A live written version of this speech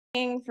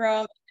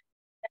From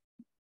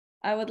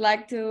I would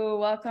like to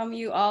welcome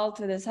you all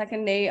to the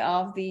second day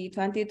of the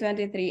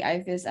 2023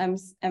 IFIS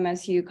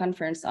MSU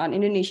Conference on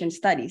Indonesian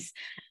Studies.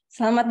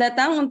 Selamat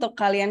datang untuk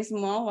kalian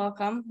semua.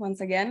 Welcome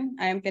once again.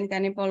 I am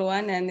Pintani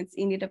Poluan, and it's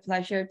indeed a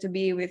pleasure to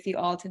be with you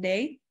all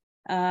today.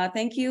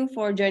 Thank you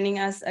for joining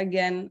us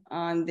again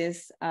on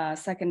this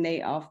second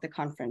day of the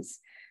conference.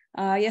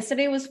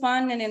 Yesterday was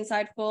fun and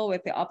insightful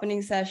with the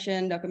opening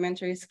session,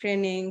 documentary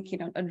screening,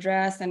 keynote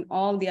address, and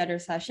all the other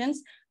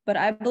sessions. But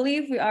I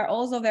believe we are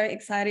also very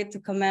excited to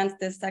commence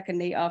this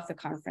second day of the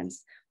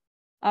conference.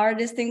 Our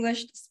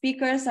distinguished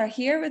speakers are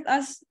here with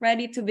us,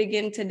 ready to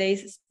begin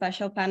today's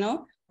special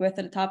panel with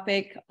the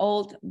topic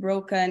Old,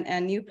 Broken,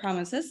 and New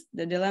Promises,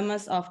 the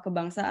Dilemmas of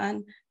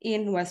Kebangsaan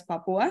in West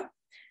Papua.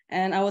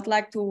 And I would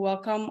like to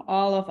welcome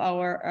all of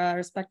our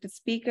respected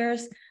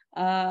speakers,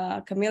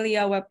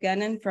 Camelia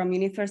Webb-Gannon from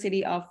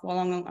University of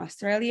Wollongong,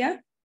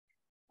 Australia.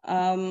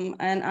 And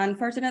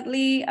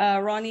unfortunately,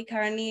 Ronnie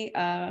Karani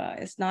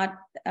is not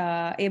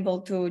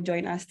able to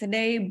join us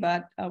today,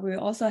 but we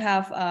also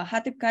have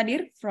Hatip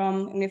Kadir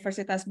from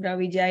Universitas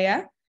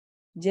Brawijaya,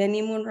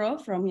 Jenny Munro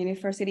from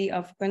University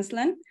of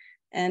Queensland,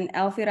 and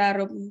Elvira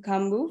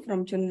Rumkambu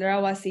from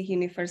Cendrawasih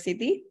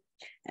University.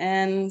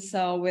 And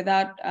so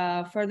without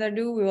further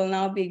ado, we will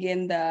now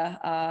begin the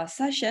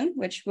session,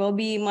 which will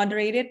be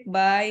moderated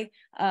by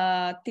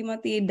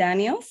Timothy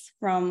Daniels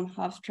from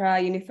Hofstra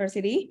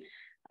University.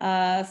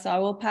 So I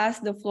will pass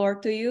the floor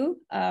to you,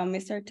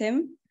 Mr.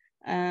 Tim.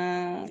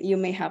 You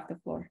may have the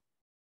floor.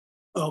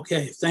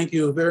 Okay, thank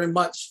you very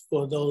much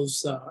for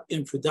those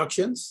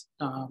introductions.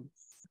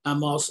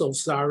 I'm also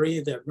sorry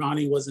that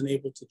Ronnie wasn't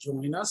able to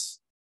join us,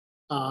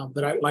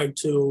 but I'd like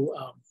to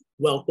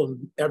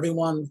welcome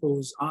everyone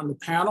who's on the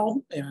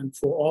panel and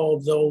for all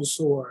of those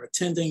who are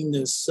attending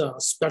this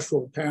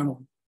special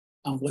panel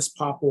on West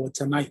Papua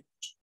tonight.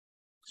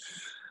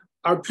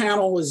 Our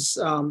panel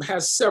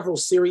has several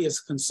serious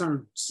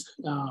concerns.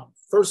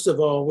 First of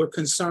all, we're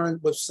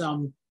concerned with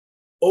some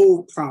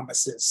old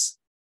promises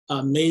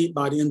made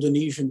by the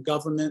Indonesian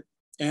government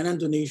and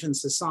Indonesian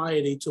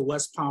society to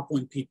West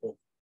Papuan people.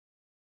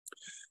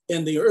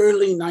 In the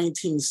early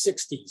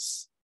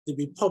 1960s, the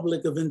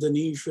Republic of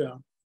Indonesia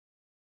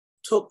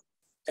took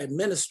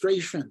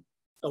administration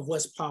of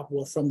West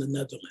Papua from the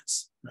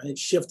Netherlands. Right? It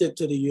shifted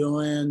to the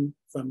UN.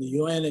 From the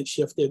UN, it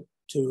shifted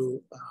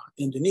to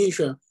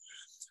Indonesia.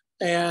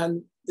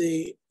 And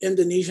the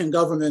Indonesian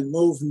government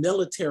moved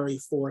military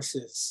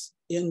forces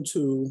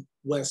into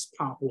West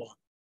Papua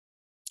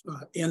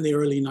in the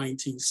early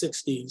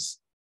 1960s,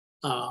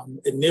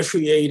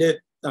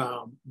 initiated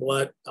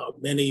what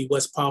many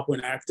West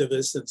Papuan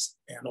activists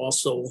and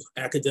also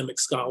academic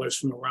scholars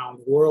from around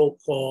the world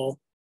call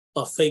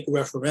a fake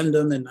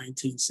referendum in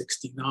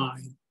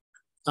 1969.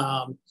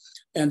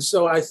 And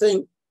so I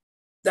think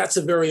that's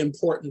a very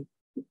important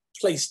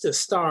place to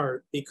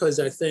start because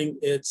I think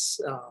it's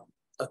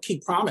a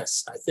key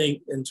promise, I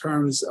think, in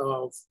terms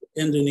of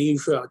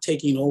Indonesia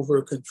taking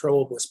over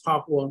control of West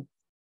Papua,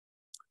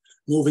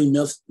 moving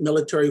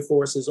military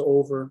forces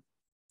over,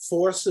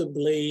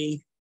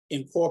 forcibly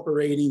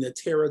incorporating the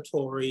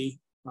territory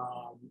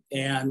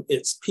and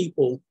its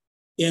people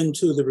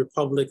into the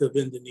Republic of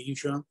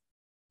Indonesia,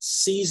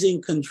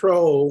 seizing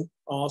control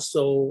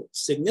also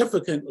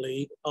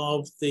significantly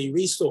of the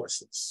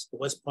resources.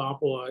 West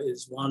Papua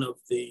is one of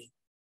the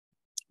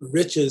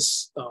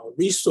richest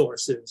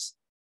resources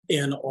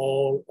in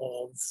all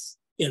of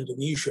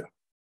Indonesia.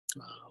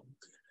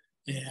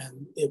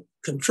 And it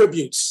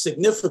contributes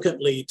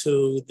significantly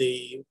to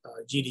the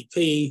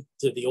GDP,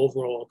 to the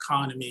overall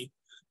economy.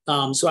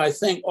 So I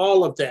think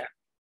all of that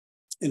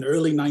in the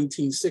early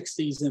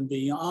 1960s and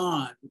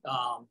beyond,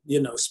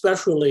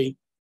 especially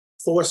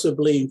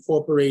forcibly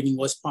incorporating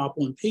West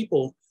Papuan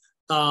people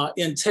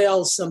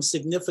entails some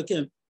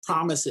significant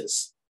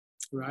promises.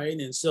 Right,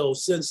 and so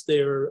since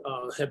they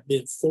have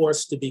been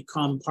forced to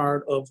become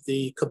part of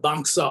the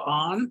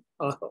Kebangsaan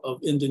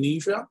of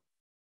Indonesia,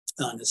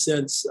 in a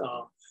sense,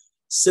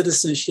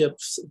 citizenship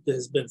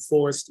has been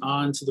forced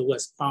onto the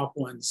West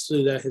Papuans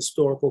through that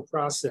historical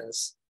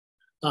process.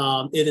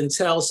 It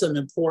entails some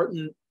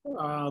important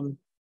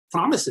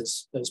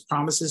promises. There's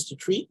promises to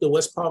treat the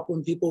West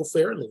Papuan people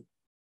fairly,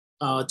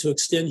 to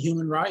extend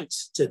human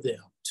rights to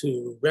them,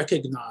 to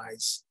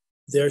recognize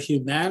their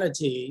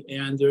humanity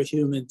and their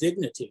human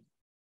dignity.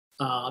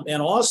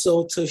 And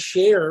also to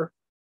share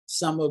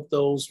some of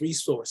those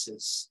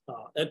resources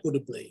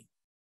equitably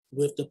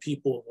with the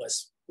people of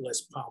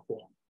West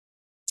Papua.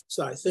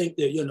 So I think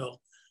that,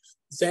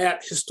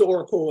 that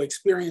historical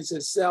experience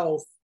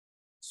itself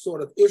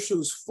sort of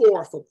issues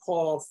forth a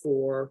call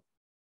for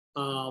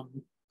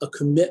a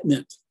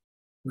commitment,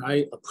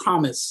 right? A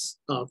promise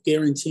of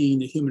guaranteeing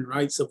the human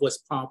rights of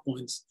West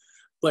Papuans.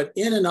 But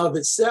in and of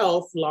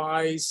itself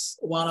lies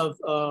one of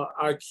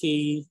our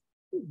key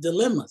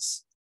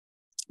dilemmas.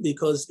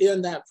 Because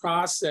in that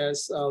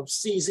process of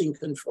seizing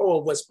control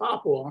of West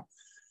Papua,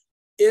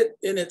 it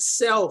in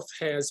itself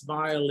has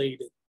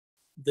violated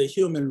the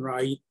human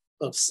right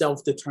of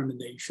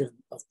self-determination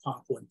of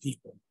Papuan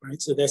people,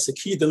 right? So that's a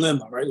key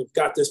dilemma, right? We've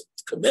got this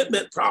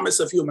commitment, promise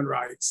of human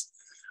rights,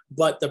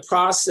 but the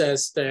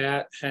process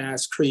that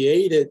has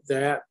created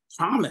that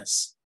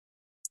promise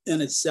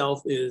in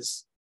itself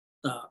is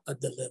a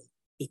dilemma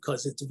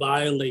because it's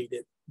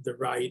violated the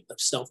right of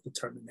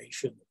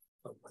self-determination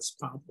of West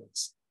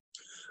Papuans.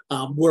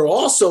 We're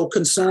also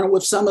concerned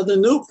with some of the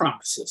new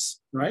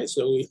promises, right?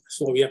 So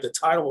we have the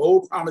title,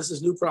 Old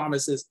Promises, New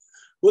Promises.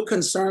 We're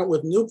concerned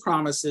with new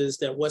promises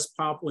that West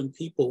Papuan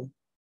people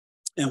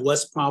and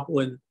West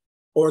Papuan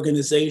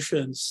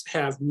organizations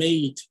have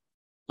made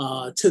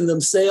to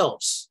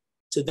themselves,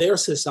 to their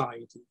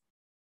society,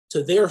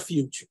 to their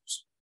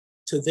futures,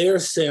 to their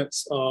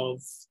sense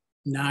of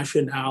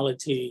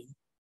nationality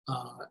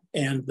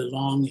and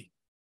belonging.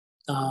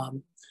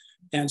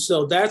 And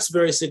so that's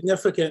very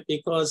significant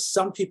because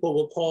some people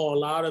will call a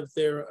lot of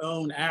their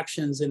own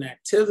actions and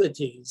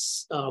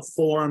activities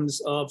forms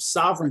of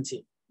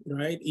sovereignty,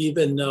 right?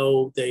 Even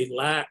though they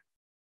lack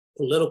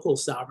political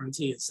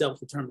sovereignty and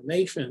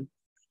self-determination,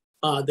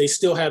 they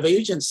still have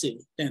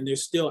agency and they're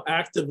still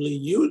actively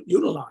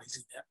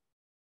utilizing it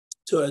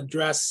to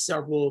address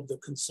several of the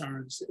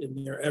concerns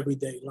in their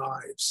everyday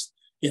lives,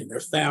 in their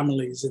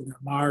families, in their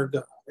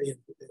marga, in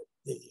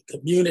the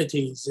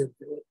communities, in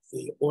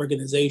the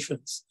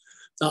organizations.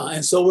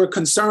 And so we're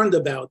concerned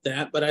about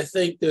that, but I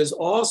think there's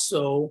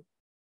also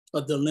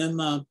a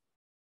dilemma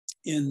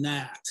in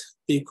that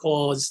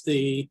because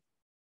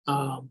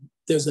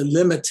there's a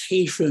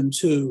limitation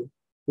to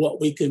what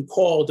we can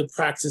call the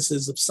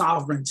practices of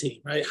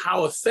sovereignty, right?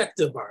 How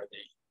effective are they?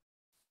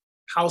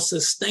 How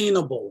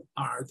sustainable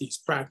are these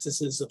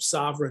practices of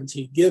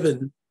sovereignty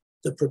given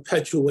the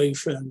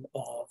perpetuation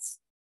of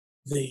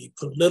the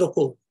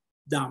political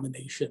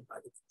domination by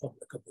the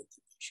Republic of Indonesia?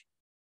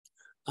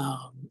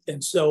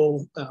 And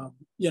so,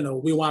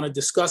 we want to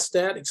discuss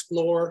that,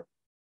 explore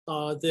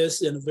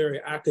this in a very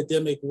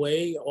academic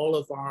way. All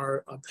of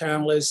our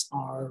panelists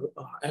are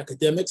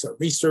academics, are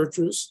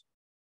researchers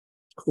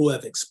who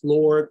have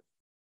explored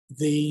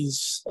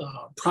these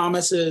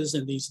promises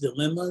and these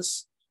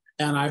dilemmas.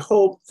 And I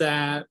hope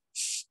that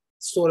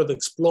sort of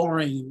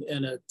exploring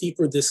in a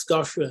deeper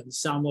discussion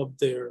some of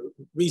their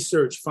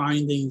research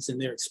findings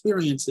and their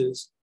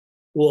experiences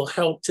will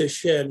help to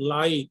shed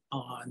light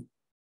on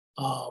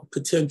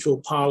potential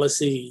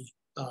policy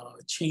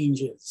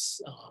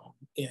changes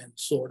and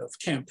sort of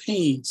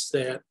campaigns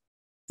that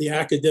the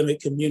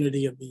academic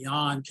community and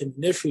beyond can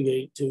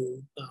initiate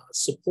to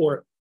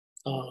support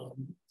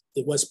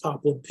the West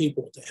Papuan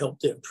people to help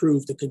to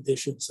improve the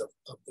conditions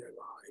of their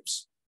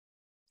lives.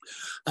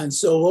 And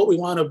so what we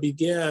want to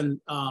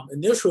begin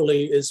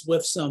initially is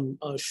with some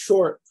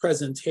short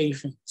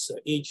presentations. So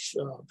each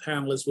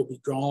panelist will be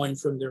drawing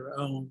from their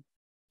own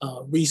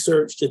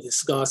research to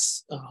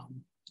discuss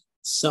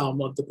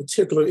some of the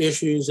particular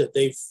issues that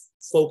they've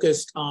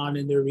focused on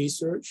in their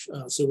research.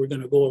 So we're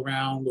going to go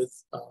around with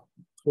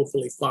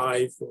hopefully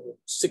 5 or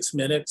 6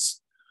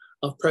 minutes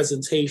of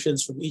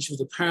presentations from each of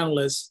the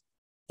panelists.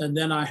 And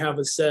then I have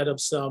a set of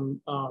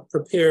some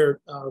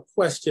prepared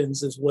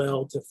questions as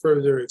well to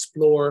further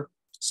explore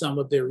some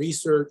of their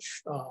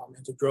research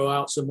and to draw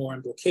out some more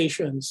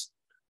implications.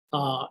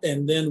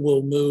 And then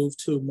we'll move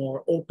to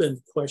more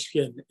open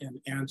question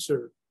and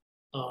answer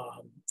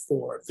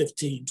for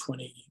 15,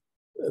 20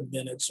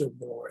 minutes or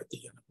more at the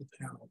end of the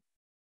panel.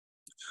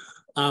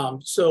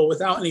 So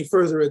without any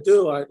further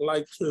ado, I'd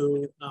like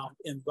to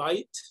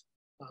invite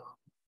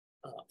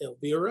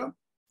Elvira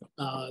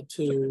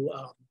to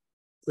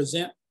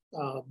present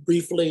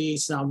briefly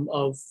some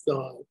of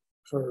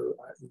her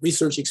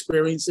research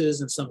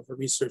experiences and some of her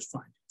research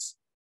findings.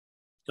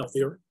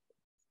 Elvira.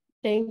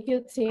 Thank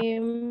you,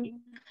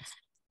 Tim.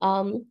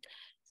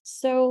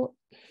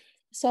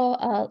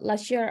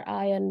 Last year,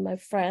 I and my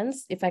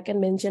friends, if I can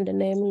mention the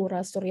name,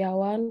 Ngura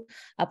Suryawan,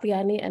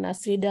 Apriani, and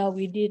Asrida,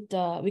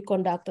 we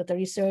conducted the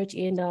research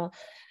in a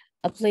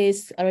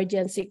place, a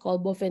regency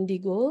called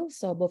Bovendigul.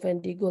 So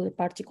Bovendigul,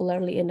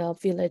 particularly in a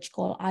village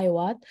called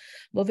Aiwat.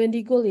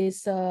 Bovendigul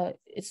is,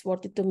 it's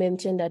worth it to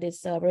mention that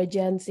it's a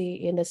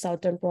regency in the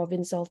southern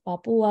province of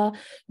Papua,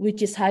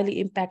 which is highly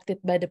impacted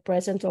by the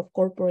presence of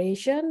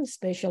corporations,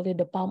 especially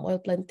the palm oil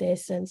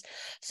plantations.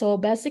 So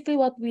basically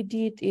what we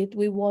did is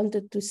we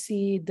wanted to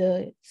see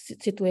the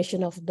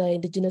situation of the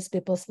indigenous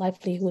people's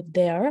livelihood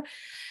there.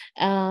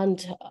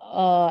 And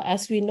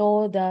as we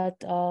know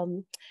that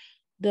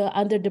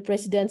under the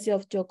presidency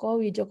of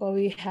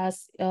Jokowi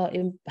has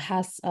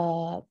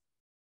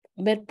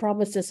made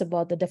promises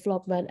about the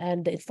development,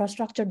 and the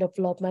infrastructure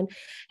development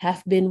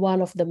have been one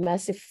of the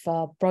massive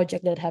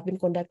projects that have been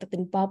conducted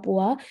in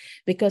Papua,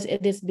 because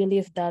it is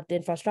believed that the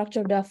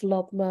infrastructure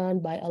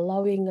development, by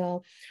allowing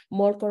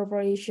more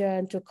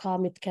corporation to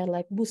come, it can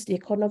like boost the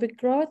economic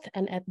growth,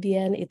 and at the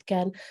end it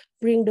can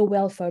bring the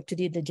welfare to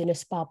the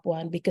indigenous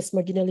Papuan, because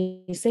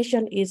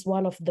marginalization is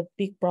one of the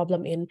big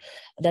problem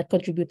that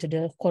contribute to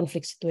the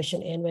conflict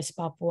situation in West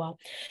Papua.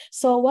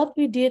 So what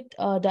we did,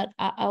 that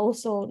I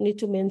also need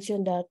to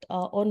mention that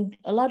on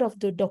a lot of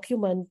the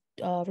document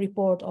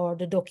report or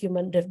the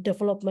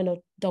development of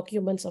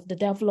documents of the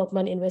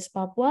development in West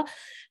Papua,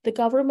 the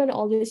government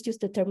always use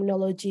the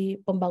terminology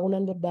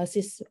pembangunan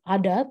berbasis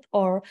adat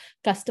or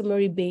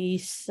customary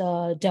based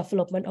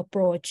development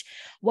approach.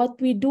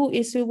 What we do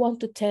is we want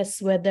to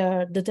test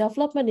whether the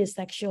development is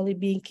actually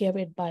being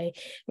carried by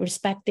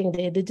respecting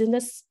the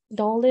indigenous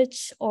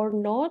knowledge or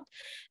not,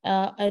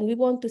 and we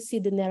want to see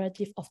the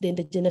narrative of the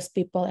indigenous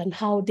people and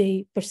how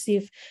they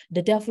perceive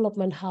the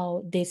development,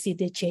 how they see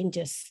the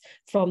changes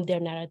from their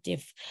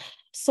narrative.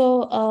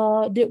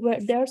 So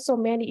there are so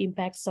many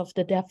impacts of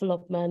the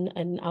development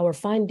and our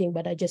finding,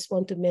 but I just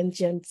want to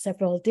mention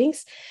several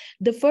things.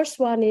 The first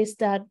one is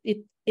that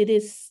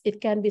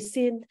it can be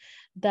seen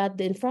that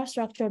the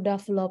infrastructure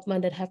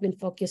development that have been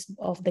focused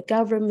of the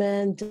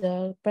government,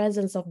 the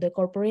presence of the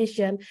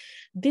corporation,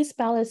 this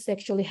palace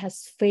actually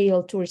has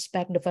failed to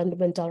respect the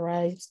fundamental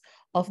rights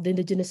of the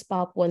indigenous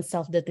Papuan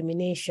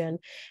self-determination.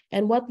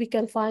 And what we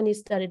can find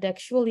is that it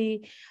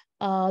actually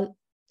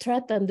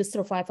threaten the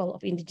survival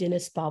of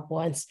indigenous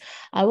Papuans.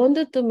 I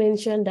wanted to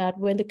mention that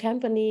when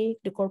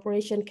the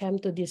corporation came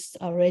to this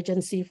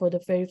regency for the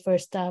very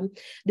first time,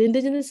 the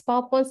indigenous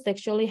Papuans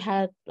actually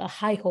had a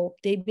high hope.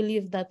 They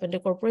believed that when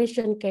the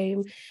corporation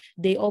came,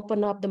 they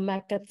opened up the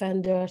market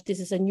vendors. This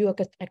is a new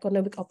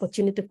economic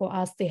opportunity for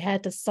us. They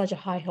had such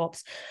high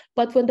hopes.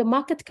 But when the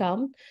market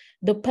come,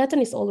 the pattern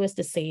is always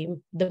the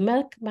same. The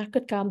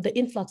market come, the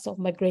influx of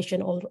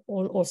migration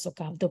also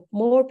come. The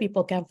more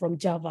people come from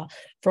Java,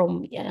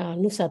 from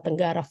Nusa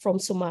Tenggara, from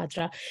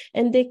Sumatra,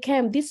 and they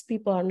came, these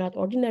people are not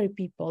ordinary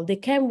people. They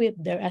came with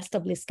their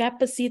established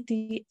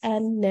capacity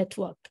and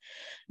network.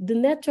 The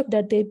network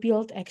that they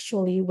built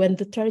actually when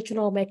the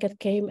traditional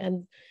market came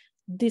and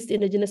these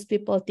indigenous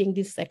people think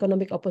this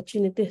economic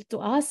opportunity to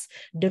us,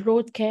 the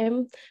road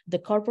came, the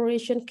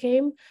corporation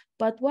came,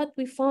 but what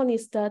we found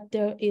is that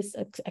there is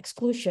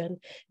exclusion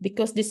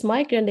because this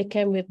migrant, they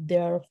came with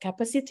their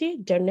capacity,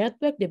 their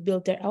network, they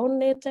build their own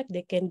network,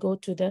 they can go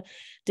to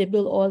they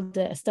build all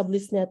the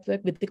established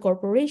network with the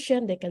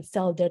corporation, they can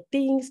sell their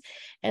things.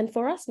 And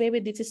for us, maybe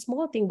this is a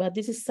small thing, but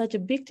this is such a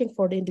big thing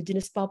for the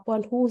indigenous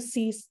Papuan who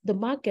sees the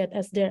market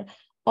as their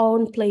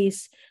own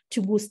place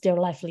to boost their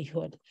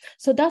livelihood.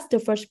 So that's the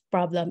first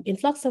problem.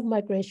 Influx of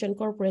migration,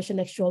 corporation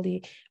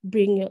actually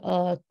bring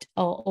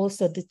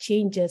also the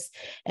changes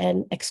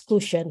and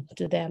exclusion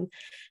to them.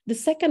 The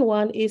second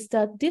one is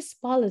that this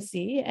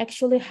policy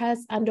actually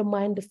has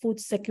undermined the food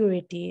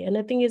security. And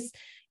I think it's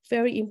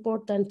very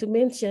important to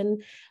mention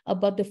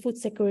about the food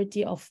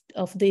security of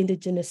the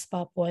indigenous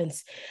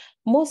Papuans.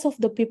 Most of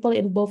the people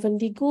in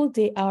Bovendigul,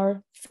 they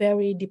are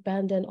very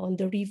dependent on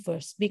the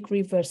rivers, big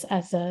rivers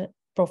as a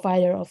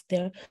provider of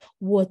their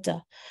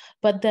water.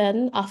 But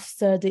then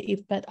after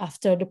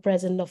the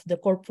presence of the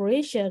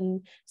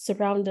corporation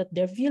surrounded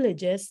their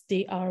villages,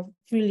 they are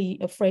really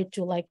afraid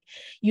to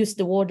use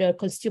the water,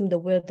 consume the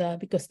water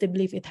because they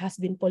believe it has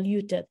been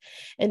polluted.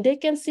 And they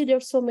can see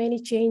there's so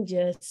many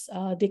changes.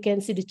 They can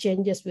see the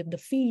changes with the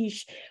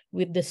fish,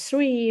 with the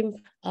shrimp,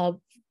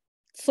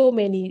 so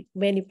many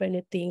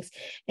things.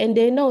 And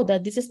they know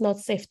that this is not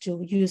safe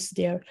to use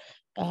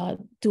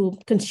to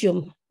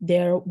consume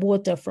their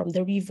water from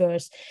the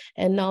rivers,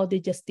 and now they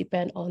just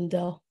depend on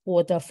the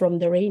water from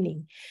the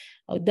raining.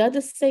 That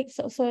is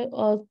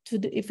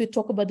if you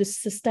talk about the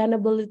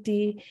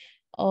sustainability,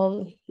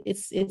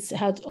 it's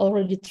had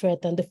already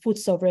threatened the food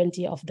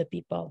sovereignty of the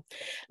people.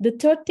 The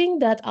third thing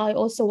that I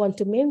also want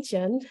to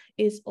mention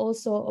is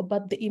also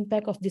about the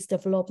impact of this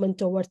development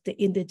towards the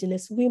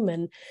indigenous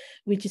women,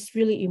 which is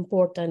really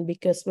important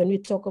because when we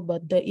talk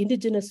about the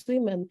indigenous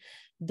women,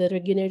 the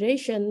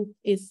regeneration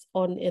is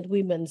on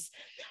women's.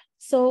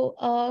 So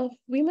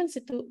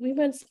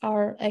women's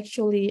are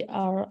actually,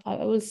 I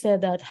will say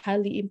that,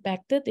 highly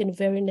impacted in a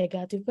very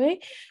negative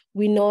way.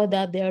 We know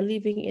that they are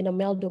living in a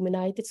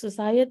male-dominated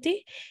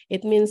society.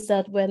 It means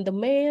that when the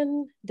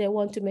men, they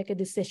want to make a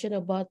decision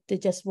about, they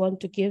just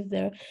want to give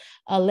their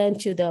land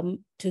to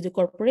the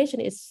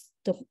corporation,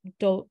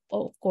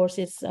 of course,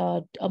 it's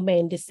a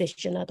main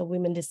decision, not a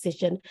women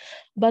decision.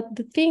 But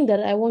the thing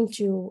that I want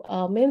to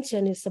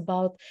mention is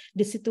about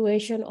the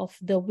situation of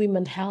the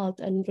women health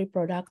and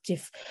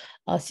reproductive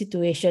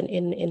situation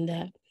in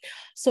there.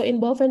 So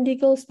in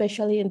Bovendigul,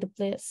 especially in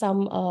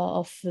some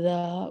of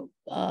the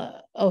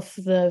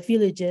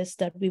villages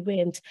that we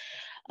went,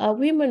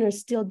 women are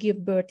still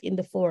give birth in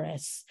the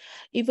forest,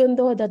 even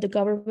though that the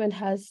government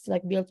has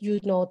built,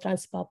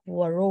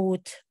 Trans-Papua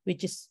Road,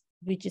 which is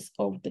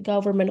the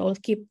government all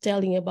keep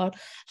telling about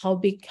how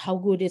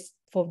good it's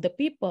for the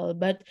people,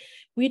 but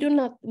we do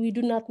not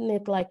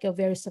need a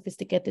very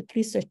sophisticated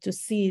research to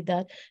see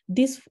that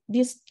this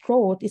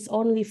road is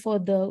only for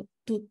to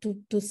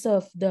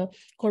serve the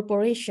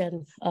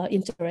corporation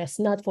interest,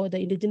 not for the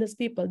indigenous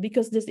people,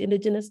 because these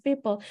indigenous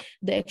people,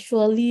 they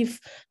actually live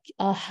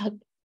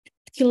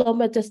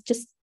kilometers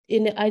just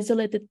in an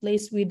isolated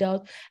place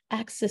without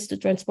access to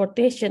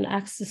transportation,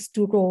 access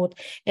to road,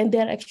 and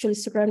they're actually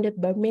surrounded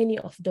by many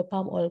of the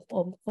palm oil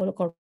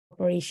corporations.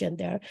 corporation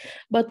there.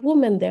 But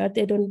women there,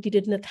 they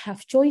did not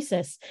have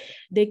choices.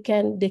 They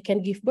can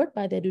give birth,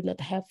 but they do not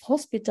have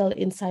hospital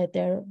inside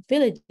their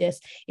villages.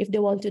 If they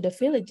want to the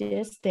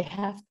villages, they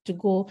have to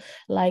go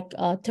like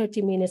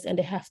 30 minutes, and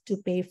they have to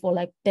pay for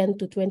like $10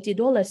 to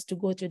 $20 to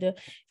go to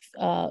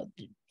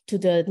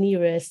the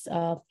nearest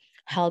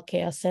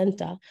healthcare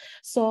center.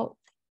 So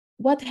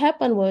what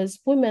happened was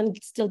women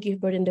still give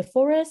birth in the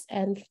forest,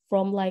 and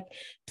from like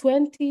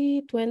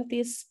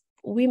 20s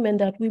women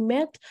that we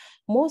met,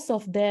 most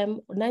of them,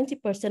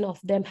 90%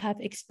 of them have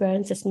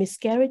experiences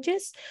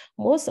miscarriages.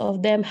 Most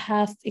of them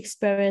have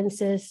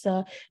experiences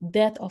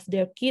death of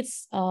their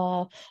kids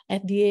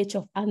at the age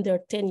of under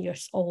 10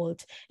 years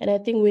old. And I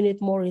think we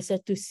need more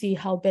research to see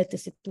how bad the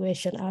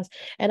situation is.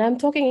 And I'm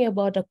talking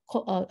about a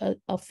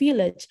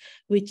village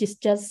which is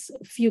just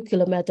a few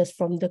kilometers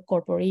from the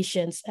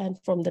corporations and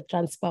from the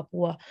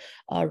Trans-Papua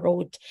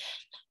road.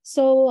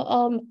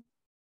 So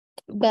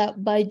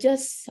but by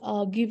just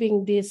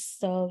giving this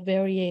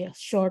very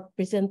short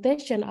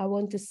presentation, I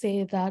want to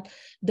say that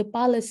the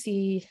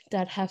policy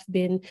that have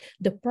been,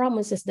 the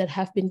promises that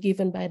have been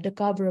given by the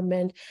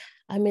government,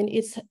 I mean,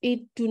 it's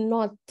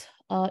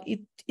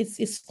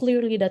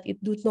clearly that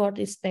it does not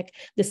respect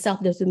the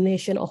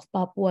self-determination of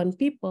Papuan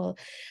people,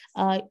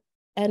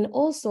 and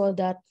also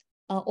that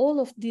all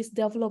of this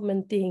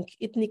development thing,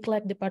 it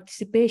neglect the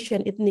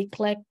participation, it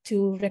neglect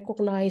to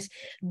recognize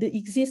the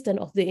existence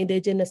of the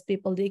indigenous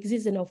people, the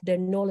existence of their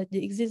knowledge,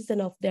 the existence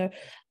of their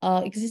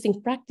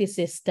existing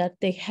practices that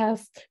they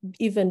have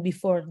even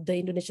before the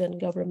Indonesian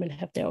government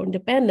have their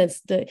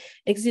independence, the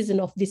existence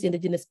of these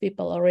indigenous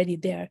people already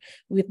there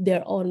with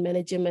their own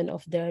management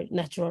of their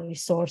natural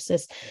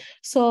resources.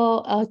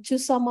 So to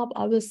sum up,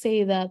 I will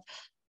say that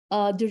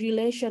the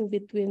relation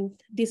between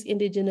these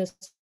indigenous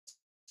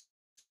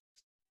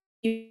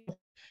people,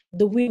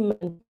 the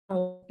women,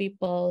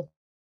 people,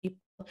 the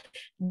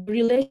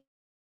relation,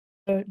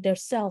 their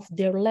self,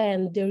 their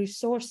land, their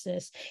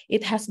resources,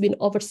 it has been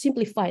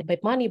oversimplified by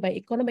money, by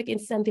economic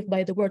incentive,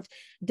 by the word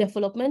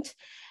development,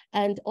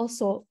 and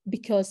also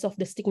because of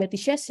the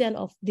stigmatization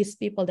of these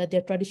people that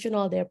they're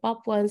traditional, they're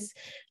Papuans,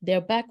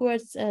 they're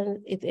backwards, and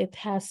it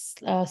has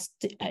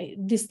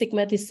this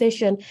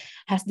stigmatization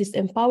has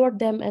disempowered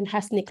them and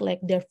has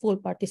neglected their full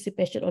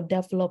participation or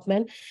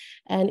development,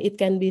 and it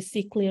can be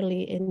seen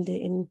clearly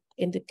in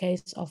the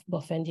case of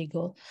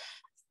Bovendigul.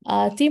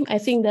 Tim, I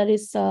think that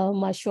is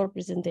my short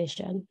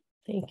presentation.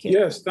 Thank you.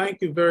 Yes,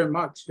 thank you very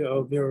much,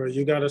 Vera.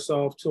 You got us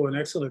off to an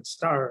excellent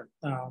start.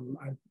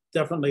 I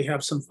definitely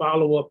have some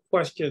follow-up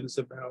questions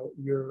about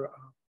your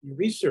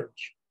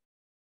research.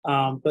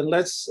 But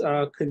let's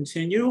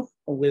continue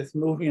with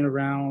moving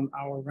around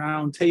our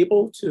round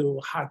table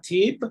to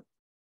Hatib,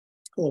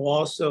 who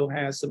also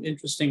has some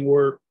interesting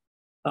work,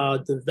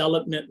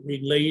 development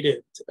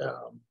related.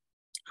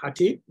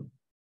 Hatib?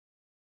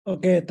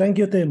 Okay, thank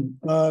you, Tim.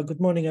 Good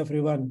morning,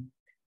 everyone.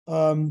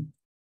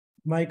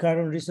 My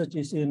current research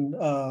is in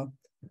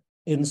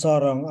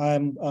Sorong.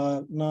 I'm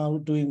now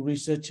doing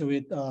research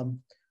with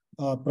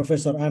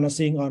Professor Anna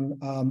Singh on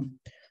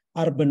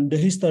the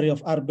history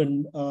of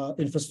urban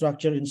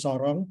infrastructure in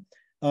Sorong.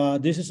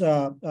 This is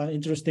an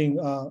interesting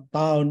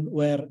town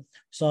where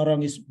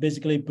Sorong is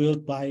basically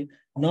built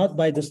not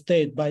by the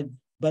state, but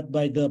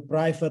by the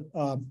private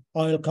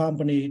oil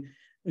company,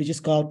 which is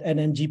called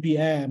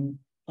NNGPM.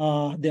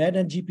 The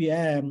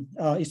NNGPM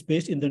is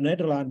based in the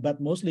Netherlands,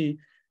 but mostly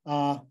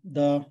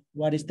the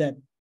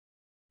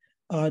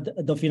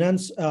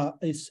finance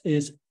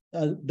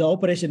the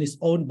operation is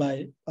owned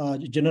by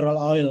General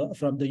Oil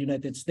from the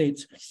United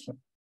States.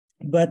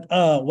 But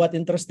what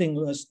interesting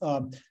was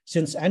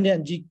since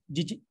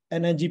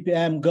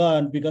NNGPM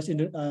gone because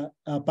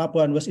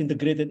Papuan was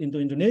integrated into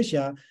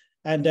Indonesia,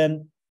 and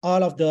then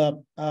all of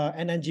the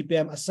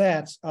NNGPM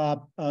assets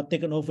are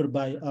taken over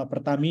by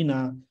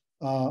Pertamina,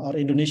 or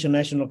Indonesian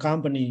national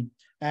company.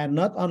 And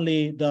not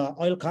only the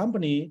oil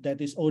company that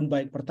is owned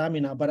by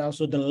Pertamina, but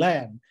also the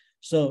land.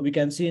 So we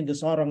can see in the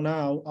Sorong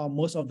now,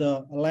 most of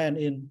the land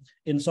in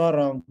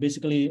Sorong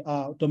basically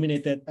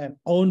dominated and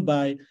owned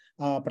by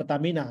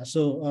Pertamina.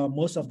 So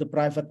most of the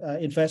private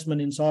investment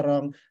in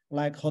Sorong,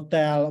 like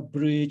hotel,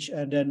 bridge,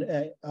 and then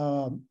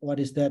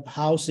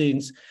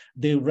housings,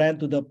 they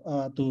rent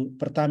to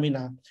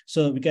Pertamina.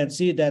 So we can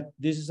see that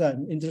this is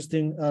an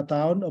interesting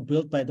town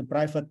built by the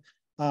private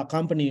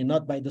company,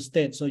 not by the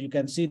state. So you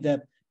can see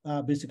that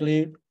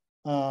basically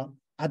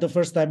at the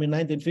first time in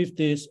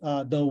 1950s,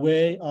 the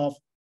way of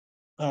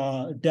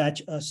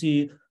Dutch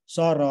see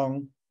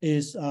Sorong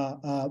is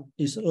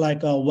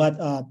like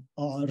what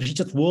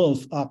Richard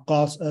Wolff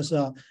calls as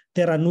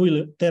terra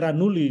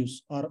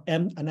nullius, or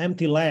an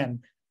empty land,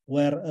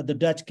 where the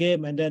Dutch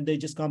came and then they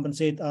just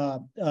compensate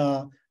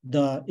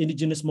the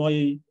indigenous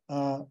Moi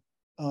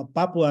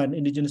Papuan,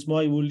 indigenous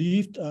Moi who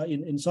lived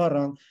in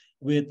Sorong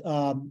with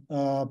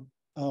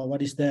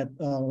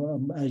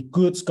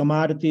goods,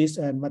 commodities,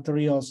 and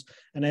materials,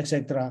 and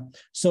etc.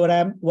 So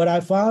what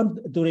I found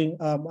during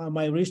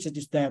my research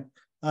is that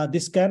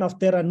this kind of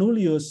terra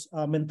nullius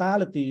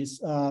mentalities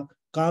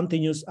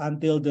continues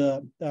until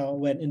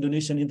when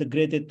Indonesian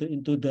integrated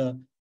into the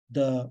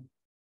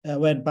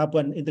when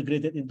Papuan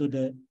integrated into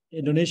the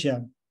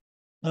Indonesia,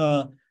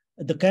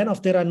 the kind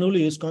of terra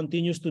nullius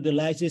continues to the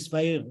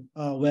laissez-faire,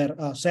 where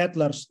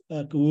settlers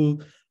who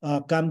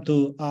come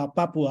to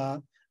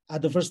Papua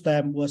at the first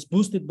time was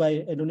boosted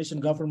by Indonesian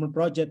government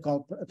project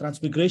called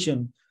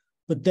transmigration.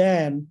 But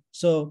then,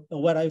 so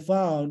what I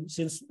found,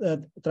 since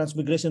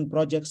transmigration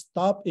project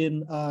stopped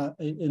in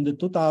the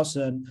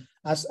 2000,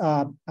 as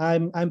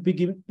I'm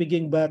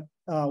picking back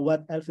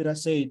what Elvira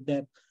said,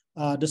 that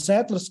the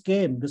settlers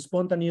came, the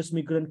spontaneous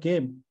migrant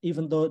came,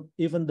 even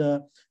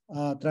the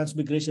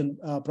transmigration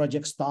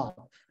project stopped.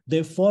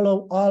 They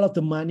follow all of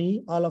the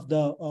money, all of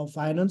the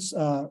finance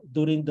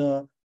during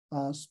the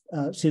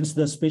since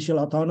the special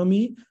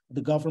autonomy.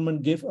 The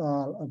government gave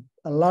a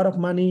lot of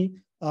money.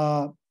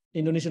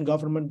 Indonesian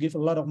government give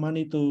a lot of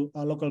money to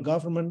local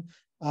government,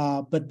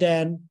 but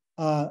then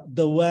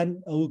the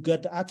one who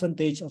got the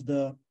advantage of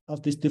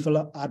this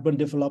urban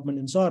development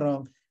in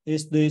Sorong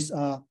is this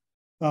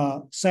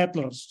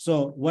settlers.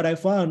 So what I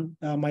found,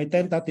 my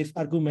tentative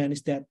argument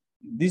is that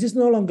this is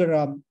no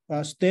longer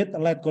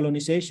state-led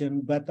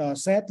colonization, but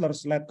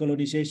settlers-led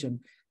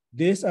colonization.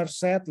 These are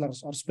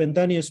settlers or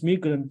spontaneous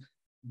migrants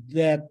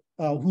that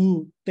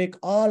who take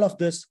all of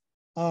this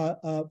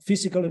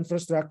physical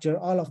infrastructure,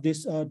 all of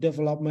this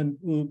development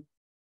in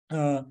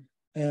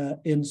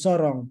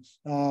Sorong.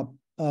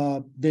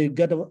 They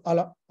get a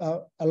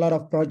lot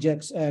of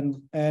projects,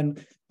 and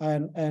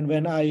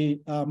when I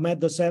met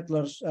the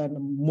settlers, and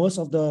most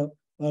of the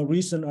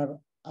reason are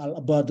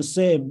about the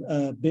same,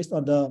 based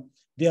on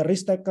their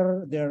risk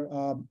taker, their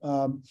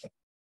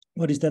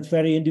what is that,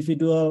 very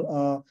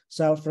individual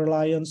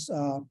self-reliance,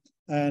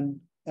 and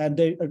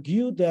they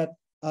argue that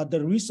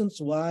the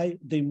reasons why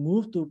they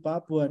moved to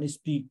Papua is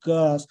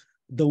because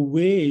the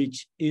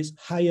wage is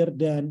higher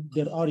than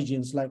their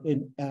origins, like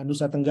in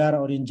Nusa Tenggara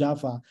or in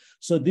Java.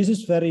 So this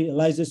is very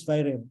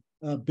laissez-faire,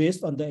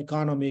 based on the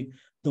economic,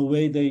 the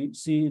way they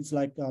see it's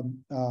like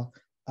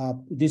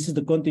this is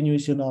the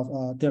continuation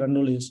of terra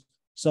nullius.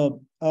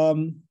 So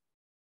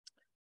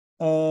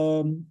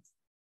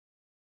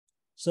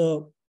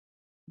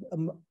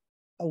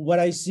what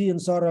I see in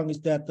Sorong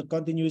is that the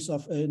continuation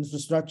of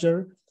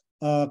infrastructure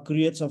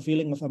creates a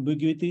feeling of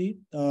ambiguity.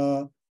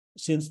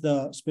 Since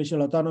the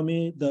special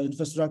autonomy, the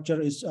infrastructure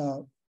is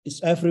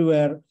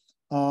everywhere.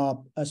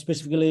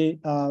 Specifically,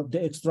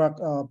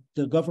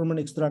 the government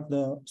extract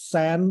the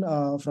sand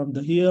from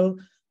the hill,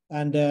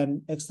 and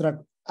then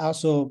extract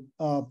also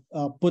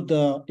put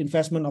the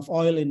investment of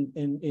oil in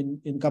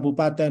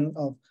Kabupaten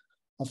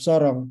of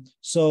Sorong.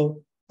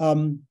 So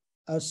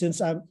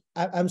since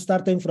I'm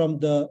starting from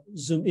the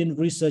zoom in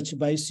research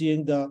by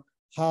seeing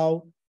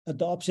how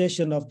the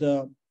obsession of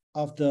the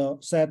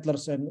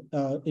settlers and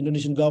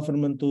Indonesian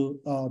government to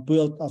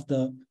build of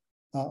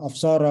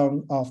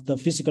Sorong, of the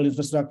physical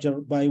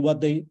infrastructure, by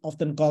what they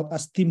often call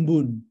as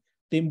timbun.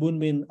 Timbun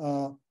mean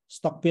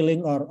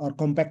stockpiling or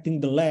compacting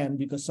the land,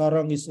 because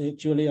Sorong is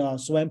actually a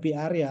swampy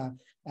area,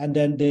 and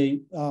then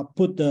they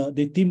put the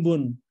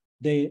timbun,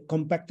 they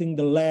compacting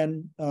the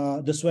land,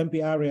 the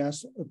swampy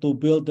areas, to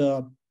build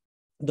the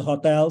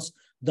hotels,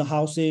 the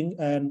housing,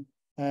 and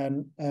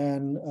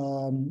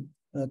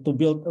to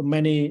build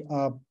many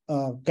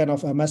kind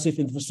of a massive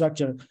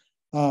infrastructure,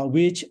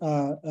 which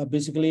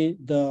basically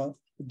the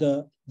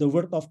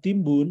work of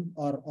timbun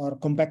or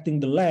compacting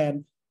the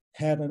land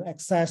had an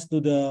access to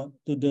the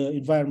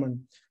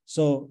environment.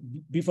 So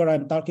before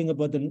I'm talking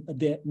about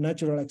the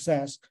natural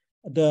access,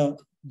 the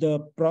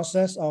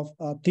process of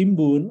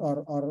timbun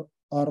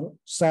or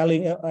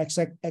selling,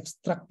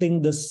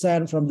 extracting the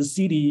sand from the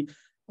city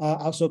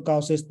also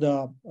causes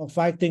the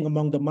fighting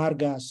among the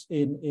margas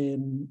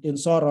in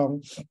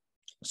Sorong.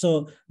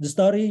 So the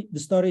story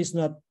is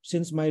not,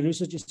 since my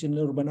research is in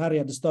the urban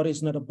area, the story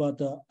is not about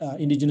the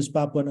indigenous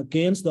Papuan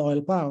against the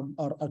oil palm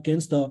or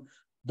against the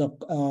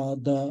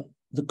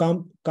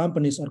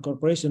companies or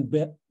corporations,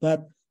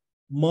 but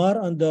more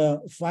on the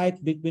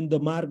fight between the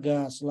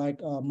margas, like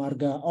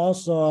Marga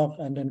Osok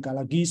and then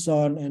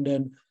Kalagison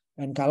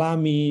and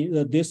Kalami.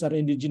 These are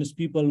indigenous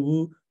people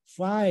who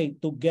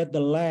fight to get the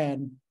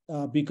land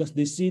because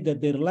they see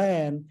that their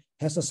land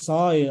has a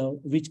soil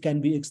which can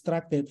be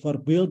extracted for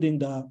building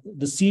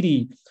the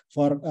city,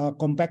 for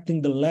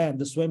compacting the land,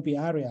 the swampy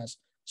areas.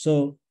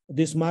 So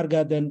this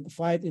marga then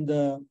fight in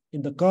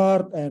the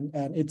court, and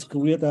it's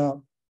create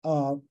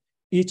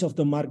each of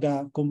the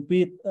marga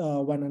compete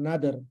one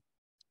another.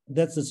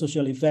 That's the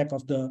social effect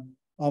of the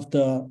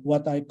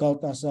what I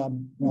call as a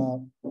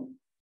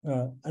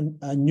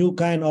new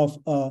kind of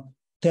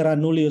terra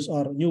nullius,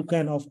 or new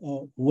kind of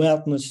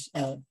wealthness,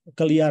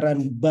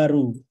 keliaran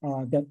baru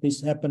that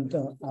this happened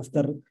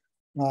after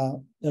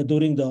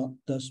during the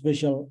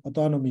special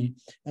autonomy.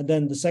 And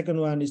then the second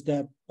one is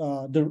that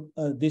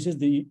this is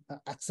the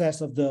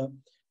access of the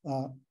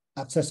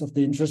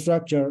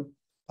infrastructure,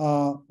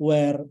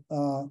 where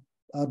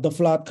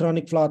the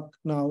chronic flood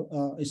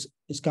now is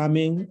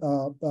coming,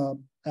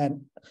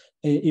 and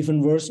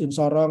even worse in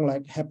Sorong,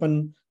 like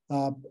happen.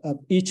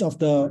 Each of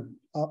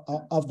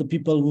the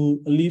people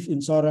who live in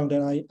Sorong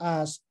that I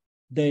asked,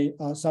 they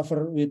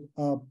suffer with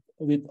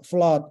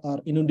flood or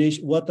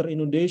inundation, water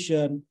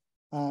inundation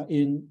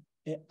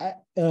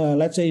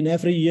let's say in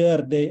every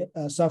year they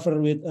suffer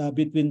with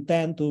between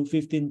 10 to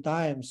 15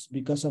 times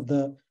because of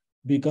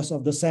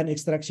the sand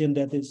extraction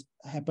that is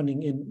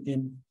happening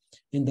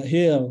in the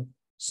hill.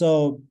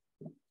 So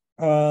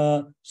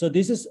so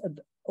this is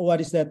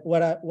what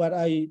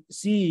I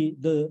see,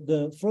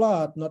 the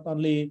flood not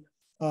only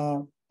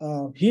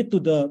hit to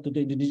the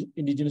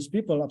indigenous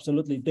people,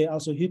 absolutely, they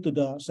also hit to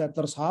the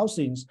settlers'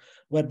 housings,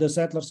 where the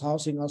settlers'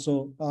 housing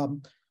also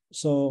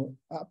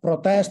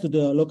protest to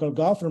the local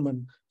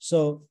government.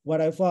 So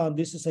what I found,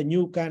 this is a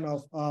new kind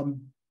of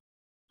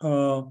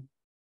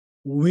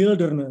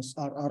wilderness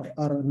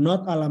or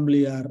not alam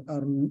liar,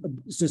 or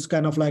this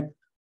kind of like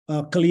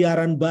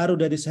keliaran baru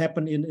that is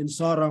happening in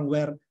Sorong,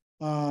 where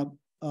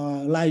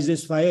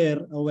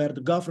laissez-faire, where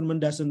the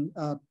government doesn't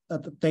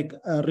take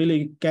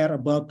really care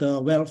about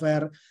the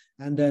welfare,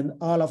 and then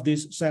all of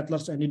these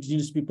settlers and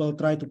indigenous people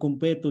try to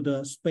compete to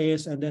the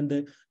space, and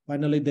then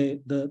finally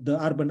the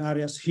urban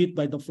areas hit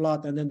by the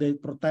flood, and then they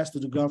protest to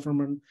the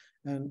government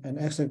and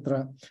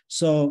etc.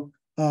 So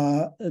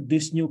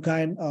this new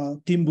kind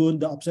timbun,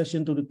 the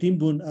obsession to the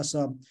timbun as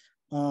a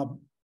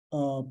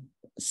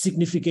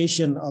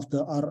signification of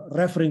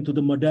referring to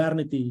the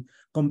modernity,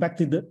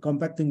 compacting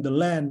the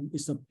land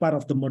is a part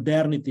of the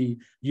modernity.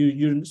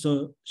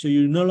 So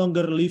you no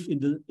longer live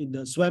in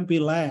the swampy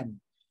land,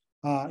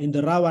 in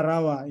the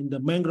rawa-rawa, in the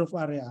mangrove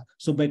area.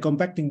 So by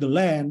compacting the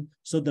land,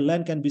 so the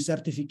land can be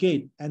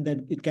certificate, and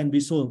then it can be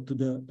sold to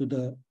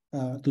the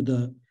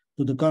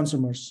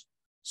consumers.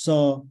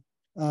 So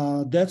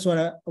that's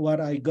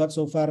what I got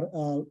so far,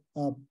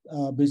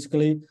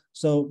 basically.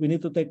 So we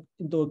need to take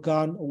into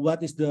account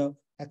what is the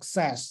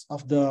excess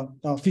of the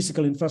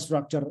physical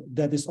infrastructure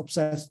that is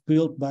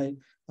built by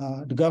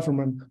the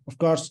government. Of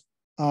course,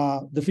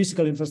 the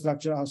physical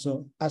infrastructure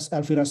also, as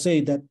Elvira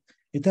said, that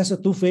it has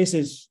two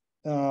phases.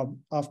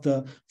 Of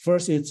the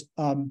first, it's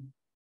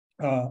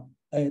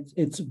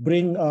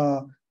bring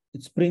the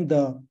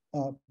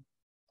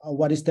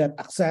what is that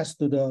access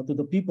to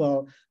the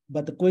people.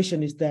 But the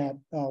question is that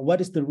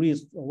what is the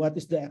risk? What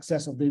is the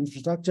access of the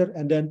infrastructure?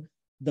 And then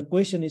the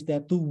question is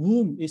that to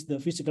whom is the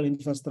physical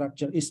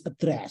infrastructure is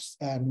addressed,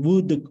 and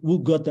who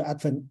get the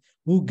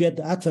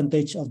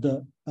advantage of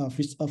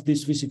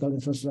this physical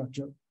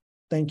infrastructure?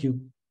 Thank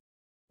you.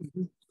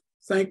 Mm-hmm.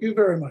 Thank you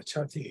very much,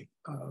 Hatib.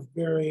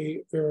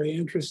 Very, very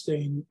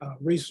interesting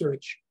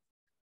research.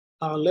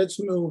 Let's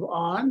move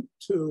on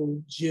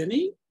to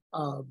Jenny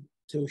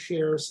to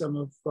share some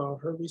of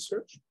her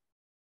research.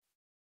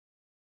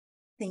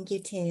 Thank you,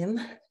 Tim.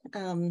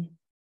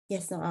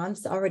 Yes, no, I'm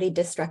already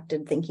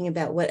distracted thinking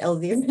about what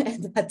Elvira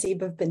and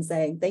Hatib have been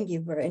saying. Thank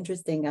you for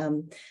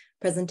interesting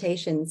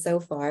presentation so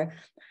far.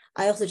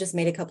 I also just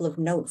made a couple of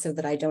notes so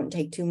that I don't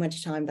take too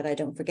much time, but I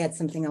don't forget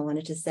something I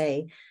wanted to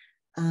say.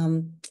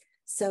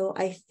 So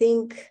I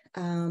think,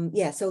 so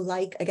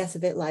I guess a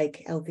bit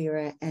like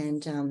Elvira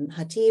and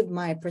Hatib,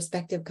 my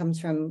perspective comes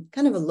from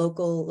kind of a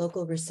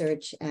local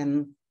research,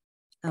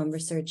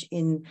 research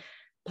in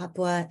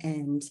Papua,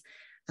 and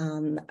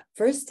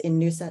first in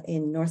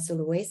North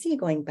Sulawesi,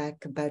 going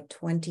back about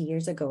 20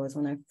 years ago is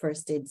when I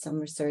first did some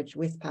research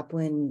with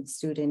Papuan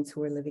students who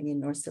were living in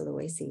North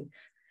Sulawesi.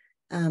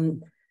 I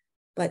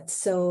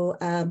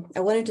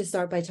wanted to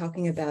start by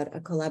talking about a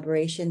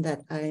collaboration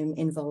that I'm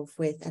involved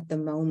with at the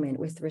moment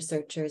with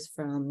researchers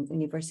from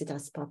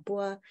Universitas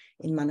Papua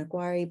in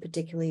Manokwari,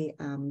 particularly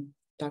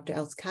Dr.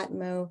 Els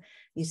Katmo,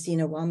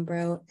 Yusina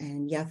Wambro,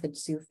 and Yafid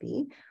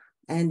Sufi.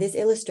 And this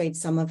illustrates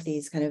some of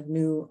these kind of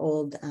new,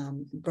 old,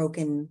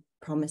 broken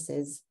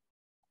promises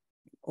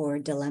or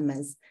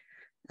dilemmas.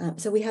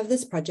 So we have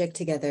this project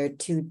together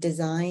to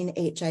design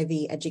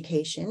HIV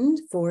education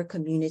for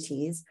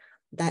communities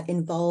that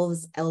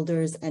involves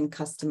elders and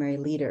customary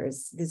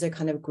leaders. These are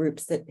kind of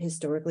groups that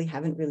historically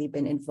haven't really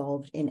been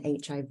involved in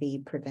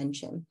HIV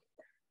prevention.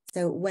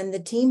 So when the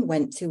team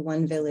went to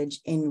one village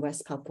in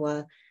West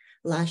Papua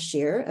last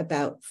year,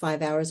 about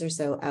 5 hours or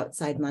so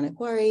outside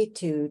Manokwari,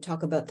 to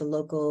talk about the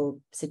local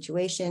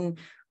situation,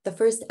 the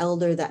first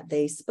elder that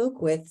they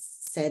spoke with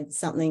said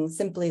something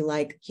simply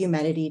like,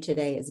 humanity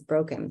today is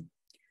broken.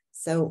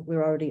 So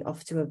we're already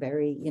off to a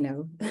very,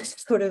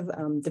 sort of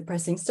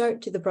depressing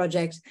start to the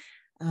project,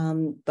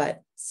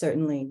 but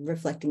certainly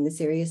reflecting the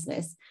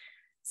seriousness.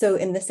 So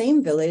in the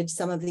same village,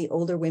 some of the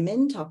older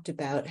women talked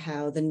about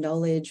how the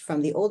knowledge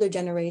from the older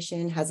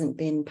generation hasn't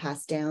been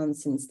passed down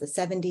since the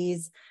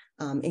 70s,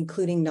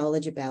 including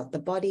knowledge about the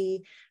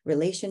body,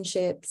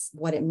 relationships,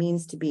 what it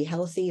means to be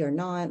healthy or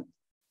not,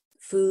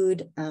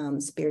 food,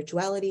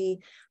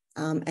 spirituality,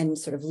 and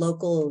sort of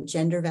local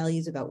gender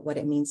values about what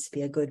it means to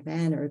be a good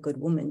man or a good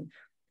woman.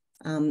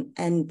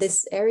 And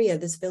this area,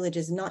 this village,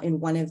 is not in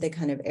one of the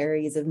kind of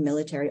areas of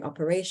military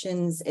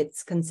operations.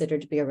 It's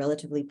considered to be a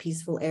relatively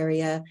peaceful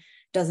area,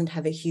 doesn't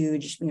have a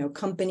huge,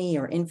 company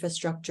or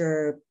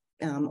infrastructure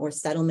or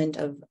settlement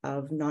of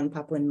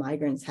non-Papuan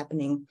migrants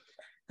happening.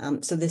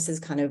 So this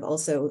is kind of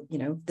also,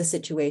 the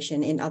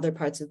situation in other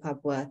parts of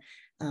Papua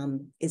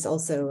is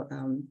also,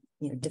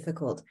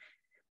 difficult.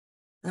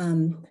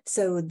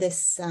 So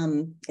this,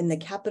 in the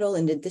capital,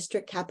 in the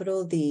district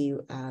capital,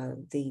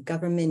 the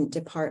government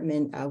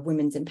department of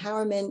women's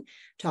empowerment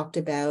talked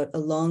about a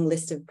long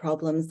list of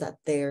problems that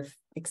they're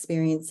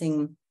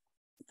experiencing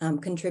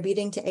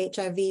contributing to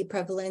HIV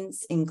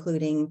prevalence,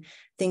 including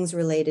things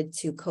related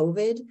to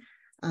COVID,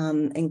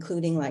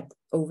 including like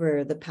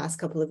over the past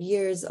couple of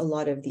years, a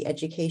lot of the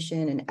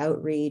education and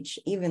outreach,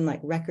 even like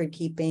record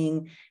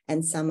keeping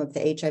and some of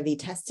the HIV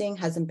testing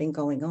hasn't been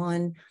going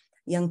on.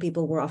 Young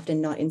people were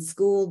often not in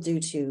school due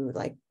to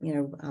like,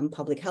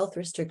 public health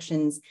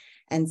restrictions.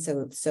 And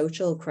so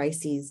social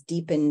crises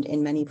deepened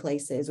in many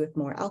places with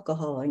more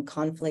alcohol and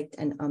conflict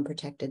and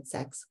unprotected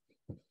sex.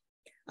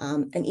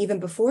 And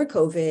even before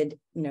COVID,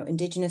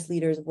 Indigenous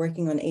leaders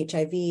working on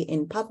HIV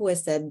in Papua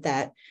said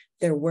that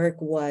their work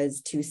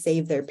was to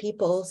save their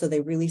people. So they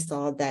really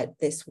saw that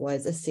this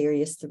was a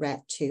serious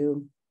threat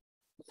to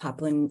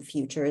Papuan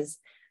futures.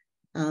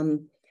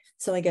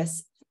 So I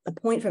guess a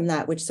point from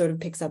that, which sort of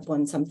picks up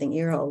on something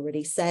Ira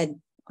already said,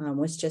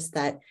 was just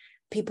that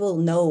people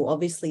know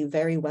obviously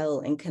very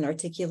well and can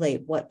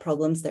articulate what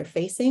problems they're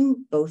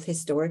facing, both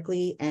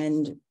historically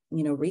and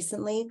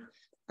recently.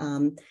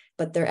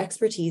 But their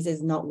expertise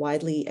is not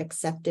widely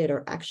accepted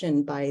or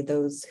actioned by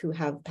those who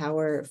have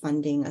power,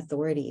 funding,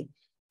 authority.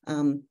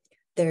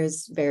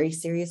 There's very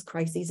serious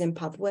crises in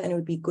Papua, and it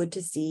would be good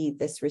to see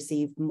this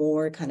receive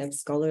more kind of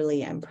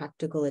scholarly and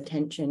practical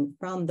attention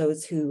from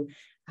those who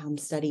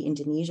study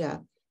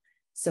Indonesia.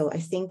 So I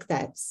think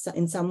that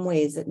in some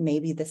ways that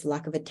maybe this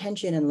lack of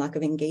attention and lack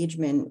of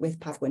engagement with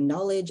Papuan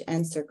knowledge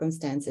and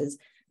circumstances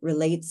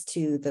relates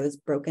to those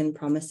broken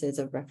promises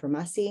of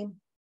reformasi,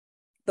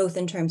 both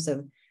in terms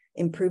of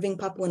improving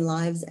Papuan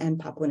lives and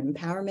Papuan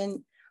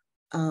empowerment.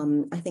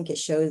 I think it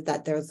shows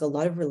that there's a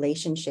lot of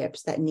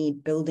relationships that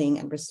need building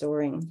and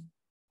restoring.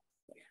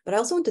 But I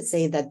also want to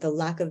say that the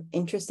lack of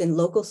interest in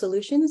local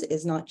solutions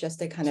is not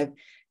just a kind of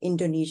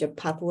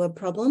Indonesia-Papua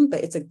problem,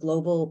 but it's a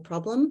global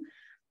problem.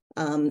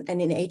 And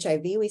in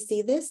HIV, we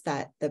see this,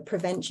 that the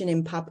prevention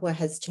in Papua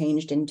has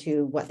changed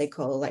into what they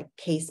call like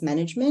case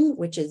management,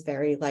 which is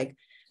very like,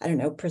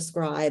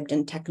 prescribed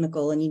and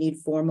technical, and you need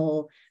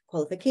formal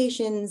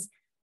qualifications.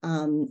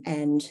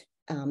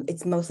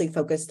 It's mostly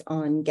focused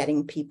on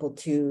getting people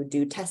to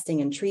do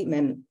testing and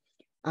treatment,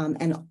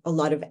 and a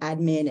lot of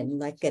admin and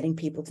like getting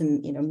people to,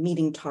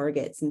 meeting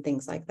targets and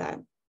things like that.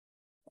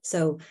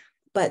 So,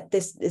 but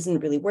this isn't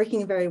really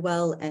working very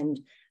well. And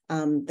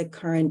the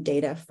current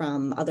data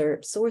from other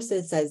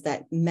sources says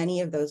that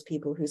many of those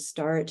people who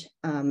start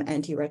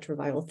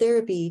antiretroviral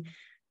therapy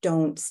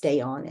don't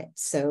stay on it.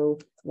 So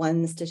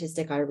one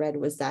statistic I read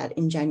was that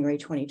in January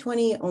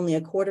 2020, only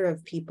a quarter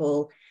of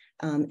people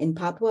in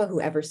Papua who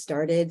ever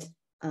started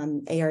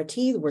ART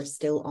were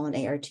still on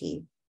ART.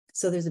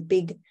 So there's a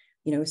big,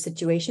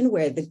 situation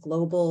where the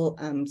global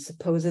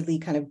supposedly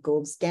kind of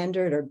gold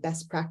standard or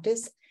best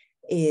practice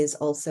is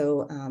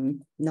also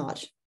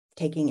not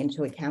taking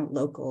into account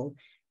local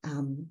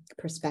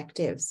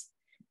perspectives.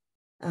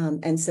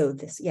 And so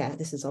this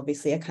is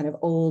obviously a kind of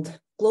old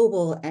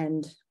global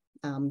and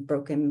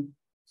broken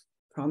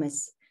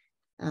promise.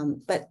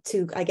 But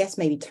to, I guess,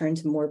 maybe turn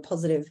to more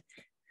positive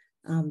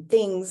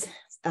things,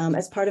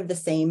 as part of the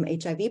same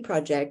HIV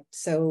project.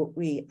 So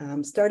we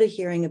started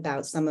hearing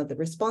about some of the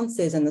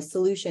responses and the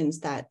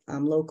solutions that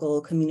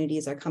local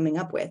communities are coming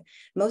up with.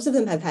 Most of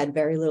them have had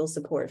very little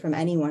support from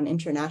anyone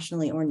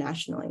internationally or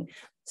nationally.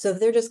 So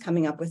they're just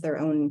coming up with their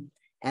own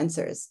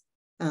answers.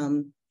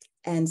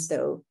 And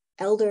so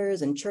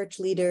elders and church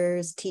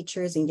leaders,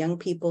 teachers and young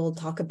people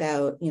talk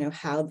about,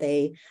 how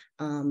they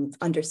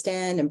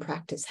understand and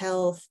practice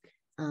health.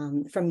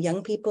 From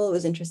young people, it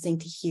was interesting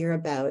to hear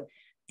about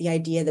the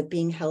idea that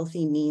being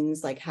healthy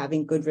means like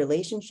having good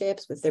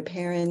relationships with their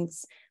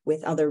parents,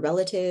 with other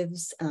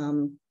relatives,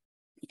 and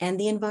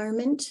the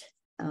environment,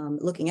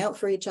 looking out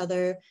for each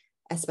other,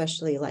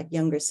 especially like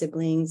younger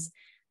siblings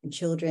and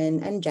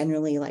children, and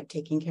generally like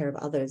taking care of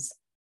others.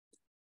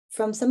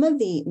 From some of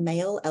the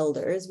male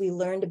elders, we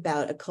learned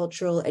about a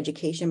cultural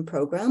education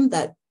program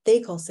that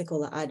they call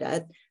Sekolah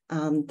Adat,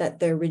 that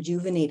they're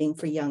rejuvenating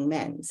for young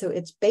men. So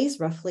it's based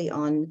roughly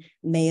on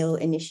male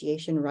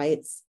initiation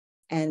rites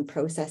and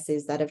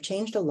processes that have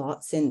changed a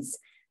lot since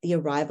the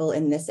arrival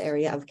in this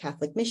area of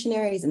Catholic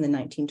missionaries in the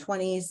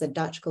 1920s, the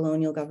Dutch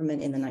colonial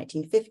government in the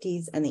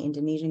 1950s, and the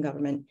Indonesian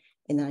government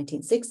in the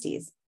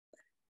 1960s.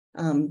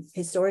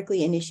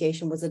 Historically,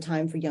 initiation was a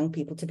time for young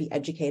people to be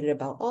educated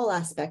about all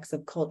aspects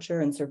of culture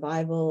and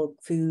survival,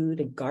 food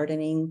and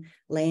gardening,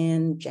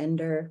 land,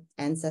 gender,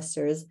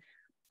 ancestors.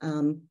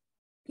 And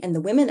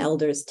the women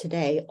elders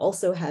today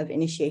also have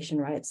initiation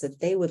rites that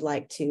they would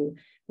like to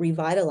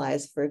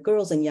revitalize for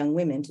girls and young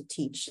women to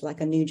teach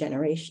like a new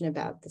generation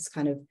about this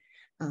kind of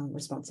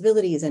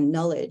responsibilities and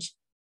knowledge.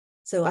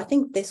 So I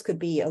think this could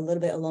be a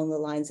little bit along the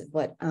lines of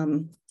what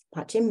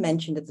Tim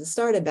mentioned at the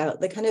start about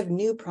the kind of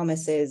new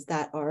promises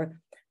that are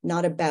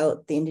not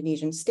about the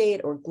Indonesian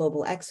state or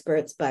global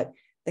experts, but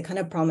the kind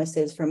of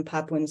promises from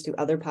Papuans to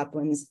other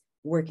Papuans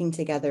working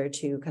together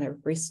to kind of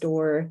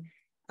restore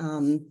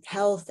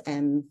health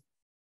and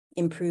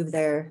improve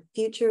their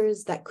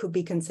futures that could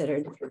be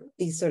considered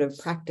these sort of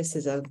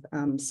practices of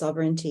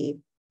sovereignty.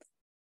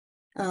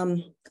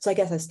 So I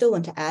guess I still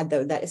want to add,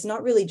 though, that it's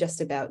not really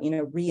just about,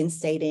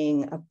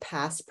 reinstating a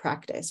past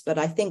practice, but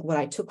I think what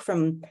I took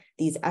from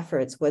these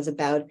efforts was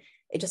about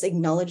just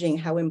acknowledging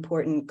how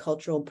important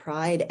cultural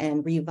pride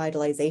and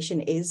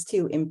revitalization is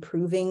to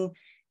improving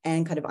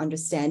and kind of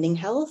understanding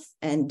health.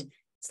 And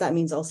so that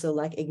means also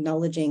like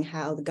acknowledging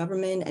how the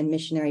government and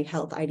missionary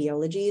health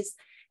ideologies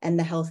and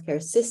the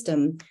healthcare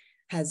system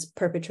has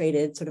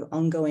perpetrated sort of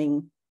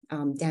ongoing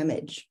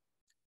damage.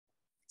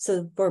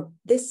 So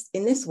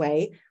in this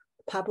way,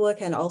 Papua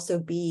can also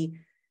be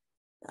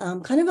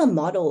kind of a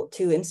model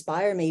to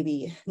inspire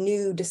maybe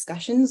new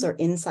discussions or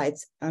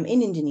insights in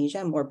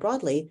Indonesia more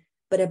broadly,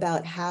 but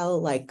about how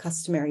like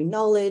customary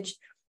knowledge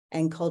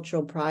and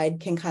cultural pride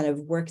can kind of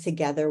work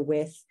together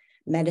with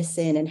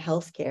medicine and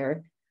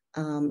healthcare,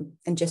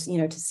 and just,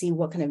 to see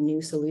what kind of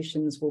new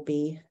solutions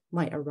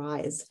might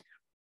arise.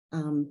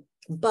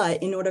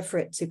 But in order for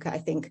it to, I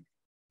think,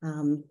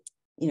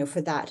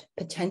 for that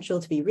potential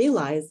to be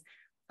realized,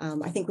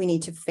 I think we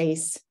need to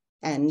face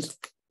and,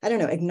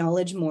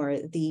 acknowledge more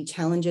the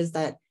challenges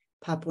that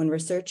Papuan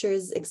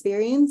researchers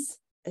experience,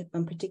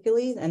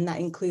 particularly, and that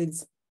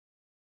includes,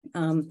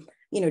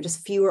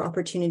 just fewer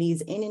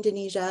opportunities in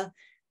Indonesia,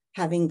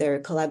 having their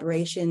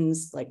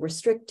collaborations like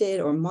restricted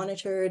or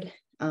monitored,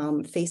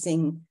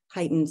 facing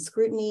heightened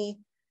scrutiny.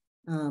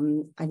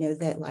 I know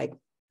that like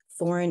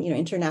foreign,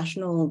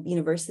 international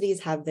universities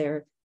have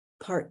their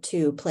part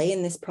to play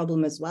in this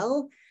problem as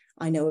well.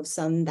 I know of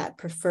some that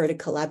prefer to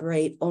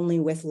collaborate only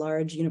with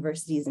large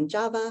universities in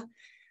Java,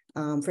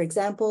 for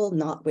example,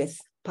 not with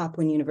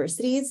Papuan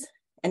universities.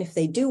 And if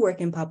they do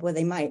work in Papua,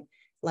 they might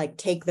like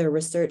take their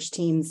research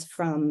teams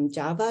from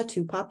Java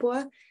to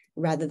Papua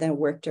rather than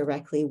work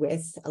directly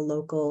with a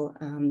local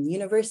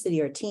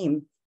university or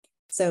team.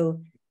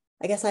 So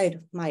I guess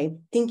my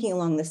thinking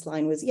along this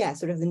line was,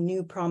 sort of the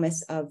new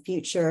promise of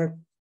future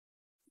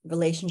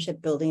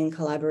relationship building and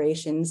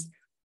collaborations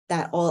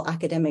that all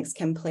academics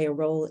can play a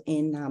role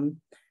in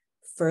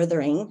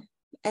furthering,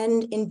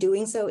 and in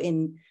doing so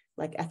in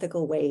like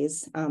ethical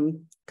ways.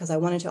 Because I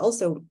wanted to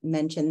also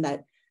mention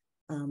that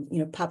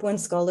Papuan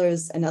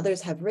scholars and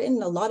others have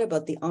written a lot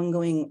about the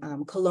ongoing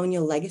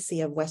colonial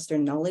legacy of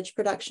Western knowledge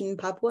production in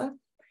Papua.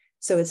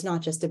 So it's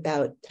not just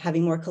about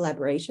having more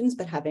collaborations,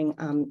 but having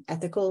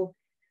ethical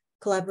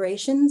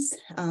collaborations.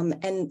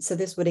 And so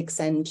this would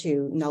extend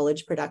to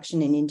knowledge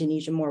production in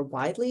Indonesia more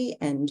widely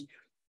and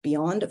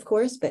beyond, of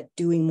course, but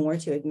doing more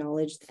to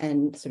acknowledge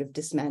and sort of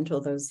dismantle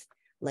those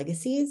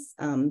legacies,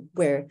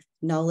 where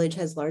knowledge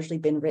has largely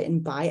been written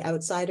by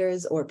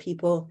outsiders or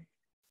people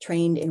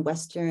trained in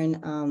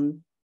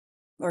Western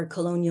or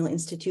colonial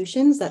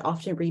institutions that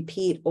often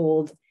repeat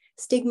old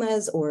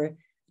stigmas or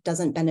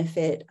doesn't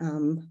benefit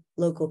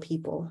local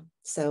people.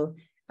 So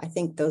I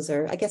think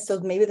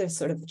maybe there's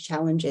sort of the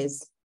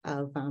challenges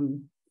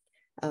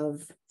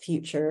of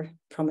future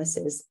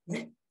promises.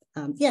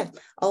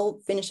 I'll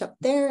finish up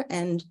there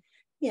and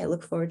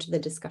look forward to the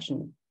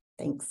discussion.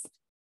 Thanks.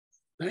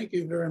 Thank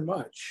you very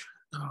much.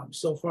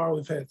 So far,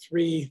 we've had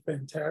 3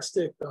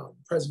 fantastic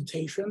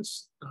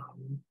presentations.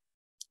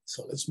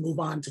 So let's move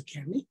on to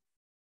Cami.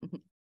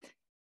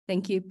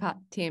 Thank you,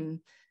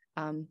 Tim.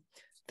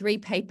 3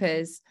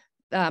 papers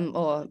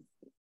or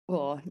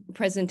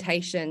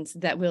presentations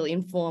that will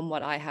inform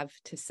what I have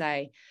to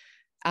say.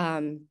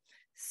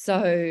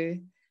 So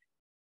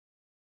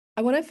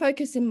I want to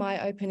focus in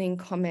my opening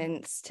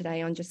comments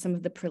today on just some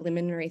of the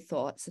preliminary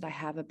thoughts that I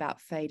have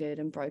about faded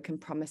and broken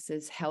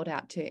promises held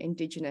out to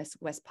Indigenous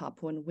West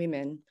Papuan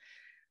women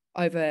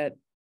over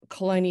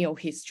colonial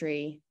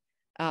history,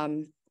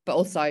 but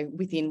also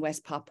within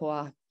West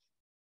Papua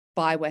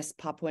by West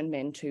Papuan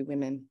men to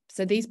women.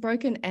 So these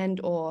broken and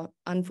or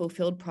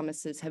unfulfilled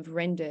promises have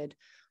rendered,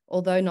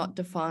 although not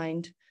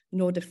defined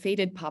nor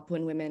defeated,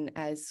 Papuan women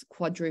as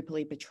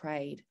quadruply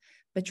betrayed.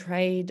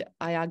 Betrayed,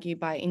 I argue,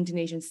 by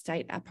Indonesian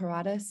state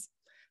apparatus,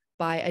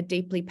 by a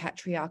deeply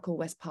patriarchal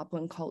West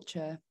Papuan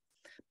culture,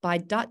 by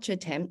Dutch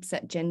attempts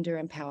at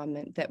gender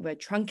empowerment that were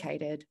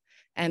truncated,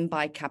 and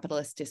by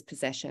capitalist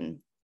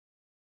dispossession.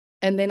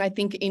 And then I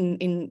think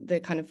in the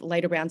kind of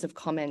later rounds of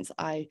comments,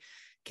 I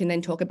can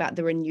then talk about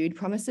the renewed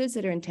promises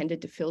that are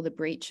intended to fill the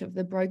breach of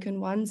the broken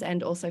ones,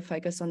 and also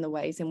focus on the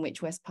ways in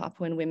which West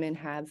Papuan women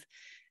have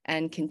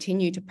and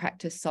continue to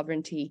practice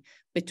sovereignty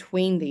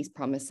between these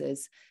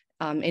promises,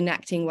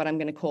 enacting what I'm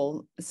going to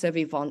call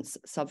survivance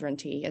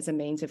sovereignty as a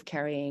means of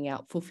carrying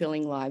out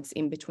fulfilling lives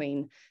in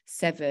between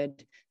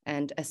severed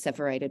and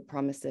asseverated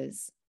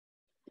promises.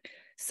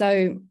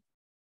 So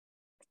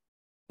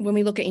when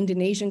we look at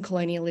Indonesian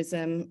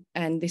colonialism,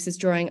 and this is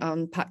drawing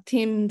on Pak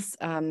Tim's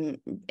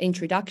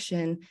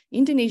introduction,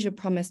 Indonesia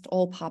promised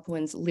all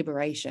Papuans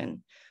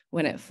liberation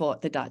when it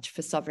fought the Dutch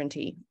for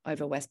sovereignty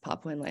over West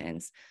Papuan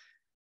lands.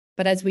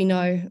 But as we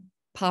know,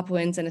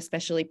 Papuans and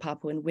especially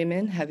Papuan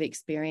women have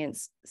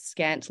experienced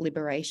scant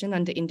liberation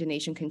under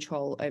Indonesian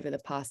control over the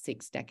past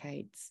 6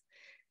 decades.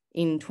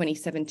 In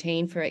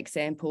 2017, for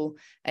example,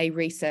 a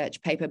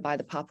research paper by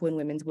the Papuan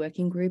Women's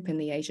Working Group and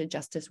the Asia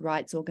Justice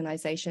Rights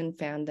Organization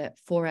found that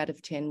 4 out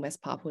of 10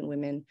 West Papuan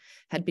women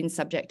had been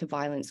subject to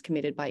violence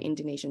committed by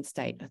Indonesian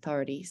state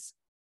authorities.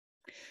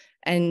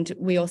 And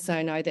we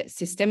also know that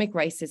systemic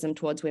racism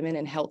towards women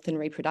and health and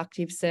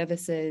reproductive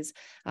services,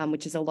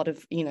 which is a lot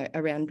of,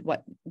 around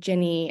what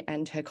Jenny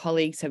and her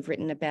colleagues have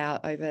written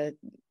about over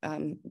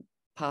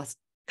past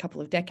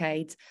couple of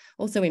decades,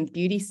 also in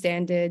beauty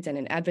standards and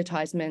in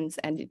advertisements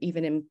and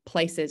even in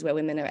places where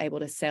women are able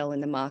to sell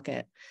in the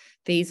market.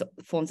 These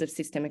forms of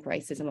systemic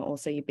racism are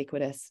also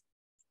ubiquitous.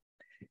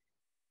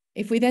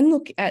 If we then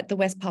look at the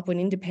West Papuan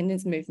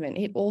independence movement,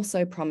 it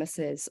also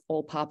promises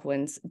all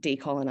Papuans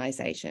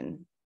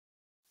decolonisation.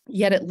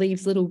 Yet it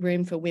leaves little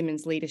room for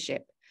women's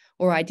leadership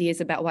or ideas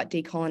about what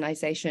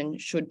decolonisation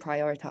should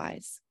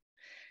prioritise.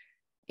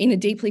 In a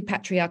deeply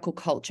patriarchal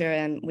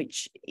culture,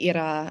 which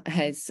Ira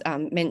has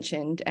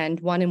mentioned, and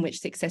one in which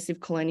successive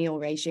colonial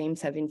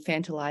regimes have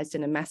infantilized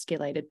and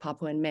emasculated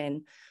Papuan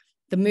men,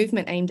 the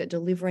movement aimed at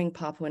delivering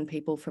Papuan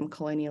people from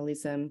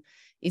colonialism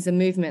is a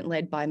movement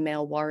led by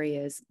male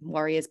warriors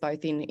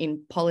both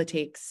in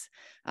politics,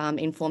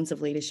 in forms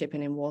of leadership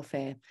and in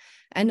warfare.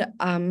 And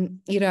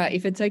Ira,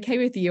 if it's okay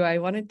with you, I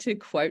wanted to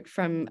quote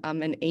from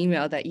an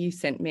email that you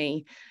sent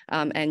me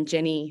and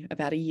Jenny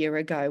about a year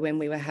ago when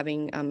we were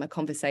having a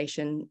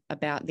conversation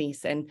about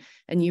this. And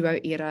you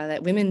wrote, Ira,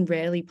 that women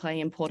rarely play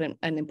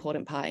an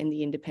important part in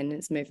the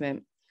independence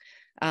movement.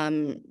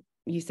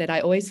 You said, I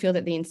always feel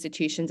that the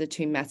institutions are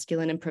too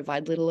masculine and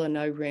provide little or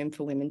no room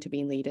for women to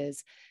be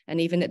leaders.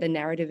 And even that the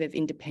narrative of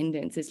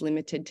independence is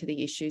limited to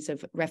the issues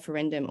of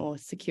referendum or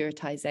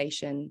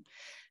securitization.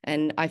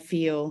 And I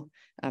feel,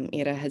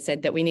 Ira has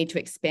said, that we need to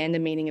expand the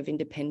meaning of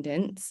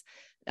independence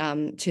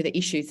to the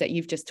issues that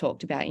you've just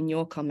talked about in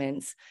your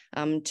comments,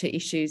 to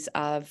issues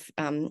of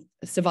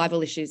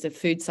survival issues of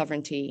food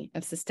sovereignty,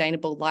 of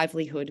sustainable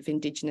livelihood of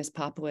Indigenous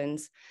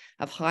Papuans,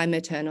 of high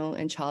maternal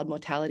and child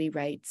mortality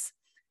rates,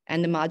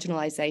 and the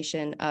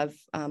marginalisation of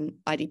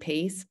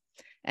IDPs,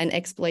 and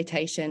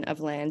exploitation of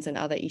lands and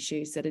other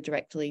issues that are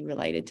directly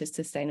related to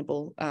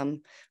sustainable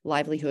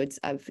livelihoods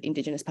of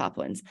Indigenous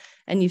Papuans.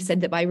 And you've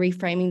said that by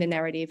reframing the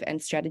narrative and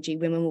strategy,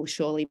 women will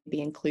surely be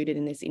included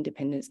in this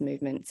independence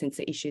movement since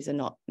the issues are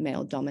not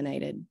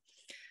male-dominated.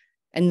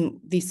 And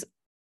this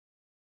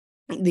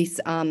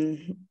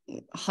highly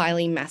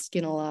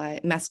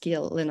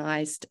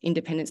masculinized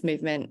independence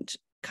movement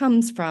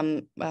comes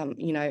from,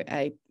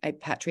 a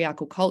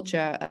patriarchal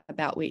culture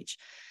about which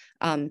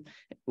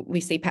we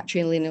see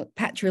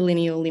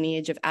patrilineal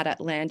lineage of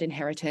Adat land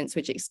inheritance,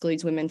 which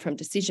excludes women from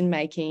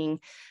decision-making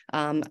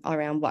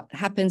around what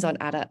happens on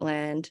Adat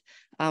land.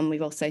 We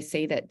also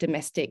see that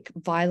domestic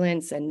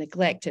violence and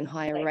neglect and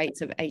higher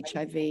rates of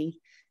HIV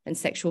and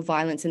sexual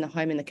violence in the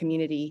home and the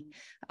community,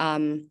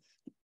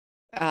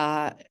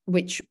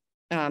 which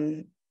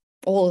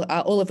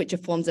all of which are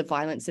forms of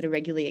violence that are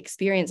regularly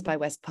experienced by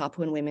West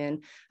Papuan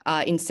women,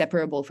 are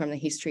inseparable from the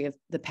history of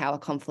the power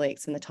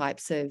conflicts and the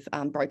types of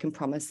broken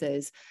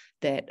promises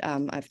that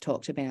I've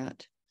talked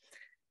about.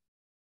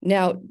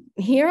 Now,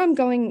 here I'm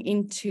going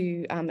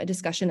into a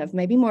discussion of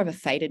maybe more of a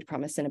faded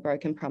promise than a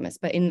broken promise,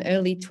 but in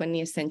early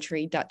 20th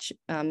century, Dutch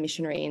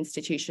missionary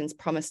institutions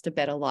promised a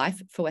better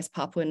life for West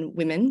Papuan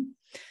women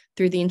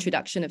through the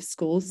introduction of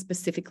schools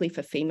specifically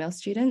for female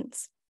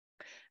students.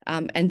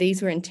 And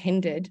these were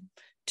intended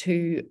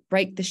to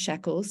break the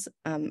shackles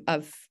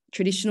of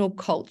tradition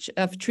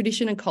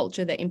and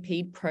culture that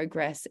impede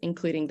progress,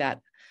 including that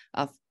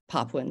of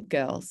Papuan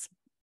girls.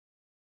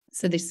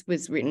 So this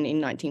was written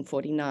in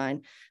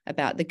 1949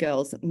 about the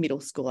girls' middle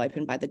school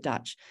opened by the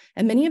Dutch.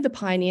 And many of the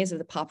pioneers of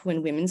the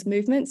Papuan women's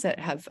movements that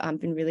have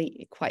been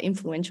really quite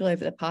influential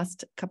over the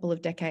past couple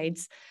of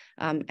decades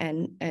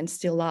and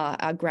still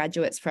are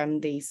graduates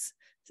from these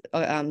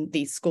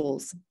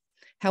schools.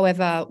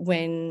 However,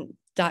 when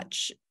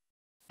Dutch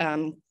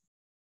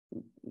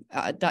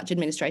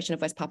administration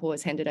of West Papua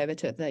was handed over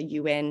to the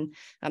UN,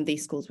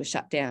 these schools were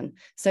shut down.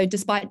 So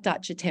despite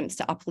Dutch attempts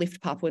to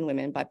uplift Papuan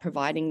women by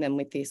providing them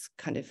with this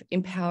kind of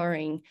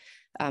empowering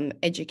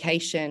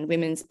education,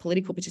 women's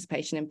political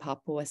participation in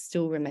Papua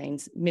still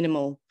remains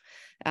minimal.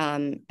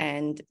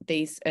 And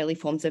these early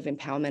forms of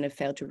empowerment have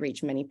failed to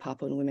reach many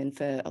Papuan women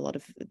for a lot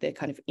of the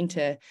kind of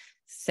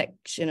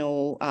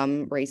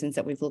intersectional reasons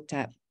that we've looked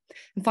at.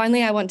 And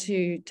finally, I want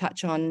to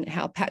touch on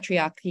how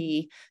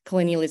patriarchy,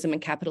 colonialism,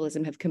 and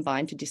capitalism have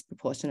combined to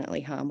disproportionately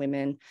harm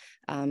women,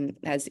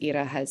 as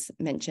Ira has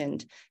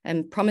mentioned.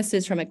 And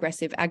promises from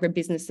aggressive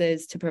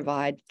agribusinesses to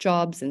provide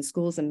jobs and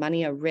schools and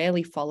money are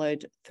rarely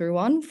followed through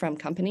on from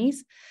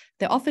companies.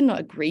 They're often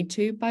not agreed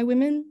to by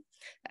women.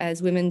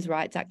 As women's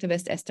rights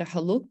activist Esther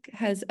Haluk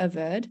has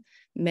averred,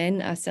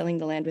 men are selling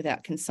the land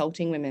without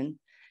consulting women.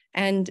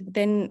 And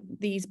then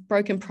these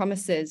broken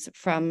promises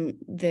from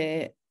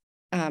the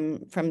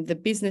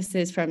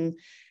businesses, from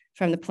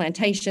the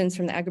plantations,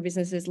 from the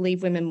agribusinesses,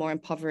 leave women more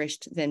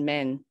impoverished than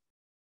men.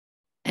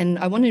 And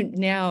I want to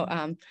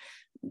now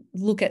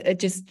look at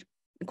just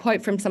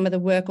quote from some of the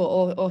work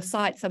or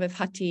cite some of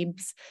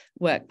Hatib's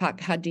work,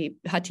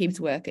 Hatib's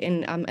work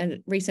in a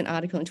recent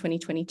article in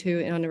 2022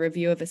 and on a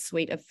review of a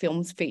suite of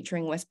films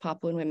featuring West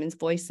Papuan women's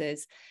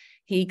voices.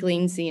 He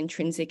gleans the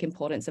intrinsic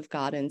importance of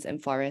gardens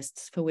and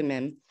forests for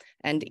women,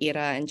 and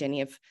Ira and Jenny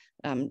have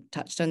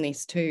touched on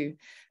this too.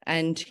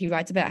 And he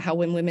writes about how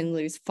when women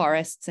lose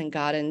forests and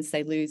gardens,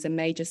 they lose a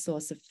major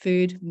source of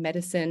food,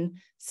 medicine,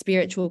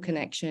 spiritual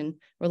connection,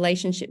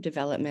 relationship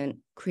development,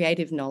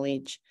 creative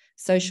knowledge,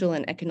 social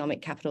and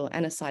economic capital,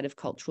 and a site of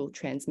cultural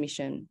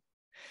transmission.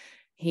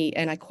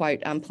 And I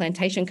quote,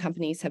 plantation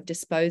companies have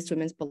disposed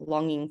women's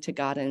belonging to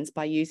gardens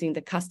by using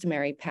the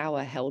customary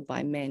power held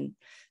by men.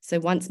 So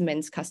once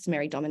men's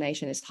customary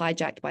domination is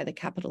hijacked by the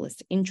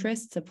capitalist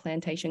interests of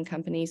plantation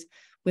companies,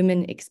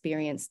 women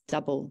experience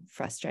double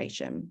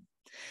frustration.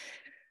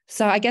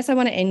 So I guess I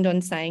want to end on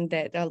saying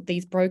that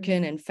these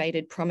broken and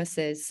faded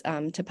promises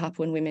to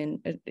Papuan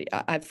women,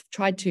 I've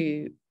tried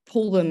to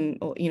pull them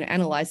or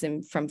analyze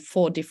them from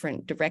 4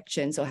 different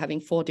directions or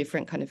having 4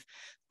 different kind of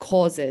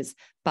causes,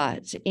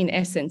 but in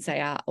essence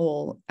they are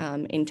all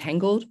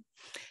entangled,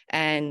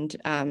 and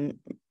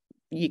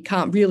you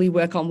can't really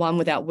work on one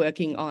without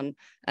working on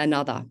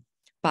another.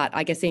 But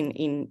I guess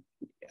in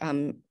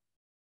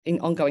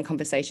ongoing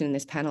conversation in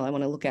this panel, I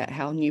want to look at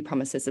how new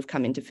promises have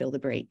come in to fill the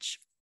breach.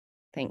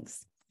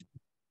 Thanks.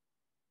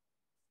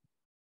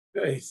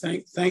 Okay,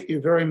 thank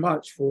you very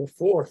much for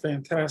 4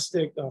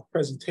 fantastic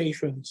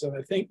presentations. And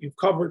I think you've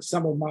covered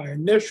some of my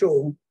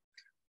initial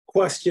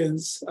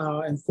questions,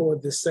 and for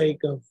the sake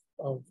of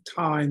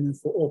time and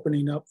for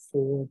opening up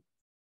for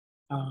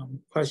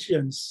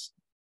questions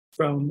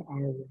from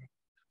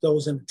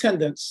those in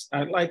attendance,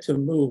 I'd like to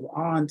move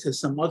on to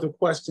some other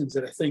questions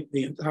that I think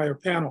the entire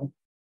panel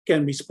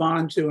can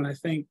respond to. And I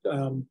think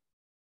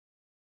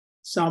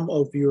some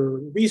of your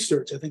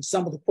research, I think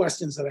some of the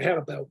questions that I had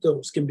about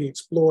those can be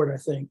explored, I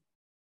think,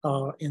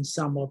 in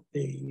some of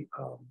these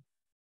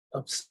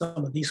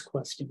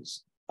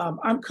questions.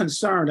 I'm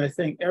concerned, I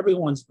think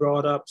everyone's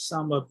brought up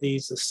some of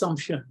these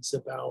assumptions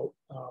about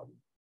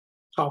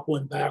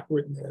Papuan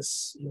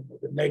backwardness,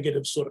 the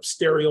negative sort of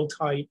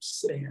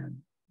stereotypes and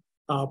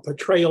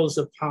portrayals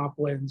of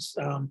Papuans,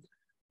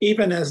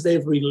 even as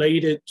they've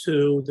related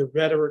to the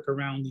rhetoric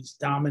around these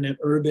dominant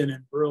urban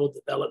and rural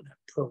development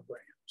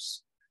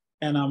programs.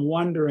 And I'm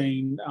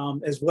wondering,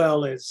 as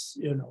well as,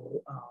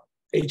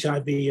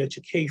 HIV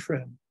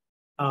education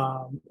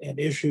and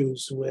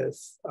issues with,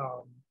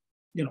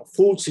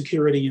 food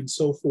security and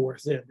so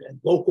forth, and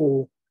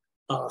local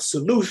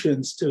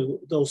solutions to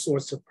those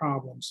sorts of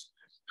problems.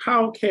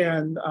 How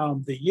can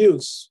the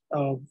use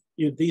of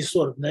these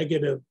sort of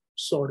negative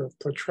sort of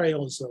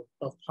portrayals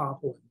of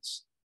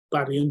Papuans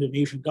by the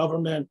Indonesian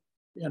government,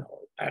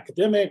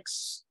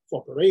 academics,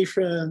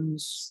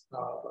 corporations,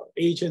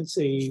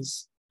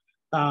 agencies,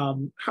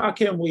 how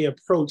can we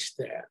approach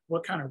that?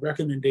 What kind of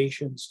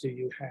recommendations do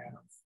you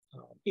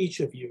have, each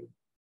of you,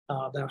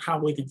 about how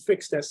we can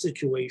fix that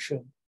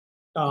situation?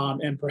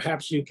 And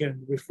perhaps you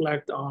can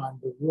reflect on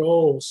the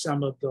role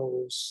some of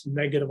those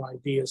negative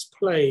ideas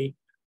play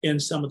in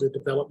some of the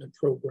development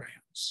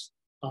programs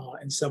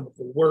and some of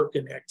the work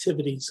and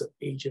activities of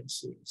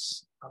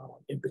agencies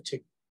in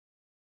particular.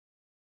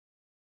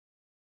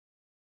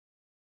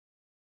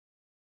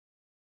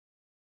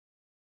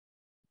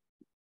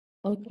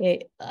 Okay,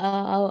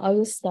 I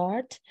will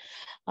start.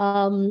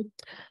 Well,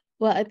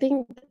 I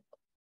think,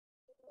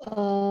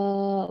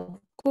 of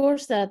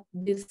course, that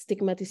this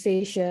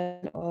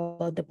stigmatization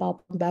of the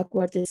Papuan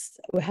backward is,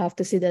 we have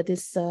to see that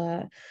it's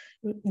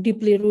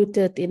deeply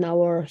rooted in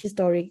our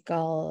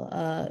historical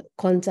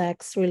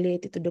context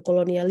related to the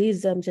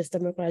colonialism,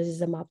 systemic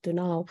racism up to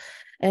now.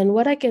 And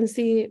what I can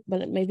see,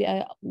 but maybe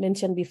I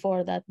mentioned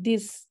before, that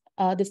this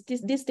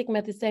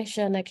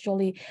stigmatization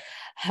actually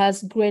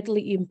has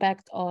greatly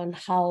impact on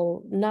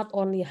how, not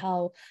only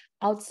how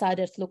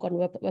outsiders look on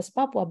West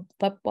Papua,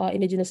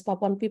 Indigenous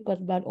Papuan people,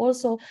 but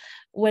also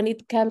when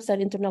it comes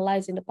and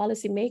internalized in the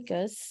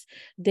policymakers,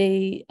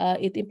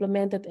 it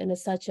implemented in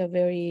such a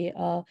very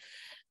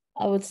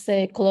I would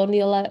say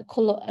another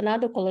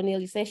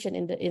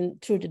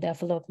colonialization through the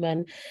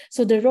development.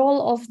 So the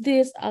role of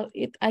this,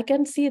 I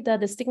can see that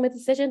the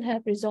stigmatization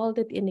have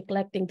resulted in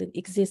neglecting the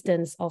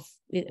existence of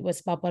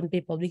West Papuan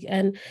people,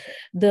 and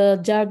the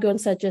jargon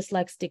such as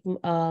like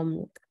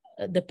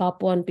the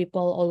Papuan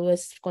people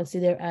always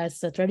considered as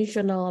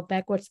traditional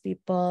backwards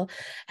people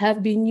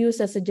have been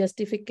used as a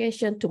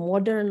justification to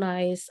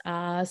modernize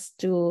us,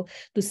 to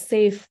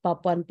save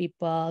Papuan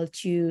people,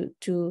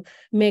 to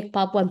make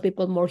Papuan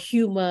people more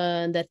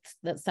human.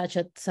 That's such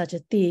a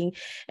thing,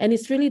 and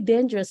it's really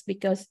dangerous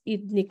because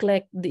it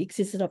neglects the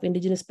existence of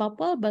Indigenous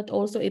Papua, but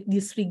also it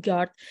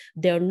disregard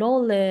their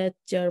knowledge,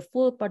 their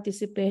full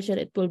participation.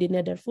 It will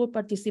deny their full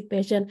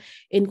participation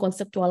in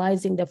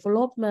conceptualizing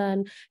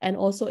development and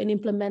also in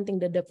implementing implementing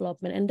the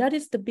development. And that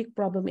is the big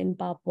problem in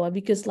Papua,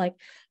 because like,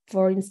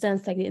 for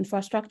instance, like the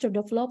infrastructure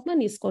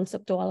development is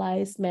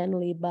conceptualized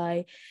mainly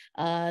by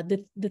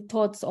the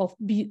thoughts of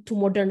to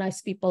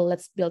modernize people,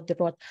 let's build the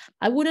road.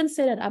 I wouldn't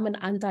say that I'm an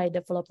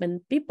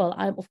anti-development people.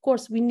 Of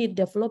course, we need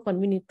development,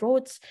 we need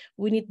roads,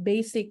 we need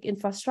basic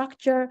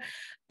infrastructure.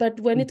 But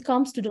when it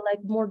comes to the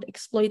like more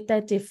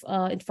exploitative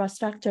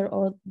infrastructure,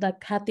 or like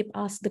Hatip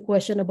asked the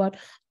question about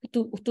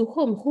to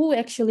who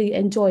actually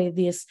enjoy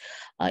this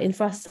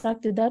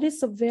infrastructure, that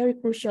is a very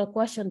crucial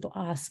question to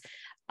ask.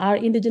 Are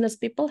indigenous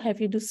people,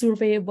 have you do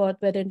survey about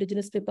whether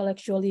indigenous people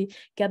actually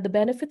get the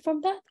benefit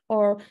from that?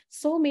 Or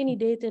so many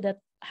data that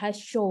has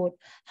showed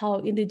how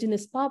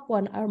indigenous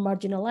Papuan are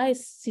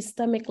marginalized,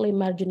 systemically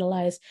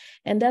marginalized,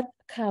 and that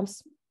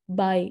comes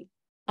by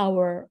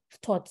our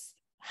thoughts,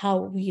 how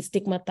we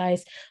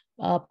stigmatize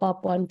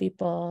Papuan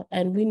people,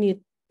 and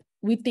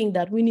we think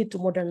that we need to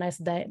modernize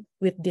that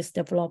with this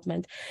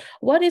development.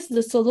 What is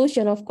the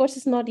solution? Of course,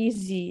 it's not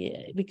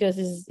easy, because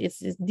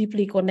it's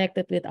deeply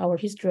connected with our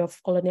history of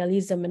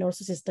colonialism and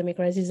also systemic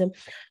racism.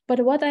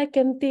 But what I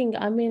can think,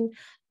 I mean,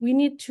 we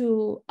need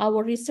to,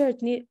 our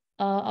research,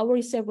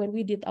 when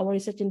we did our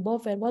research in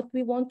Boven, what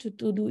we want to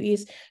do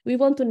is we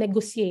want to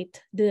negotiate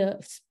the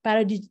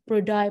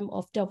paradigm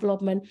of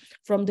development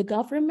from the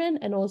government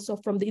and also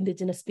from the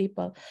indigenous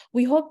people.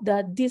 We hope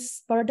that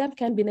this paradigm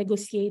can be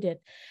negotiated,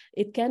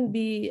 it can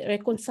be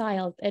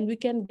reconciled, and we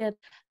can get,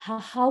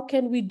 how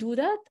can we do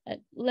that?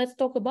 Let's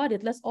talk about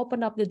it. Let's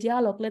open up the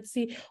dialogue. Let's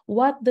see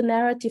what the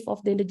narrative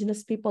of the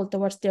indigenous people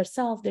towards their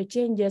self, their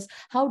changes,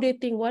 how they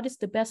think, what is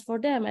the best for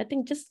them. I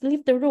think just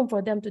leave the room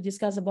for them to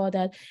discuss about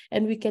that,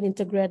 and we can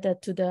integrate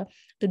that to the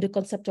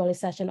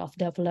conceptualization of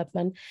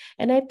development.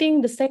 And I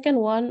think the second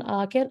one,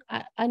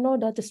 I know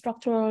that the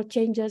structural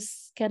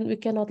changes we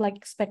cannot like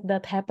expect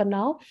that happen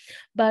now,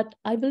 but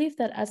I believe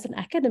that as an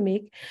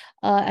academic,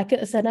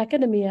 as an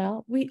academia,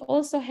 we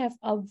also have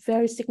a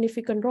very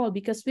significant role,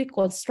 because we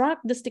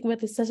construct the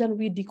stigmatization,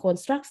 we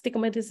deconstruct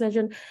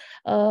stigmatization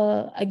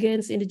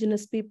against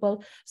indigenous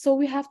people. So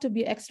we have to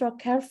be extra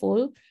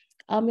careful,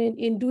 I mean,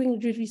 in doing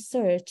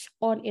research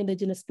on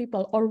indigenous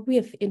people or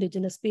with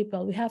indigenous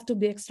people. We have to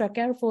be extra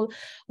careful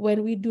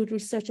when we do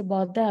research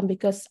about them,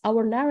 because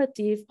our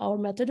narrative, our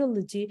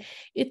methodology,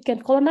 it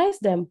can colonize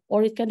them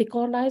or it can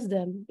decolonize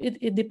them.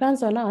 It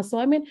depends on us. So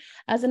I mean,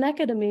 as an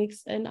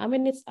academics, and I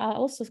mean, I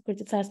also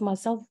criticize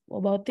myself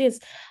about this.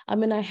 I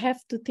mean, I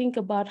have to think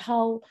about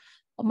how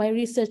my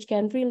research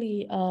can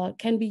really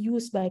can be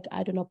used by,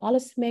 I don't know,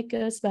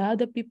 policymakers, by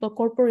other people,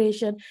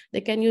 corporation.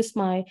 They can use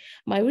my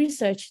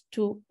research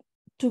to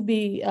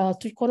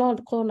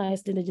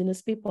colonize the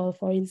indigenous people,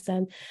 for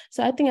instance.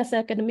 So I think as an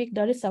academic,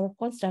 that is our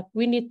construct.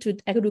 We need to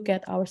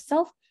educate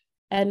ourselves,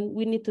 and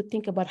we need to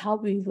think about how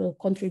we will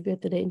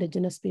contribute to the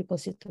indigenous people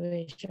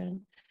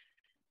situation.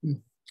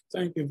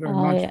 Thank you very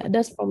much. Yeah,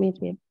 that's for me,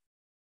 Tim.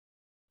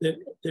 Did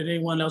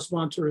anyone else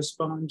want to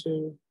respond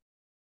to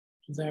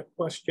that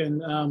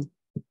question?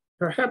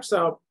 Perhaps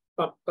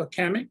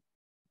Cami?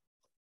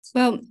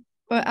 Well,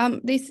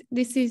 this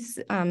is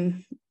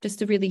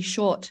just a really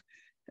short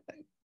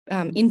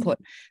input,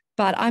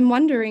 but I'm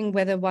wondering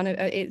whether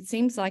it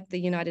seems like the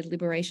United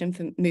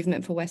Liberation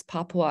Movement for West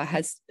Papua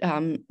has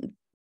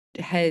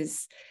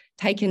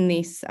taken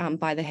this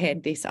by the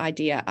head, this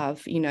idea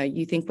of,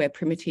 you think we're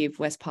primitive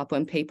West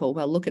Papuan people.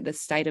 Well, look at the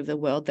state of the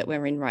world that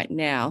we're in right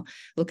now.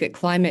 Look at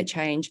climate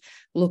change.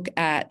 Look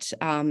at,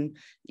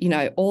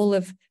 all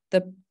of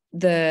the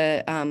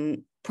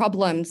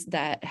problems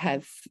that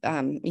have,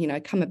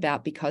 come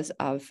about because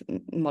of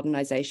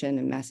modernization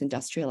and mass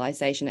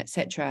industrialization,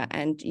 etc.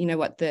 And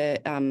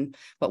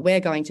what we're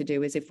going to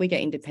do is, if we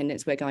get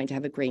independence, we're going to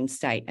have a green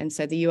state. And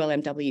so the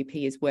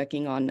ULMWP is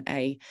working on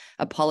a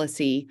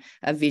policy,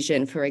 a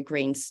vision for a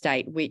green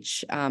state,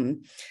 which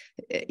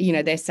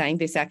they're saying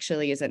this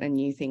actually isn't a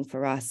new thing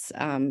for us.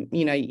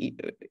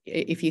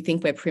 If you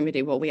think we're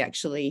primitive, well, we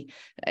actually,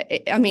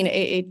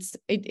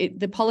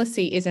 the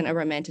policy isn't a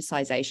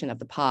romanticization of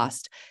the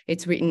past.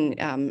 It's written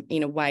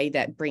in a way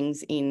that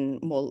brings in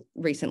more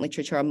recent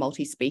literature on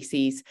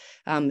multi-species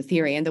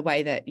theory, and the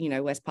way that,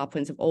 West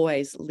Papuans have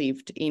always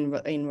lived in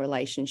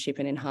relationship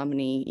and in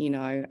harmony,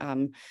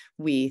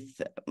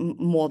 with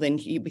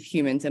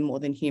humans and more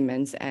than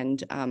humans,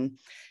 and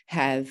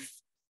have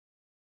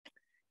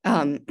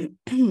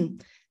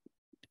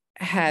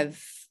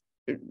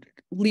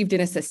lived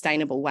in a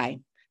sustainable way,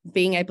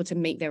 being able to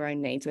meet their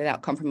own needs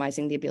without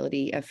compromising the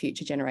ability of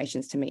future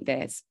generations to meet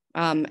theirs.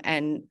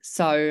 And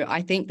so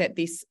I think that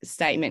this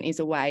statement is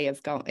a way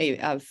of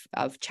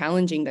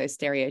challenging those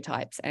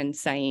stereotypes and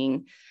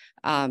saying,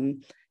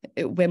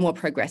 we're more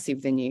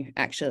progressive than you,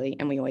 actually,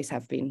 and we always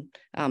have been,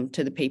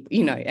 to the people.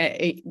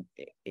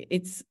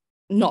 It's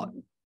not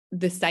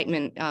the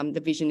statement,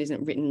 the vision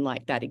isn't written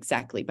like that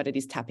exactly, but it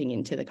is tapping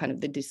into the kind of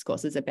the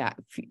discourses about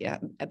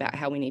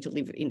how we need to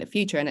live in the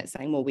future. And it's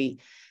saying, well, we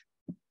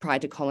prior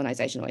to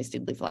colonization always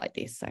did live like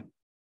this. So.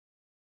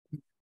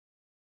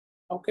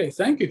 Okay,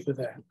 thank you for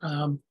that.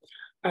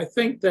 I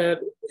think that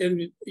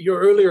in your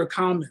earlier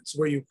comments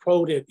where you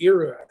quoted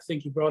era, I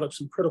think you brought up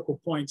some critical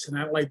points, and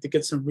I'd like to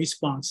get some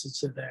responses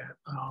to that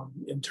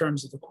in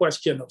terms of the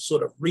question of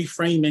sort of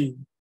reframing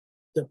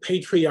the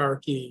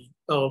patriarchy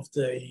of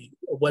the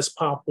West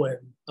Papuan,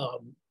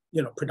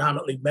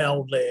 predominantly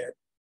male-led,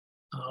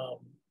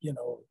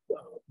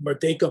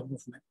 Merdeka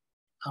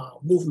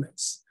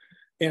movements.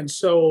 And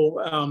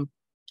so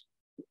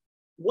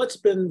what's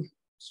been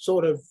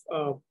sort of,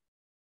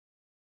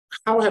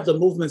 how have the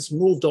movements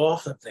moved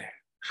off of that?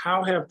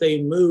 How have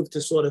they moved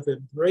to sort of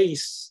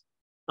embrace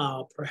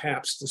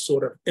perhaps the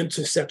sort of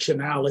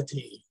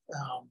intersectionality,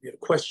 the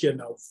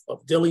question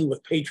of dealing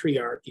with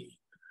patriarchy,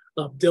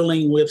 of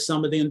dealing with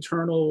some of the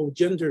internal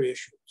gender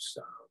issues,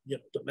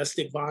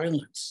 domestic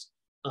violence,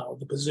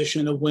 the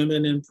position of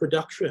women in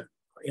production,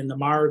 in the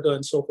Merdeka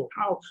and so forth.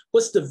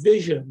 What's the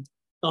vision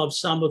of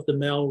some of the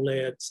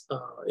male-led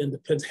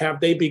independents? Have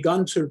they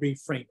begun to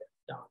reframe it?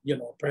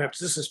 Perhaps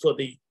this is for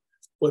the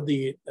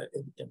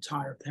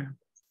entire panel.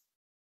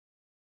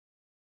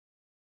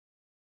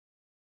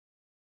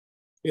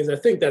 Because I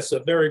think that's a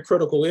very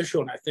critical issue,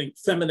 and I think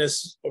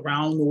feminists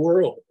around the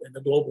world in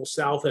the global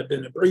South have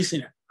been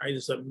embracing it, right?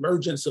 There's an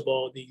emergence of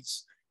all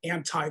these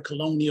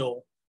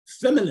anti-colonial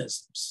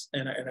feminisms,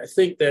 and I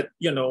think that,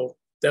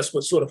 that's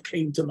what sort of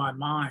came to my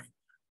mind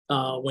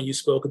when you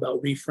spoke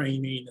about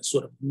reframing and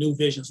sort of new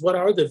visions. What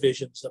are the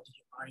visions of the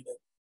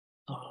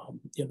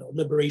united,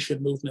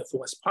 liberation movement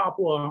for West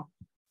Papua?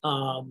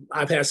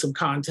 I've had some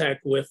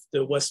contact with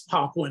the West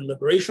Papuan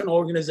Liberation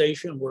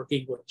Organization,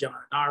 working with John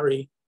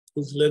Ari,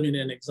 who's living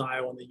in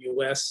exile in the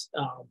US.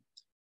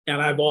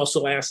 And I've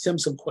also asked him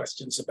some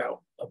questions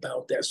about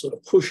that, sort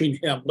of pushing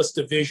him. What's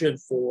the vision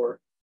for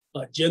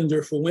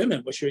gender for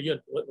women? What's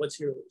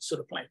your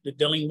sort of plan? They're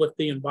dealing with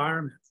the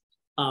environment.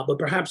 But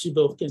perhaps you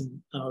both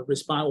can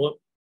respond, well,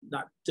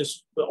 not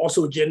just, but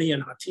also Jenny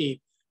and Hatib.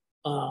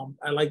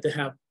 I'd like to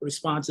have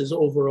responses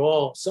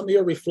overall. Some of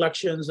your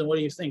reflections and what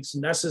do you think is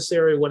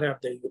necessary? What have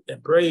they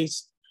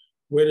embraced?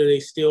 Where do they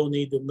still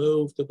need to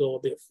move to go a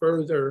bit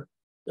further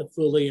to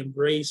fully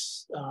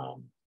embrace,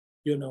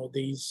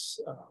 these,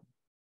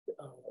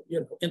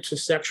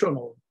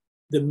 intersectional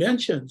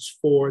dimensions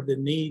for the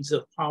needs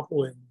of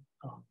Papuan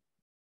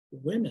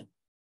women?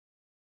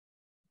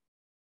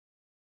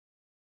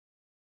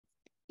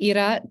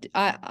 Ira,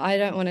 I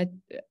don't want to,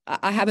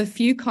 I have a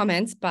few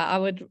comments, but I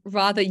would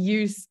rather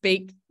you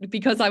speak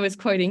because I was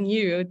quoting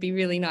you. It would be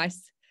really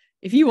nice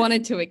if you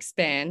wanted to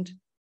expand.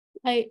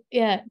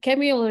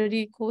 Kemi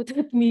already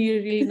quoted me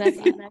really nice.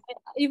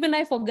 Even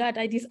I forgot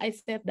I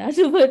said that,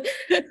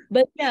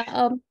 but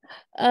yeah,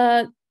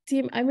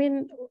 team. I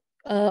mean,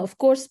 of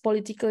course,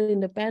 political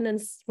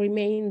independence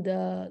remain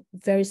the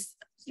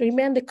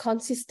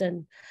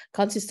consistent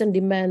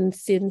demand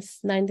since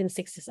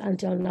 1960s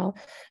until now.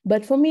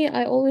 But for me,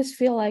 I always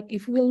feel like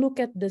if we look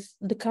at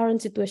the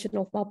current situation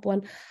of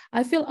Papuan,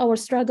 I feel our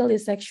struggle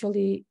is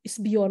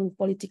beyond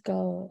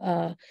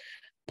political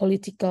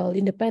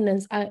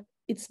independence.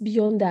 It's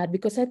beyond that,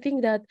 because I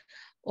think that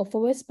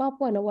for West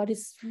Papua, what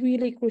is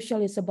really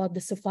crucial is about the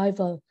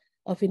survival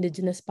of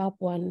Indigenous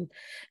Papuan,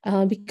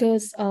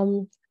 because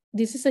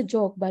this is a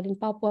joke, but in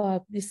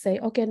Papua, we say,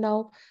 okay,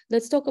 now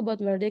let's talk about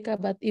Merdeka,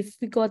 but if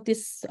we got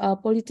this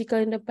political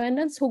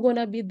independence, who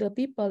gonna be the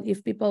people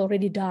if people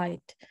already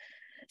died?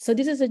 So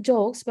this is a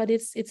joke, but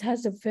it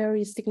has a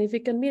very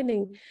significant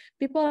meaning.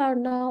 People are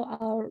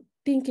now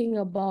thinking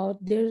about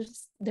their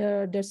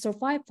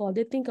survival.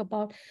 They think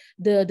about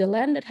the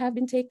land that have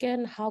been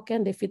taken. How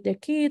can they feed their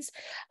kids?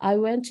 I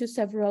went to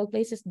several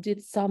places,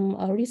 did some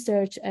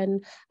research,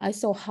 and I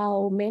saw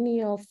how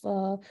many of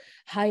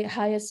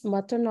highest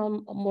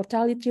maternal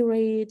mortality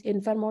rate,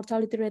 infant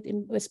mortality rate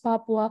in West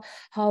Papua,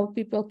 how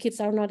kids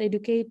are not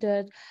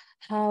educated,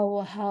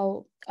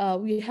 how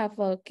we have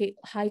a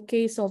high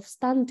case of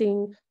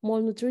stunting,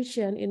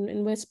 malnutrition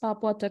in West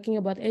Papua, talking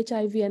about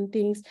HIV and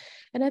things.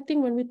 And I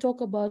think when we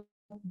talk about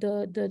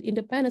the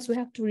independence, we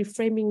have to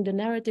reframing the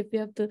narrative. We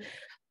have to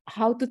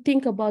how to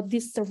think about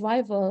this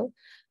survival,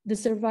 the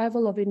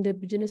survival of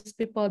indigenous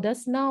people.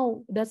 That's not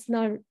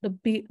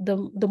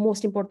the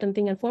most important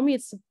thing. And for me,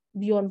 it's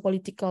beyond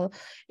political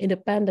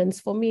independence.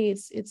 For me,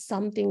 it's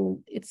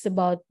something. It's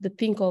about the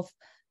think of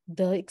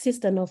the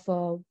existence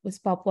of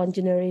West Papuan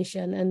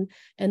generation,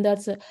 and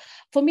that's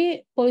for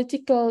me,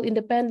 political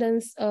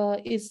independence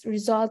is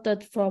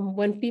resulted from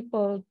when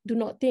people do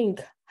not think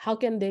how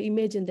can they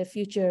imagine the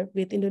future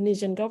with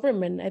Indonesian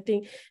government, I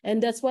think,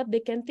 and that's what they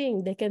can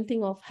think. They can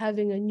think of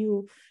having a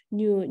new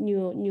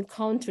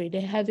country,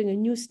 they're having a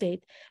new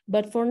state.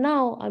 But for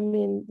now, I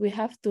mean, we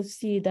have to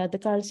see that the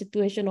current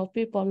situation of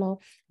people now,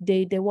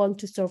 they want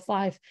to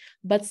survive,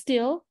 but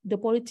still the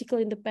political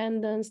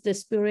independence, the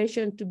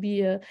aspiration to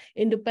be a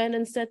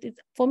independent state,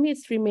 for me,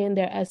 it's remained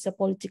there as a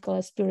political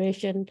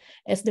aspiration,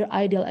 as their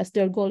ideal, as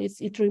their goal.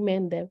 It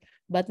remained there.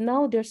 But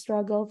now their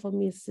struggle for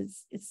me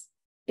is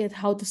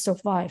how to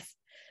survive.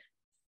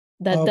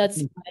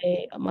 That's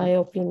my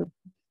opinion.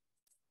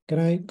 Can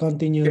I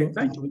continue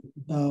okay,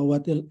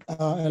 what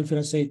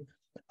Elvira said?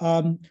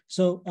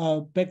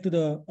 Back to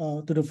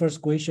the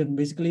first question.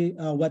 Basically,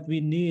 what we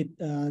need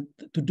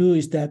to do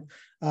is that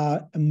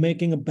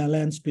making a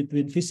balance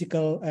between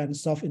physical and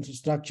soft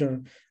infrastructure.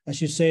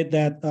 As you said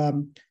that,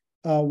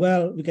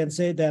 well, we can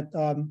say that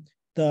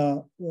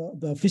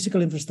the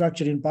physical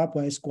infrastructure in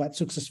Papua is quite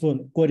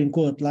successful, quote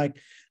unquote, like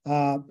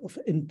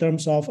in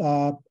terms of,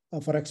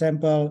 for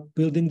example,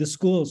 building the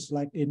schools,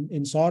 like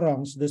in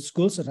Sorong, the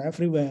schools are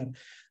everywhere.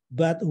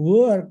 But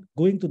who are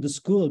going to the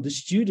school, the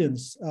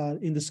students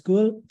in the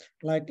school,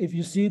 like if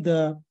you see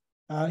the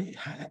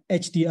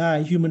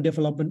HDI, Human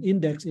Development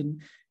Index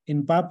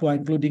in Papua,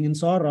 including in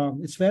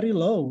Sorong, it's very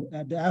low.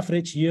 The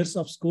average years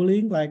of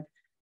schooling, like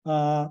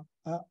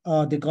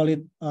they call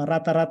it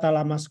rata-rata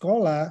lama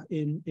sekolah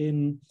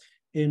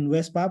in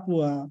West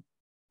Papua.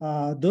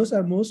 Those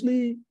are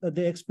mostly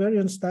the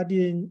experience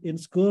studying in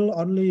school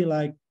only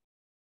like,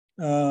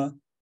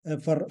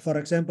 for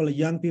example,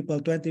 young people,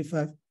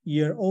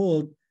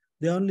 25-year-old,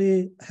 they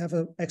only have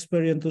an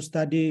experience to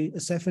study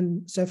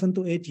 7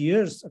 to 8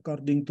 years,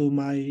 according to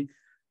my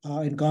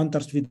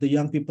encounters with the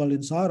young people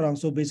in Sorong.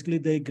 So basically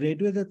they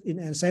graduated in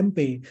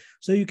SMP.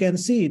 So you can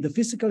see the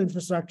physical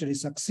infrastructure is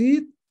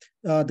succeed.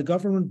 The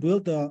government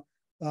built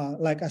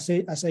like as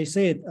I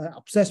said,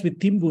 obsessed with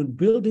timbun,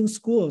 building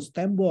schools,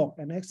 tembok,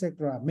 and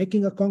etc.,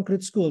 making a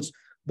concrete schools,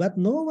 but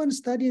no one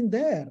studying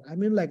there. I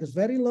mean, like it's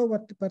very low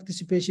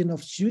participation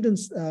of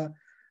students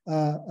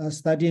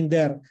studying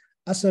there.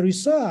 As a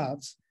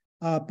result,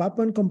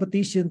 Papuan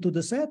competition to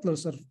the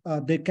settlers,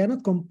 they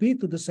cannot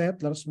compete to the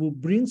settlers who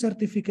bring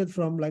certificate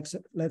from, like,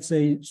 let's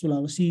say,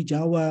 Sulawesi,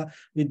 Jawa,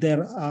 with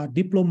their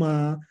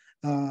diploma,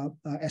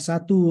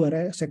 S1, or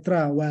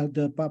etc., while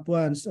the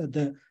Papuans,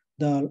 the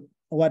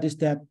what is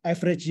that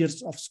average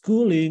years of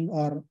schooling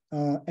or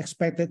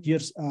expected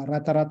years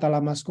rata-rata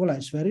lama sekolah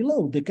is very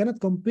low. They cannot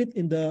compete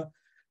in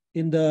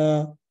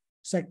the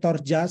sector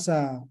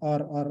jasa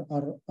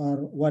or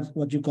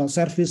what you call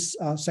service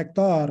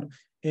sector.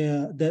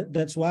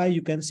 That's why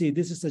you can see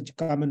this is a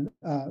common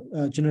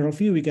general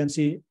view. We can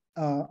see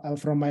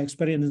from my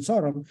experience in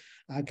Sorong.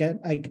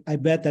 I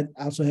bet that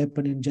also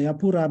happened in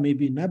Jayapura,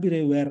 maybe in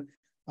Nabire, where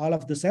all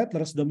of the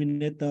settlers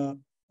dominate the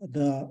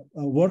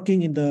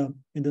working in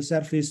the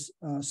service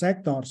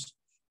sectors.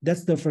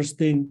 That's the first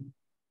thing.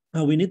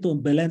 We need to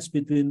balance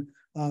between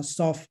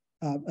soft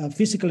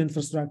physical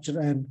infrastructure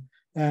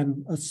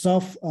and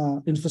soft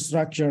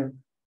infrastructure.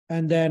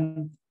 And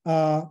then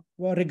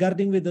well,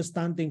 regarding with the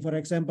stunting, for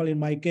example, in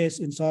my case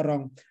in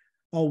Sorong,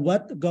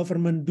 what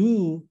government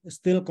do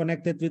still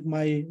connected with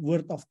my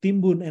word of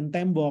timbun and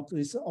tembok,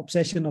 this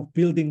obsession of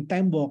building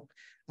tembok,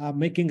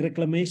 making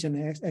reclamation,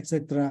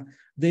 etc.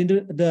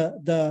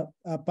 The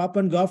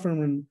Papuan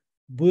government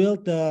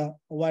built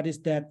what is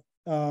that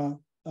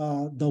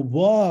the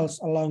walls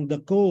along the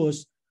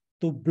coast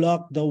to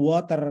block the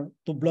water,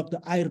 to block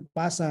the air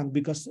pasang,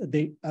 because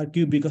they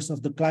argue because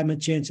of the climate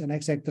change and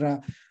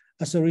etc.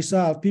 As a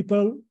result,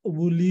 people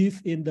who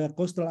live in the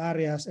coastal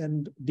areas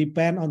and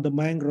depend on the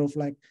mangrove,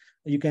 like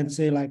you can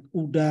say like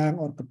udang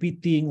or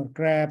kepiting or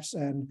crabs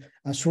and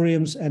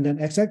shrimps and then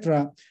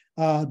etc.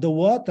 The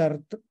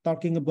water,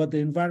 talking about the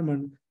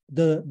environment,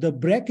 the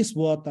brackish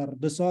water,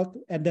 the salt,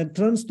 and then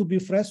turns to be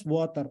fresh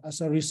water.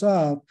 As a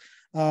result,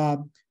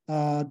 the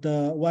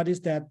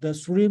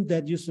shrimp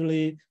that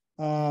usually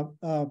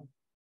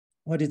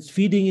what it's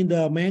feeding in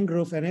the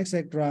mangrove and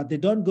etc., they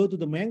don't go to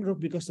the mangrove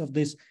because of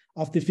this,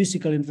 of the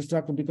physical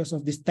infrastructure, because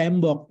of this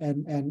tembok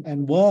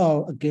and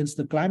wall against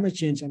the climate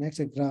change and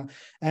etc.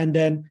 And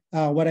then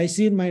what I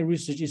see in my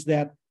research is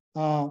that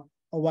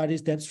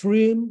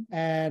shrimp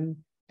and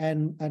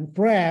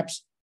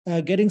crabs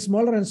getting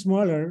smaller and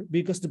smaller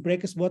because the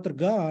brackish water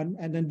gone,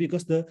 and then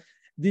because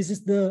this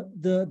is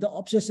the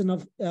obsession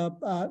of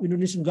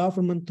Indonesian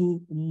government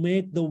to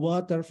make the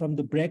water from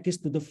the brackish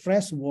to the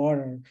fresh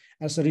water.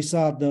 As a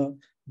result, the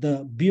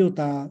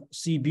biota,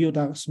 sea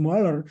biota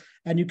smaller,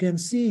 and you can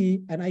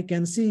see, and I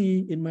can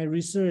see in my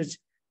research,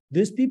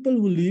 these people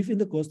who live in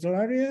the coastal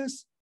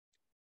areas,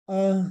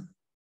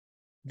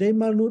 they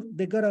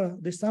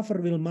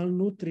suffer with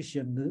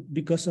malnutrition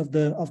because of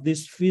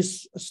this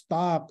fish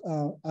stock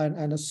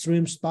and a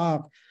shrimp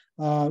stock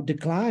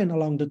decline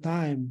along the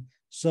time.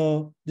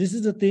 So this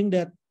is the thing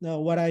that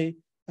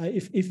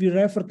if we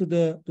refer to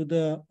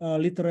the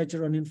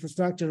literature on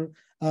infrastructure,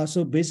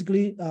 so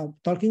basically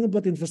talking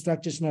about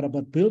infrastructure is not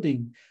about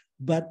building,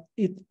 but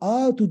it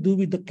all to do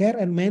with the care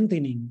and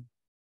maintaining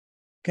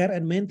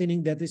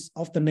that is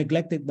often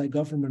neglected by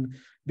government,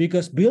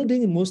 because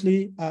building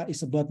mostly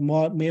is about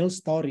male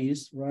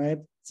stories, right?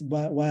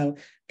 While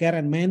care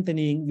and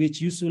maintaining, which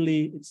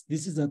usually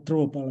this is a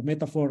trope, a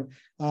metaphor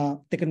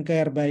taken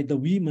care by the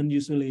women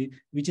usually,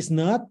 which is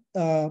not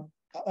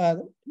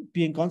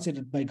being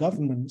considered by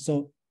government.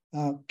 So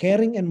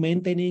caring and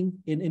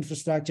maintaining in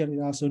infrastructure is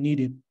also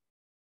needed.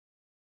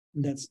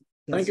 That's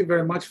Thank you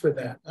very much for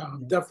that.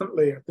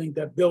 Definitely, I think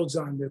that builds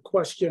on the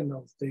question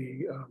of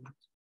the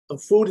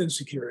of food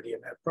insecurity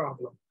and that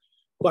problem.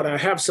 But I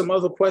have some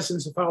other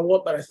questions to follow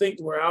up, but I think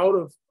we're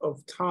out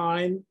of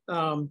time.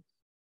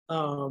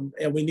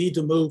 And we need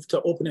to move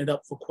to open it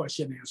up for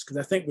question and answer, because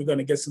I think we're going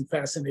to get some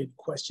fascinating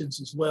questions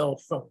as well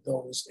from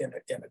those in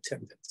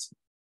attendance.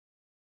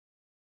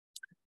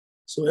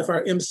 So if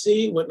our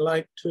MC would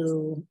like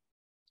to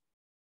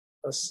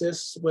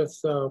assist with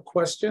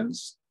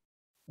questions.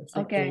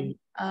 Okay,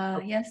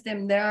 yes,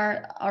 Tim, there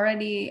are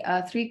already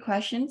 3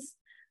 questions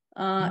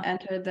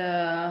enter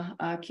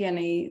the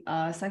Q&A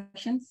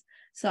sections.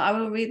 So I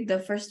will read the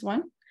first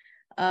one.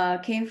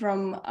 Came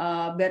from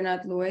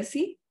Bernard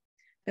Luesi.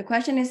 The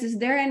question is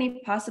there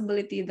any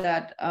possibility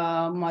that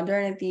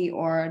modernity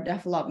or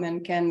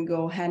development can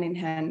go hand in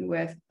hand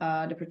with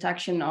the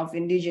protection of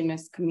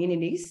indigenous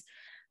communities?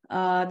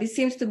 This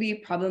seems to be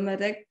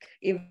problematic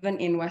even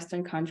in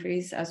Western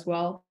countries as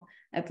well,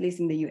 at least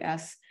in the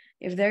US.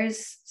 If there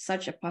is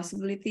such a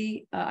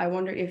possibility, I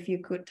wonder if you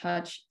could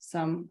touch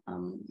some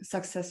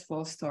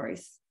successful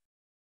stories.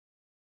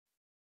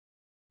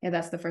 Yeah,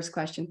 that's the first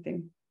question,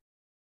 Tim.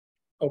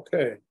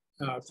 Okay,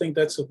 I think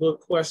that's a good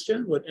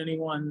question. Would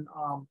anyone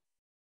on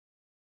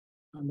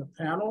the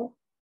panel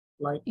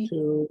like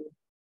to?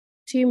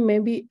 Tim,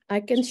 maybe I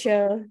can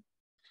share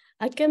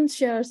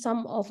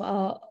some of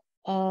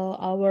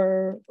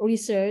our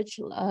research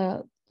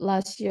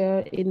last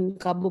year in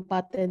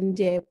Kabupaten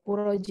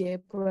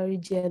Jayapura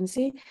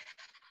Regency.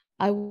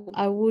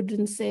 I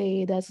wouldn't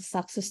say that's a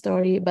success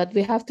story, but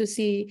we have to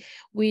see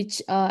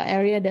which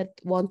area that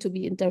want to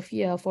be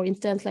interfered. For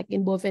instance, like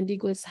in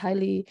Bovendigul, it's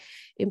highly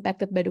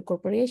impacted by the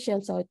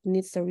corporation, so it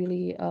needs a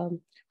really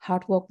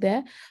hard work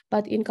there.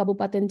 But in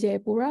Kabupaten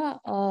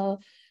Jayapura,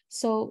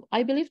 so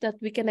I believe that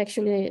we can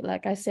actually,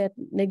 like I said,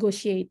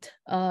 negotiate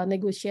how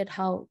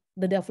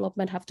the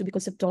development have to be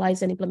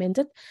conceptualized and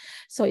implemented.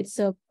 So it's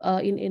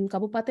in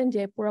Kabupaten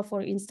Jayapura,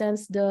 for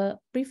instance, the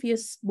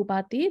previous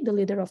Bupati, the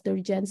leader of the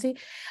Regency,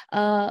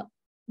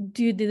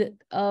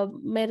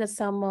 made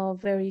some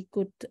very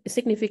good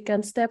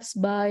significant steps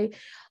by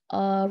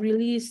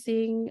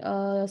releasing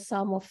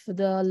some of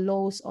the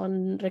laws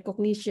on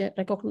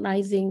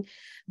recognizing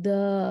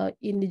the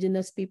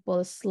indigenous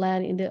people's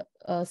land in the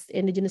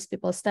indigenous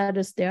people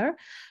status there.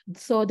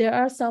 So there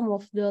are some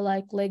of the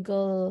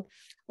legal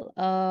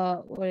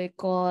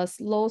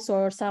laws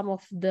or some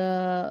of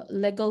the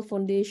legal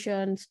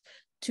foundations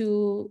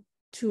to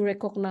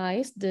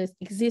recognize the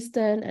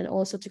existence and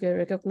also to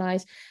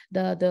recognize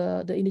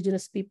the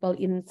indigenous people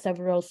in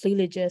several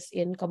villages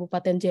in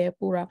Kabupaten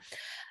Jayapura.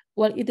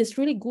 Well, it is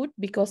really good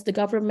because the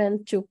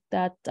government took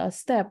that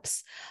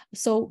steps.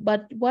 So,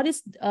 but what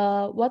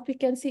we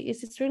can see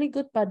is it's really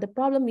good, but the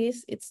problem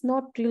is it's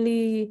not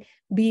really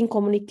being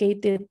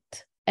communicated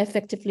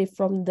effectively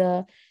from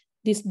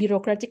this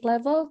bureaucratic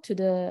level to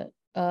the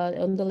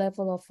on the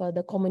level of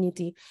the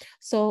community.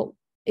 So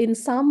in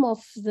some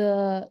of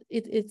the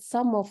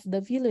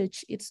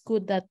village, it's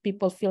good that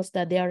people feels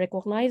that they are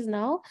recognized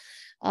now,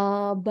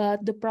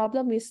 but the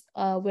problem is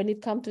when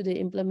it comes to the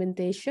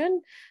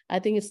implementation, I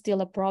think it's still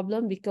a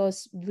problem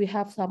because we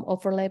have some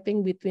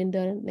overlapping between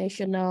the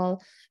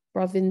national,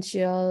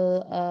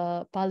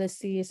 provincial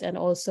policies and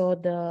also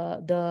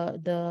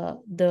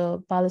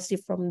the policy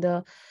from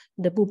the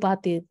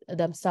Bupati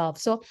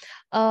themselves. So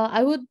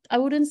I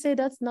wouldn't say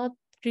that's not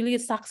really a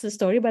success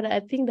story, but I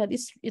think that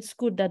it's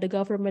good that the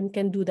government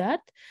can do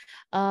that.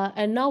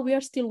 And now we are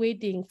still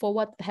waiting for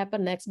what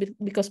happened next,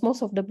 because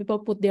most of the people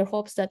put their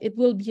hopes that it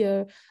will be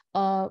a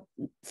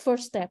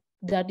first step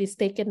that is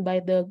taken by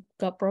the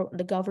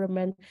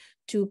government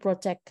to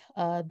protect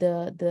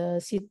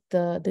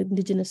the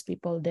indigenous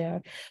people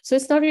there. So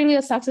it's not really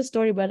a success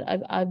story, but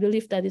I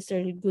believe that it's a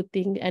really good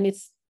thing, and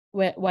it's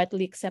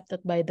widely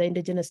accepted by the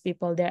indigenous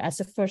people there as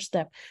a first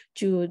step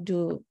to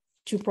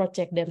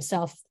protect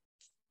themselves.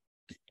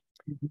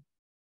 Is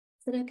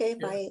it okay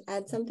if I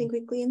add something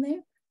quickly in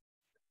there?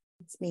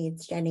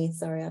 It's Jenny.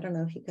 Sorry, I don't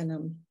know if you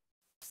can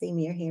see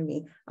me or hear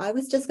me. I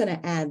was just going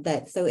to add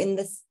that, so in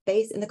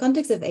the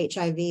context of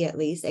HIV, at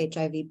least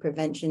HIV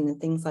prevention and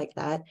things like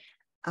that,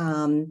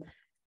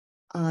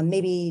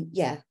 maybe,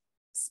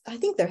 I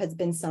think there has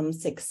been some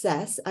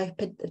success. I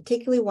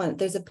particularly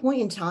there's a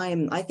point in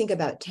time, I think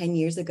about 10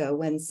 years ago,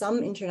 when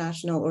some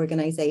international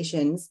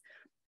organizations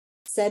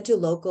said to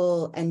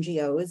local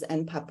NGOs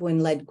and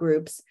Papuan-led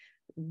groups,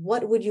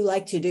 what would you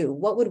like to do?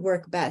 What would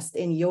work best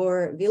in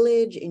your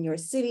village, in your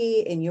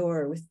city,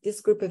 with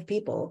this group of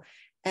people?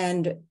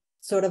 And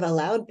sort of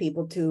allowed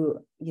people to,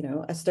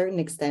 a certain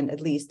extent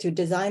at least, to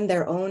design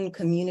their own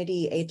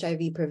community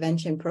HIV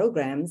prevention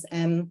programs.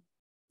 And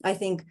I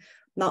think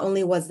not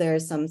only was there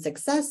some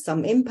success,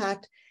 some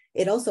impact,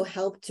 it also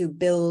helped to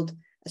build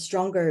a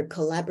stronger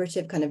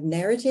collaborative kind of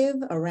narrative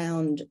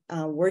around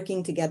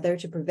working together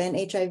to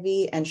prevent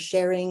HIV and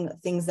sharing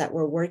things that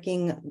were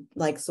working,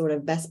 like sort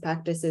of best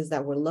practices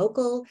that were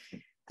local.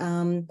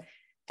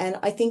 And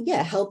I think,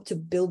 helped to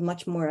build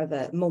much more of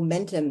a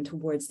momentum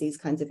towards these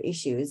kinds of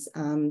issues.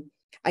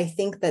 I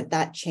think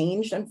that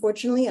changed,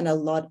 unfortunately, and a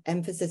lot of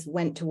emphasis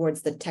went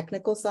towards the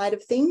technical side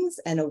of things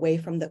and away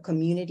from the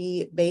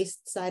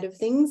community-based side of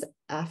things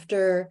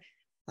after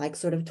like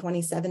sort of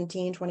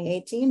 2017,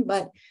 2018.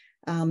 But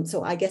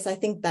so I guess I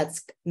think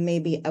that's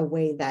maybe a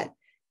way that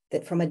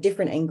that from a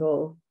different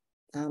angle,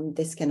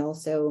 this can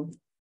also,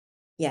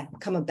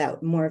 come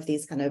about more of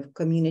these kind of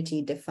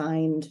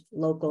community-defined,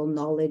 local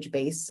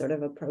knowledge-based sort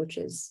of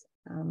approaches.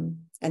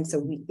 And so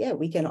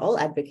we can all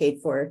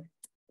advocate for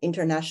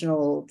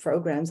international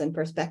programs and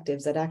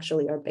perspectives that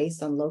actually are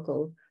based on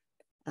local,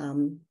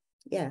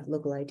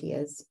 local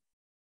ideas.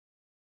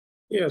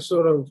 Yeah,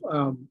 sort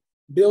of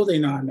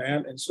building on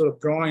that and sort of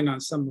drawing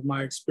on some of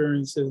my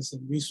experiences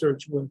and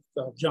research with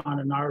John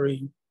and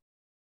Ari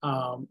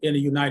in the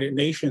United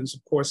Nations.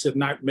 Of course, if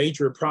not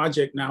major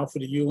project now for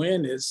the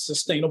UN is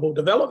sustainable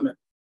development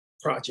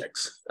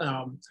projects.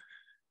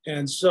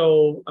 And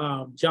so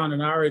John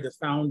and Ari, the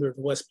founder of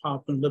the West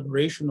Papuan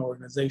Liberation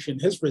Organization,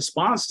 his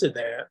response to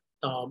that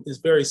is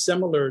very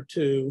similar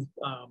to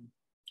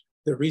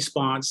the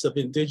response of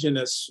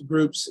indigenous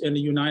groups in the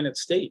United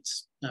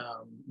States.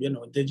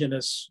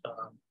 Indigenous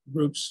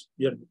groups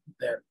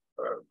that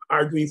are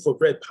arguing for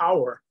red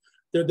power,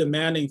 they're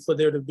demanding for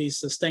there to be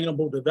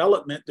sustainable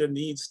development. There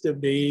needs to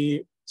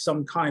be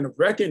some kind of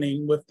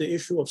reckoning with the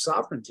issue of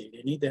sovereignty.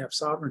 They need to have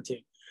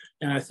sovereignty.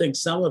 And I think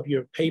some of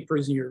your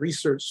papers and your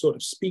research sort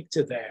of speak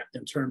to that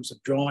in terms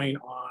of drawing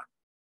on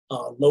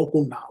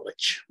local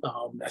knowledge.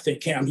 I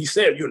think Cam, he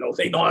said,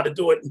 they know how to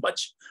do it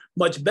much,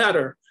 much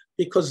better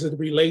because of the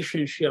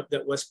relationship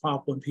that West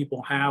Papuan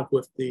people have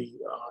with the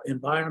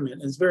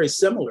environment. It's very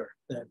similar,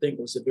 I think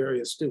it was a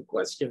very astute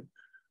question,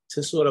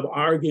 to sort of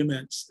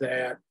arguments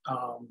that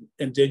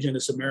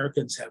Indigenous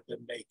Americans have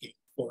been making,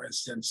 for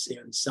instance,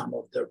 in some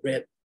of the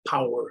red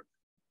power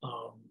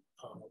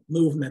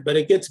movement. But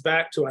it gets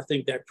back to, I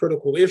think, that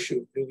critical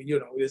issue,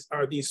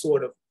 are these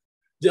sort of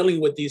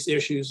dealing with these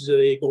issues, do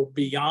they go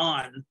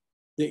beyond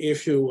the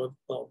issue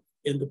of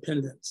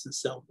independence and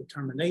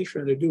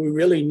self-determination, or do we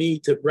really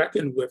need to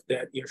reckon with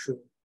that issue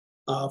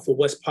for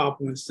West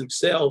Papuans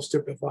themselves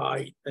to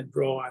provide and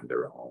draw on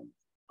their own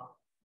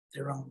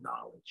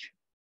knowledge?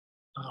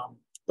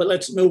 But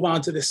let's move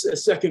on to this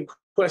second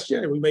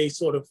question, and we may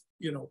sort of,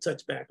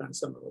 touch back on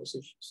some of those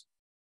issues.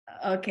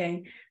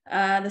 Okay.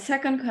 The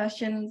second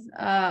question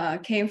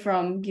came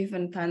from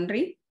Given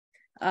Tandri.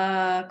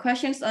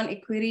 Questions on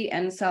equity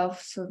and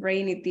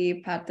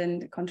self-sovereignty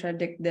patent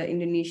contradict the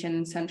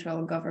Indonesian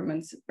central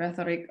government's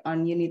rhetoric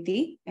on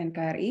unity,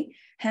 NKRI,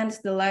 hence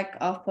the lack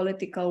of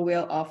political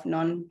will of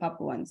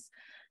non-Papuans.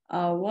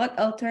 What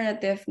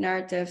alternative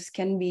narratives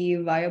can be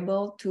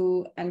viable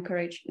to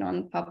encourage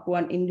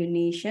non-Papuan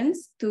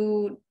Indonesians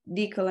to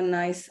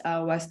decolonize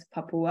West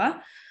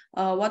Papua?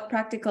 What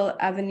practical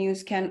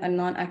avenues can a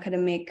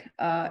non-academic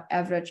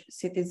average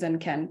citizen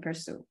can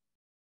pursue?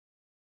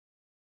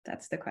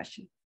 That's the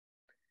question.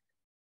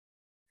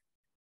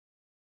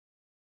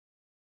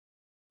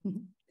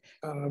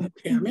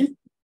 Tammy?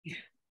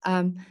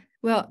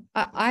 Well,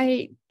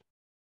 I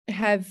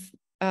have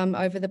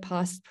over the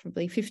past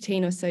probably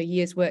 15 or so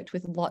years worked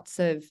with lots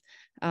of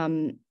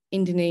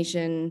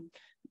Indonesian,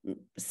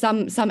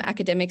 some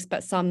academics,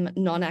 but some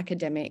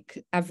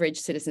non-academic average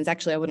citizens.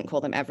 Actually, I wouldn't call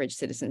them average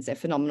citizens. They're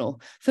phenomenal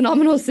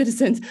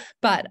citizens,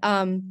 but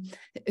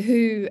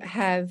who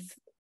have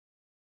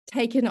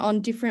taken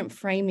on different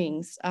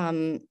framings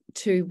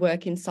to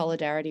work in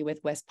solidarity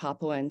with West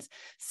Papuans.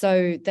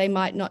 So they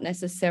might not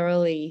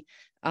necessarily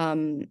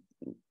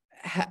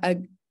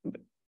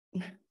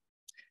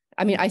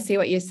I see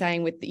what you're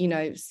saying with,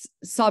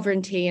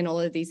 sovereignty and all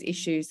of these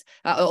issues,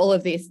 all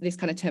of this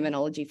kind of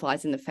terminology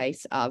flies in the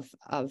face of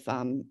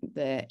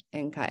the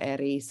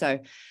NKRI. So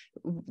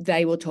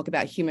they will talk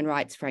about human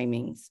rights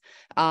framings,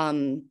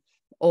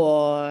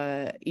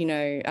 or,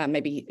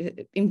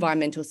 maybe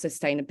environmental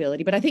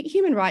sustainability. But I think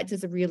human rights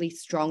is a really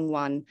strong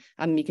one.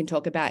 You can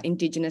talk about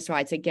Indigenous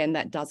rights. Again,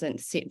 that doesn't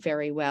sit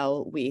very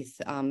well with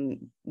the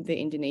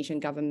Indonesian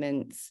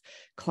government's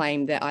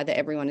claim that either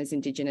everyone is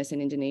Indigenous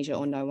in Indonesia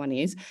or no one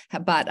is.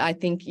 But I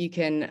think you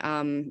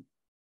can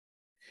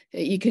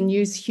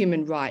use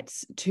human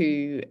rights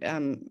to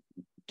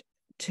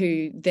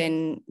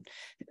then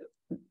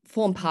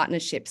form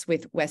partnerships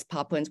with West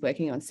Papuans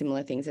working on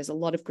similar things. There's a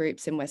lot of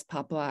groups in West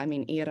Papua. I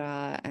mean,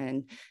 Ira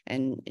and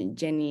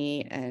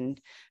Jenny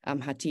and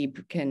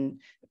Hatib can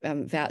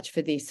vouch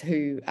for this,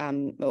 who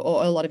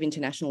or a lot of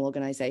international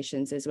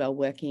organizations as well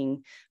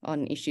working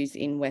on issues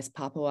in West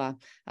Papua.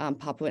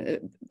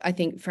 I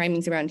think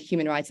framings around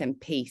human rights and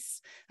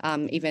peace,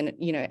 even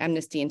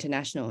Amnesty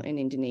International in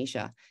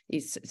Indonesia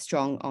is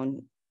strong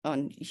on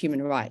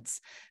human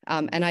rights.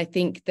 And I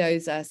think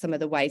those are some of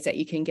the ways that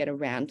you can get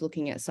around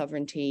looking at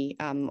sovereignty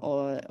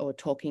or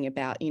talking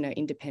about,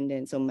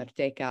 independence or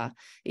Merdeka,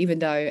 even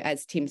though,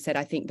 as Tim said,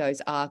 I think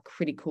those are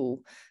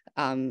critical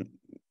and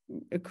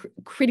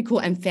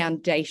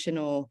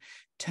foundational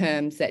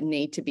terms that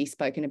need to be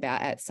spoken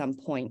about at some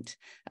point,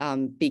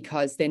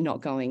 because they're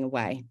not going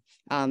away.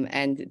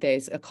 And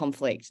there's a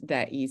conflict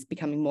that is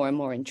becoming more and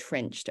more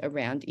entrenched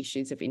around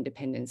issues of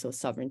independence or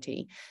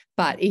sovereignty.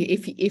 But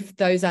if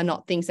those are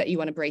not things that you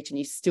want to breach and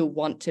you still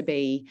want to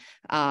be,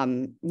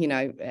 an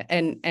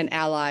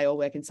ally or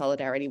work in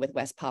solidarity with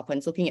West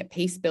Papuans, looking at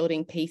peace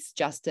building, peace,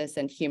 justice,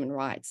 and human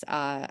rights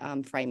are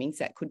framings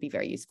that could be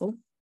very useful.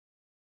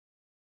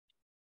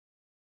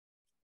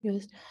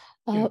 Yes,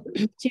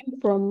 Jim,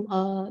 from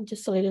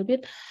just a little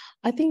bit,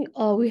 I think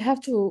we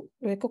have to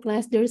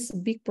recognize there is a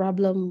big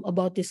problem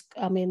about this.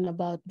 I mean,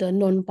 about the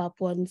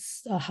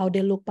non-Papuans, how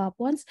they look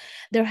Papuans.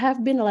 There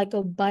have been like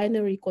a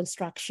binary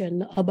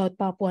construction about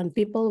Papuan.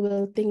 People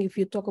will think if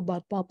you talk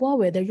about Papua,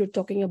 whether you're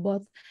talking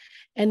about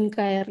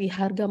NKRI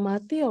harga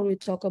mati or we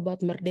talk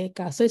about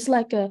Merdeka. So it's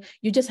like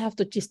you just have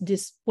to choose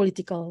this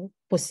political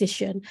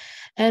position.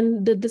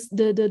 And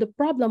the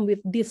problem with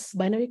this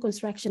binary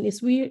construction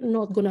is we're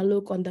not going to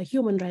look on the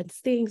human rights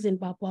things in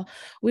Papua.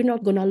 We're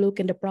not going to look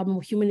in the problem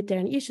of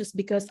humanitarian issues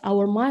because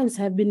our minds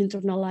have been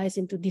internalized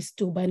into these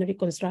two binary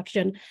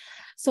construction.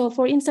 So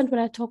for instance, when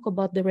I talk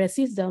about the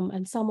racism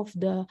and some of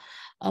the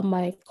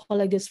my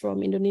colleagues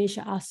from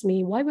Indonesia asked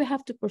me why we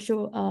have to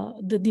pursue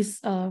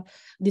this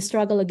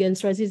struggle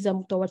against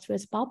racism towards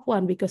West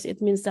Papuan, because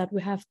it means that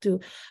we have to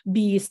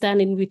be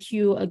standing with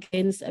you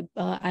against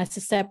as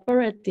a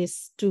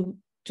separatist to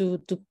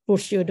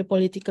pursue the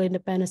political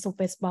independence of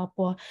West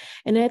Papua.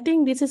 And I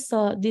think this is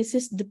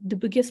the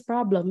biggest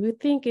problem. We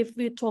think if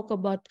we talk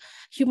about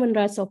human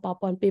rights of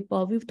Papuan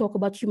people, we talk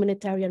about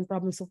humanitarian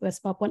problems of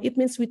West Papuan, it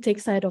means we take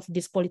side of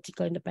this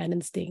political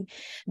independence thing,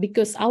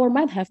 because our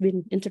mind have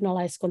been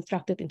internalized,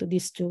 constructed into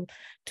these two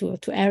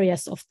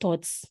areas of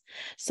thoughts.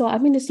 So I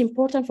mean, it's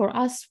important for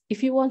us,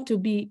 if you want to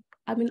be,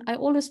 I mean, I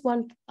always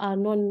want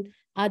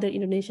other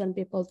Indonesian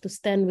people to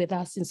stand with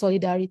us in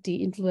solidarity,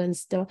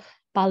 influence the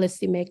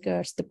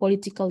policymakers, the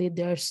political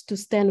leaders to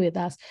stand with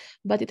us.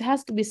 But it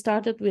has to be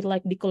started with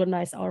like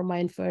decolonize our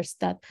mind first,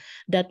 that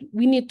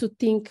we need to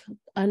think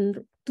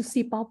and to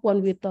see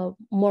Papuan with a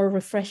more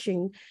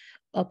refreshing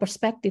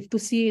perspective, to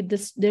see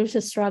this, there's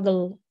a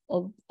struggle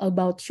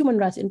about human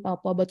rights in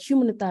Papua, but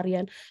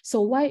humanitarian.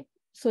 So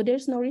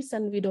there's no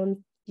reason we don't,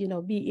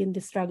 be in the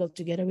struggle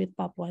together with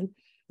Papuan.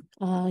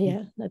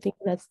 Yeah, I think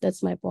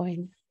that's my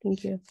point.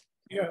 Thank you.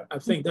 Yeah, I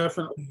think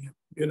definitely,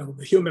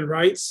 the human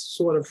rights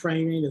sort of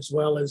framing as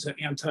well as an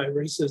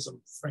anti-racism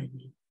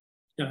framing.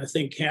 And I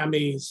think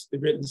Cammie's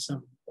written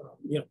some,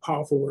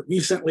 powerful work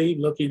recently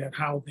looking at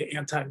how the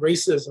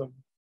anti-racism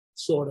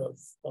sort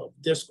of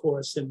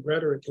discourse and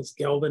rhetoric has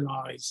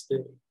galvanized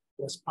the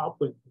West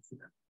Papuan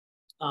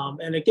movement.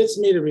 And it gets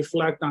me to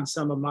reflect on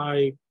some of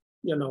my,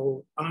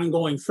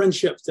 ongoing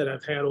friendships that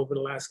I've had over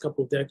the last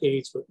couple of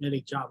decades with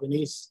many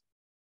Javanese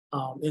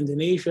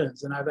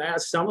Indonesians, and I've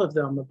asked some of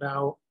them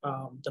about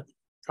the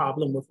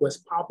problem with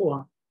West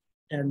Papua,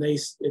 and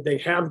they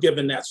have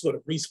given that sort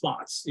of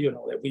response,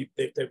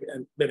 that they've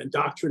been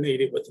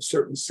indoctrinated with a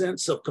certain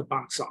sense of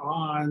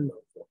Kebangsaan,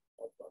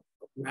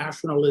 of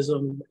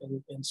nationalism,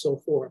 and so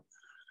forth.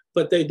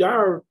 But they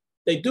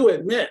do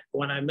admit,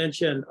 when I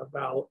mention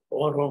about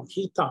Orang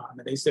Hitam,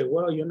 and they say,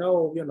 well,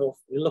 you're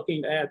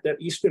looking at that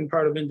eastern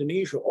part of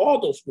Indonesia,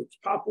 all those groups,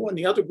 Papua and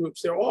the other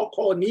groups, they're all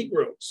called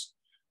Negroes.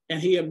 And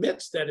he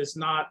admits that it's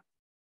not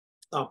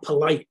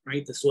polite,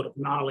 right? The sort of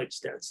knowledge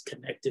that's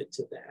connected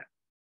to that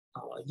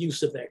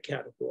use of that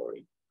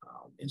category.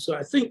 And so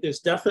I think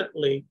there's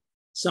definitely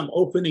some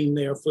opening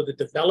there for the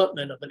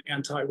development of an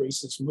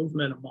anti-racist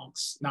movement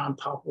amongst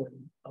non-Papuan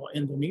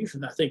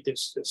Indonesian. I think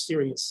there's a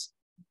serious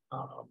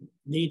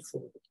need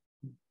for it.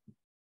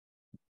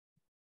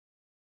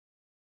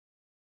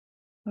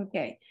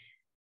 Okay,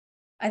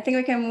 I think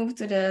we can move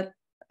to the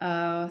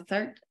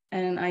third.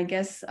 And I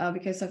guess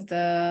because of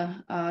the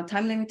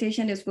time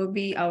limitation, this will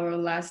be our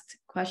last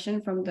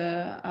question from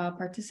the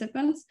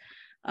participants,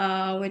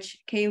 which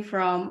came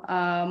from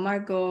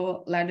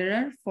Margot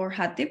Lederer for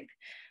Hatip.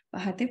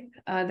 Hatip,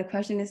 the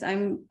question is,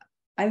 I'm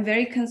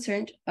very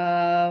concerned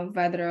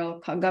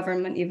federal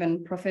government,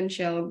 even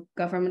provincial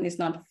government, is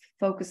not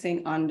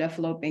focusing on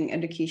developing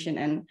education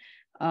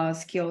and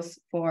skills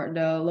for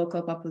the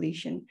local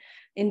population.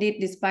 Indeed,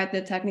 despite the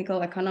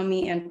technical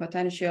economy and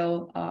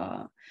potential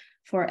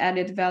for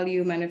added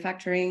value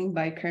manufacturing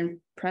by current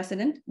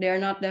president, they are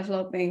not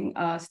developing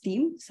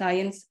STEAM,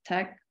 science,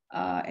 tech,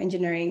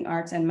 engineering,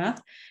 arts, and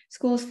math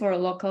schools for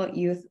local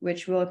youth,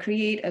 which will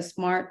create a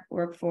smart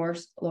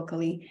workforce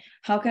locally.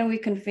 How can we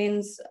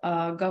convince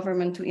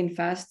government to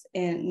invest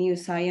in new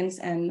science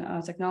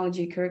and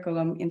technology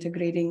curriculum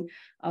integrating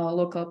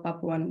local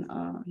Papuan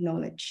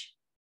knowledge?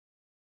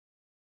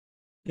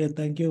 Yeah,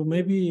 thank you.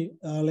 Maybe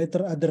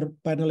later other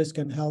panelists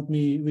can help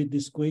me with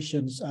these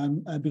questions,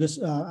 because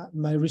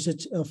my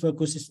research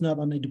focus is not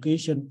on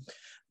education,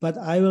 but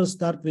I will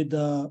start with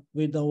the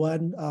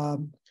one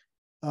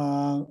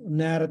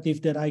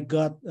narrative that I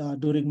got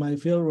during my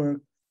fieldwork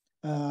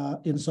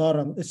in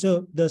Sorong.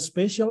 So the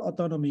spatial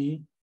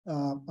autonomy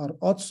or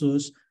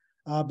OTSUS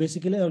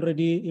basically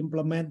already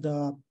implement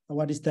the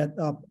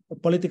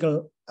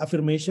political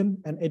affirmation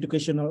and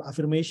educational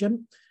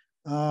affirmation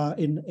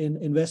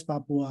in West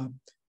Papua.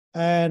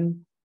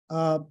 And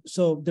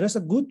so there's a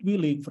good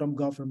willing from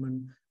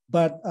government,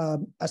 but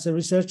as a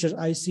researcher,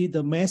 I see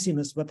the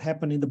messiness, what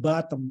happened in the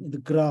bottom, in the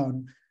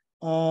ground.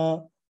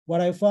 What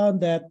I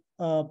found that,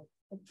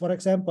 for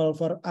example,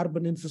 for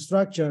urban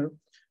infrastructure,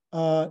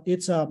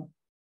 it's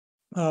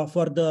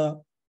for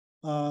the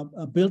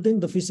building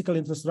the physical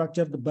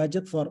infrastructure, the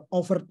budget for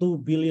over 2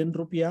 billion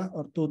rupiah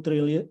or 2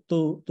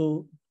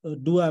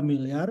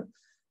 miliar.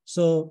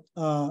 So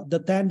the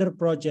tender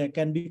project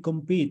can be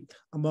compete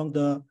among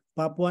the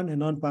Papuan and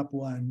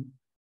non-Papuan.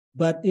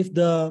 But if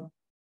the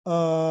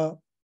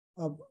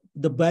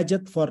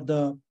budget for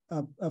the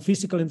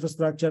physical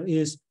infrastructure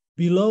is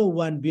below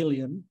 1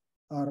 billion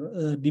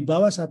or di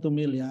bawah 1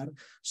 miliar,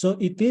 so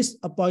it is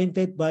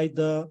appointed by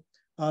the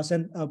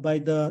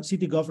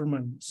city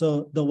government.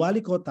 So the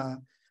wali kota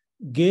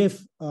gave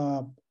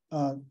to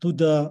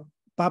the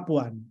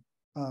Papuan,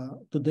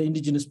 to the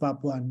indigenous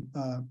Papuan,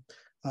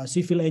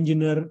 civil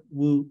engineer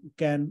who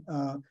can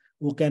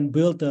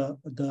build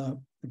the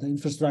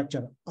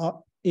infrastructure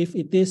if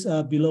it is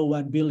below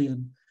 1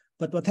 billion.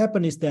 But what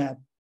happened is that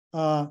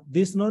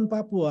this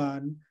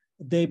non-Papuan,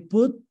 they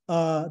put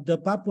the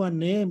Papuan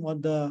name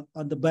on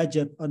the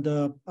budget on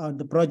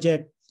the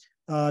project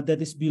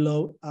that is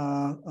below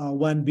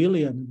 1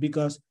 billion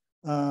because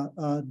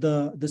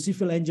the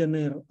civil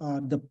engineer,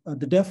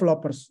 the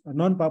developers,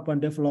 non-Papuan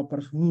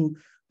developers who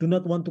do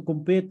not want to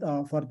compete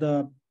for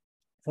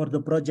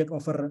the project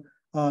over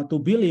 2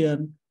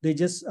 billion, they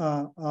just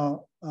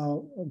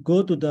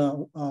go to the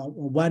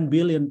 1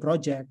 billion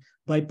project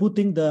by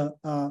putting the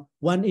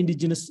one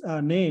indigenous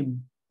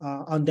name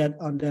on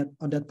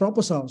that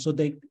proposal, so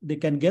they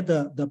can get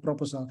the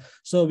proposal.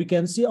 So we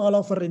can see all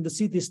over in the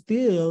city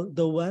still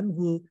the one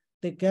who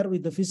take care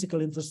with the physical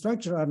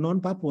infrastructure are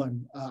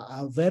non-Papuan.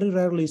 I very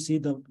rarely see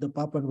the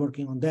Papuan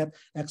working on that,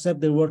 except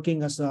they're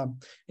working as a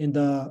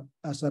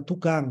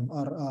tukang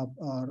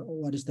or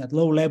what is that,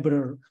 low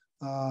laborer,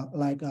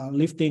 like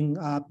lifting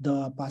up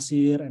the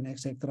pasir and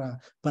etc.,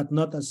 but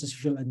not as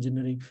civil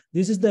engineering.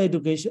 This is the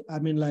education. I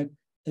mean, like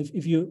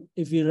if you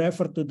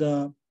refer to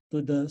the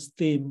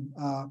STEAM,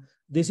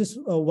 this is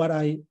what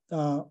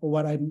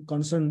I'm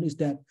concerned is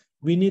that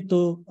we need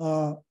to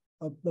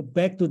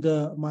back to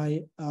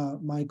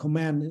my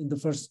command in the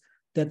first,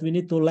 that we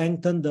need to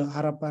lengthen the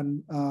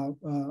harapan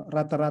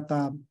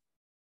rata-rata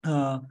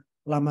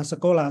lama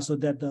sekolah so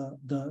that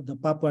the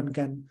Papuan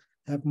can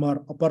have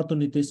more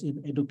opportunities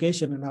in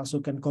education and also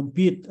can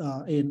compete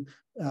in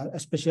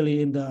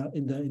especially in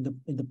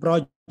the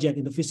project,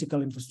 in the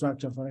physical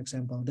infrastructure, for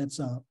example. That's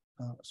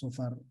so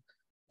far.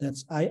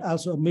 That's, I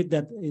also admit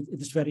that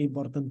it is very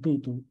important too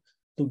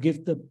to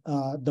give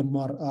the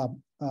more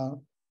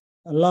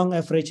long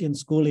average in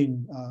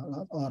schooling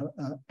or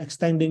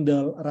extending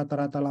the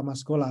rata-rata lama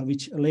sekolah,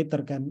 which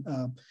later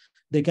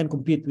they can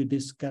compete with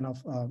this kind of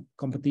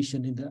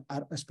competition in the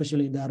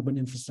especially in the urban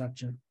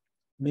infrastructure.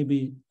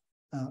 Maybe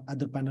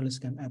other panelists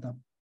can add up.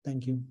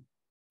 Thank you.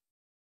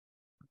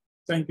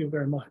 Thank you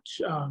very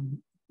much.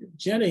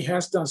 Jenny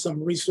has done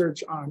some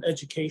research on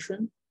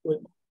education.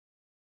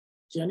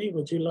 Jenny,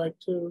 would you like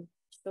to?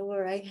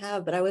 Sure, I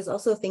have, but I was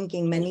also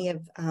thinking many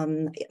of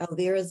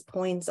Elvira's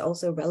points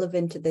also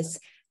relevant to this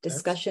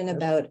discussion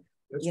about,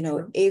 you know,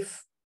 true.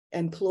 If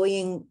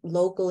employing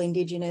local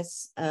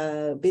indigenous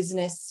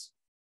business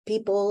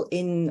people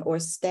or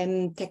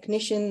STEM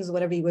technicians,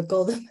 whatever you would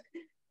call them,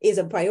 is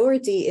a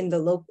priority in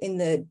the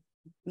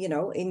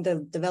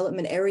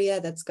development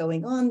area that's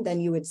going on, then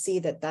you would see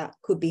that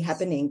could be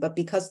happening. But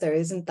because there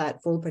isn't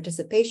that full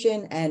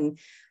participation and,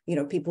 you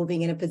know, people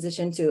being in a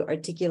position to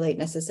articulate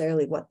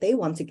necessarily what they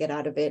want to get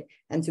out of it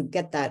and to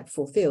get that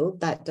fulfilled,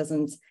 that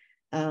doesn't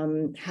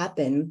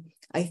happen.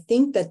 I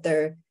think that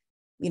they're,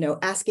 you know,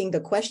 asking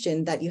the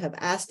question that you have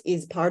asked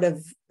is part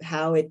of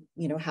how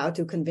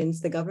to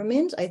convince the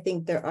government. I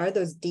think there are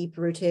those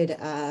deep-rooted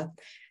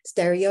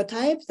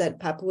stereotypes that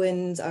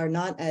Papuans are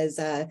not as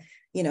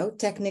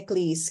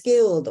technically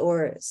skilled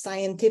or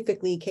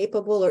scientifically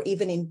capable, or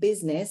even in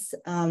business.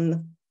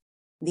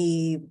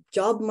 The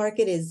job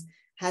market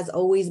has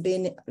always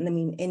been, I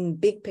mean, in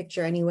big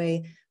picture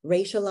anyway,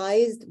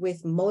 racialized,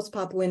 with most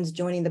Papuans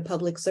joining the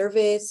public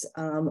service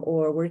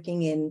or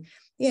working in,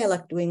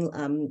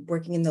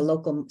 working in the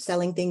local,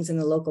 selling things in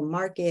the local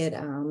market,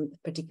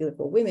 particularly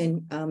for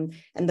women.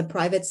 And the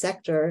private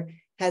sector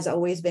has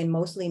always been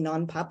mostly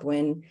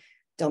non-Papuan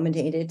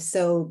dominated.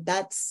 So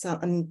that's,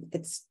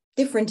 it's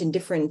different in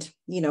different,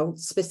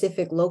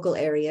 specific local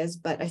areas,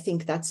 but I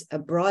think that's a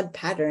broad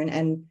pattern.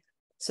 And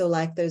so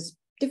like there's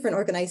different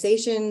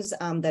organizations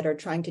that are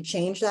trying to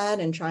change that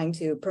and trying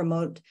to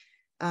promote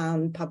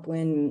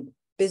Papuan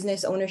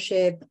business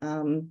ownership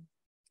and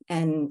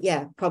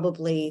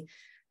probably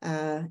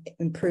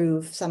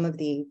improve some of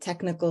the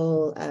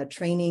technical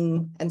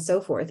training and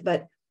so forth.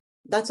 But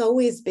that's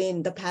always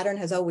been, the pattern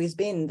has always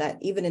been that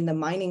even in the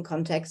mining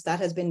context, that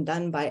has been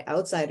done by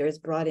outsiders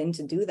brought in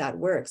to do that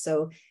work.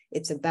 So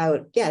it's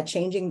about,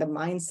 changing the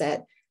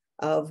mindset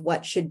of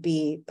what should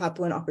be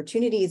Papuan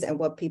opportunities and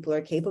what people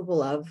are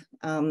capable of.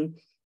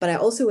 But I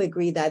also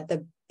agree that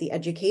the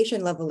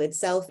education level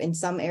itself in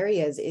some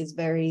areas is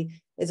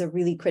a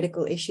really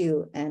critical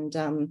issue. And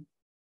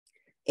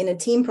in a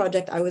team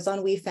project I was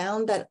on, we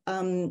found that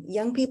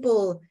young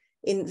people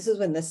this is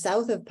in the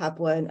south of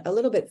Papua, a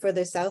little bit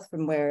further south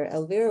from where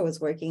Elvira was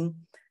working,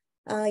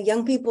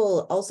 young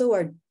people also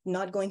are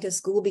not going to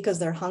school because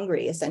they're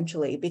hungry,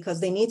 essentially,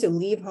 because they need to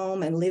leave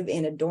home and live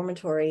in a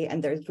dormitory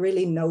and there's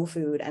really no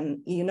food.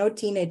 And you know,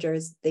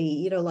 teenagers, they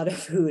eat a lot of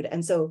food.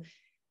 And so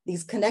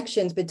these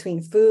connections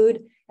between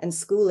food and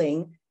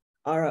schooling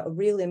are a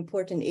really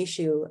important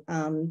issue,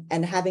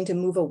 and having to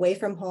move away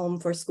from home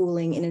for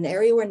schooling in an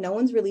area where no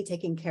one's really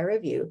taking care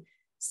of you.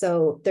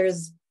 So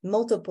there's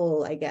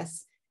multiple, I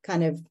guess,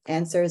 kind of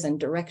answers and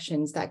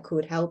directions that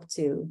could help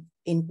to,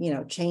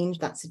 change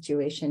that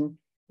situation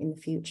in the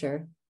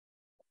future.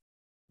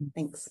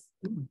 Thanks.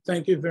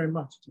 Thank you very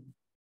much.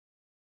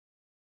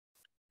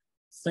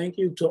 Thank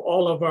you to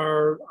all of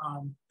our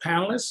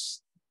panelists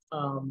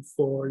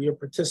for your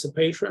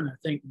participation. I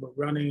think we're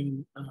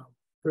running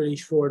pretty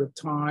short of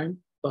time,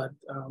 but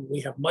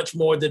we have much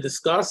more to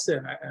discuss,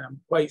 and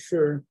I'm quite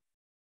sure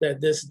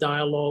that this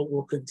dialogue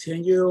will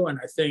continue. And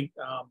I think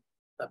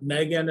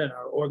Megan and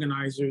our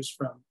organizers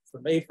from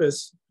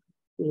APHIS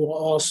will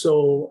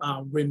also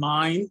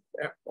remind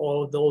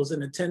all of those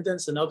in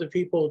attendance and other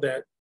people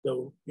that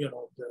the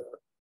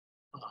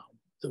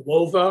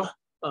WOVA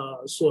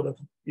sort of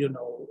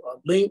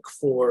link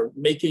for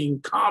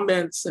making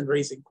comments and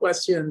raising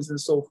questions and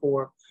so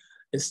forth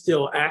is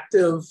still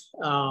active,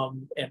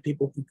 and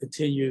people can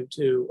continue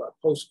to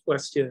post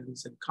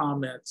questions and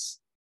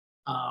comments.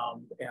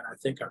 And I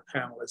think our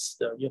panelists,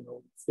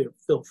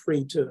 feel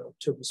free to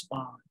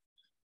respond.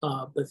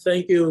 But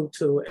thank you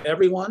to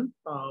everyone,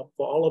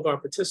 for all of our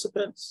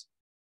participants,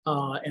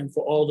 and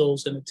for all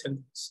those in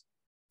attendance.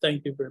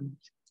 Thank you very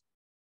much.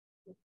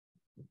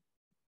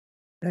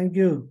 Thank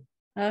you.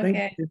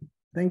 Okay.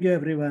 Thank you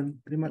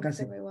everyone. Terima Thanks,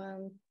 kasih.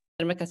 everyone.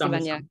 Terima kasih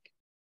banyak.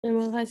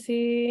 Terima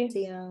kasih.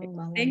 Siang,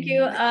 malam. Thank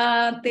you,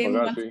 Tim,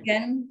 Terima once kasih.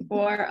 again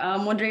for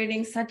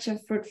moderating such a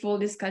fruitful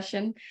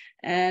discussion.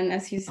 And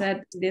as you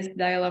said, this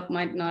dialogue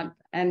might not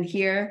end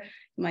here,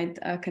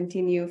 might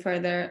continue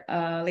further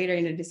later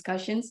in the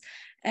discussions.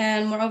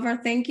 And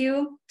moreover, thank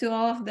you to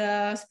all of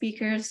the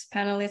speakers,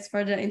 panelists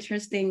for the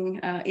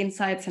interesting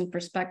insights and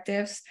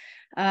perspectives.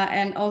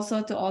 And also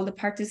to all the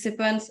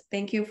participants,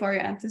 thank you for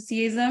your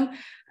enthusiasm.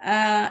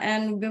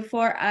 And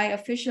before I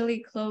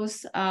officially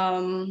close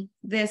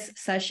this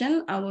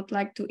session, I would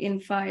like to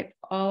invite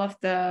all of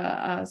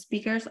the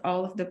speakers,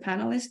 all of the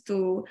panelists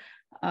to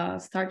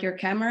start your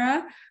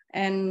camera.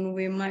 And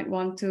we might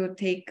want to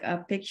take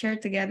a picture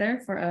together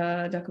for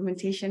a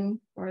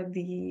documentation for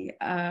the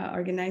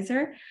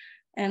organizer.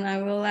 And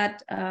I will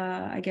let,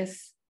 I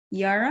guess,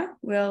 Yara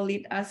will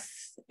lead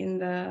us in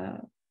the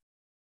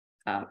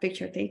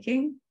picture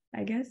taking,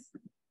 I guess.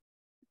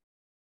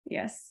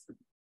 Yes.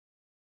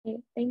 Okay,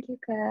 thank you,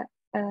 Ka.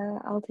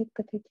 I'll take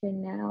the picture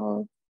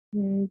now.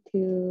 1,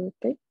 2,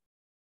 3.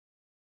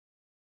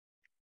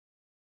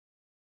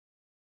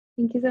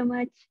 Thank you so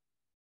much.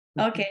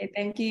 Okay,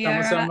 thank you,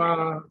 Yara.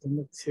 Sama-sama.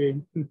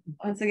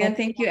 Once again,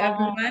 thank you,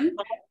 everyone.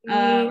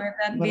 With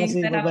that being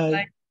said, I would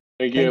like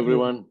Thank you,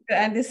 everyone. to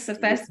end this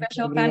special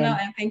everyone. panel,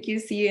 and thank you.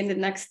 See you in the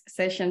next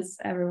sessions,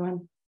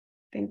 everyone.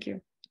 Thank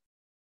you.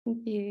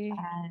 Thank you.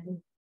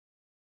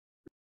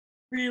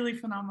 Really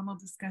phenomenal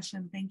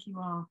discussion. Thank you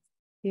all.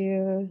 Thank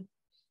you.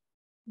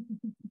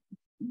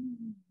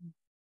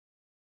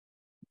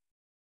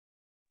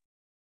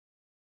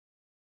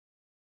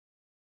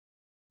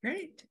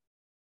 Great.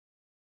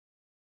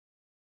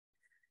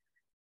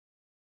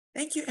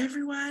 Thank you,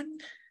 everyone.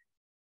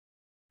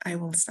 I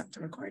will stop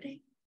the recording.